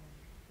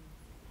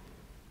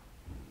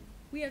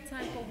 We have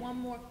time for one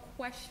more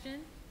question.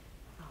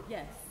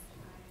 Yes.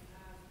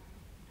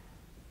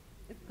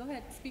 Go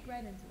ahead, speak right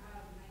into it.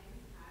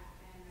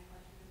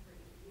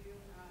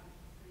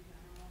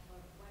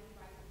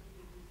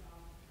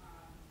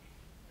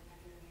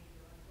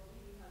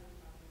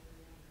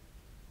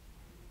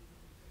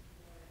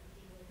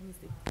 Let me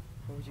see.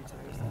 What would you tell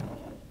yourself?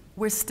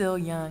 We're still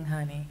young,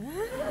 honey.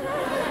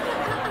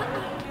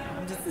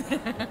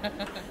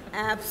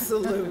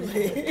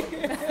 Absolutely.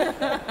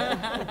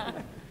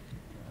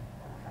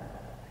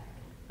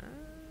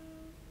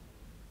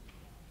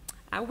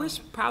 I wish,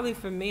 probably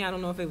for me, I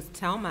don't know if it was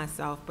tell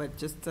myself, but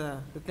just the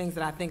things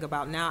that I think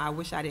about now, I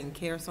wish I didn't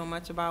care so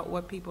much about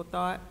what people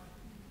thought,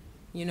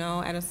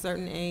 at a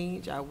certain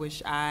age. I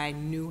wish I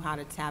knew how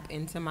to tap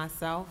into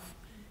myself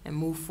and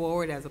move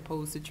forward as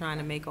opposed to trying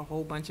to make a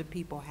whole bunch of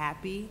people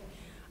happy.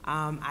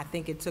 I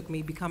think it took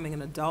me becoming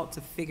an adult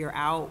to figure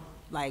out,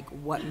 like,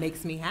 what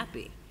makes me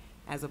happy,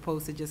 as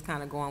opposed to just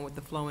kind of going with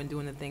the flow and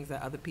doing the things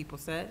that other people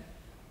said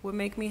would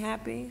make me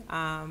happy.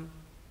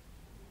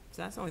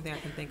 So that's the only thing I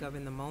can think of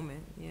in the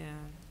moment, yeah.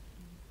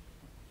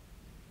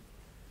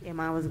 Yeah,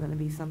 mine was going to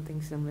be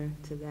something similar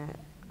to that.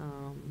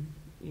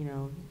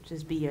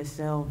 Just be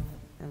yourself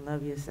and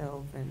love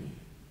yourself and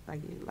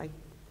like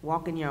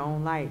walk in your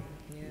own light.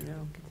 Yeah.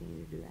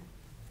 Continue to do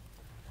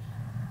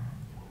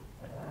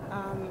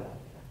that.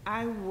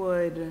 I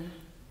would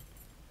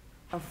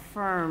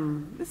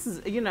affirm, this is,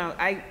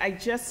 I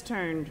just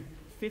turned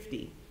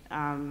 50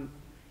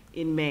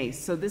 in May,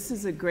 so this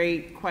is a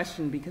great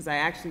question because I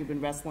actually have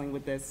been wrestling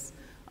with this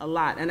a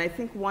lot. And I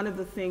think one of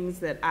the things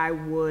that I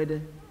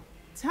would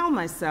tell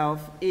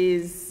myself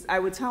is, I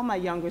would tell my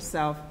younger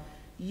self,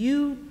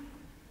 you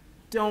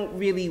don't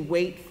really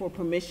wait for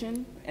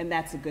permission, and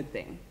that's a good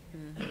thing.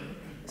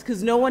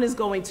 Because no one is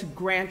going to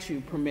grant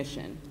you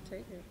permission.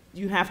 Take it.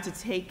 You have to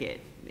take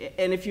it.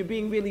 And if you're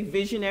being really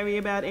visionary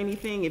about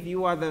anything, if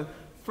you are the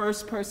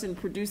first person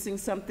producing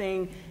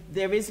something,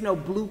 there is no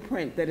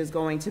blueprint that is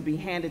going to be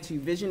handed to you.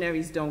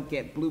 Visionaries don't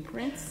get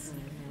blueprints.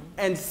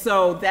 And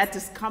so that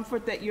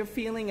discomfort that you're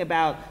feeling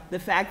about the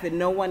fact that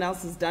no one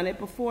else has done it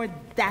before,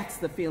 that's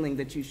the feeling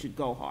that you should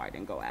go hard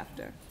and go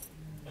after.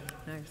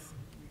 Nice.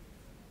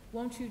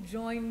 Won't you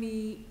join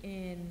me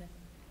in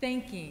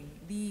thanking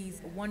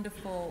these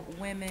wonderful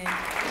women,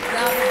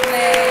 Yaba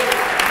Blay,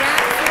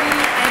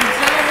 Rapsody, and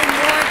Joan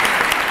Morgan.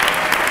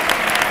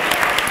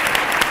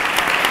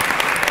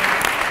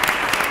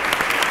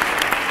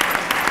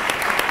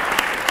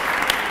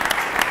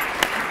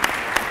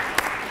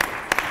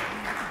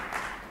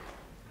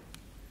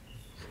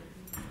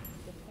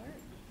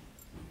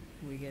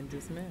 We get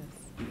dismissed.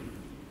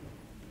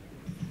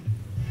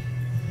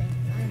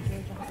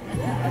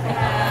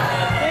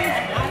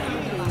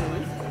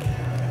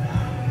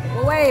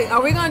 Well, wait,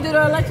 are we gonna do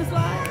the electric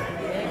slide?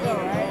 There you go,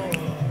 right?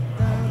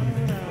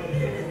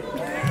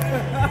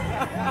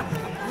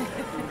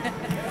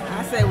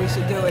 I say we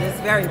should do it. It's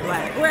very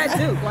black. We're at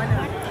Duke, why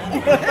not?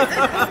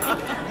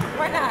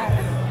 Why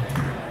not?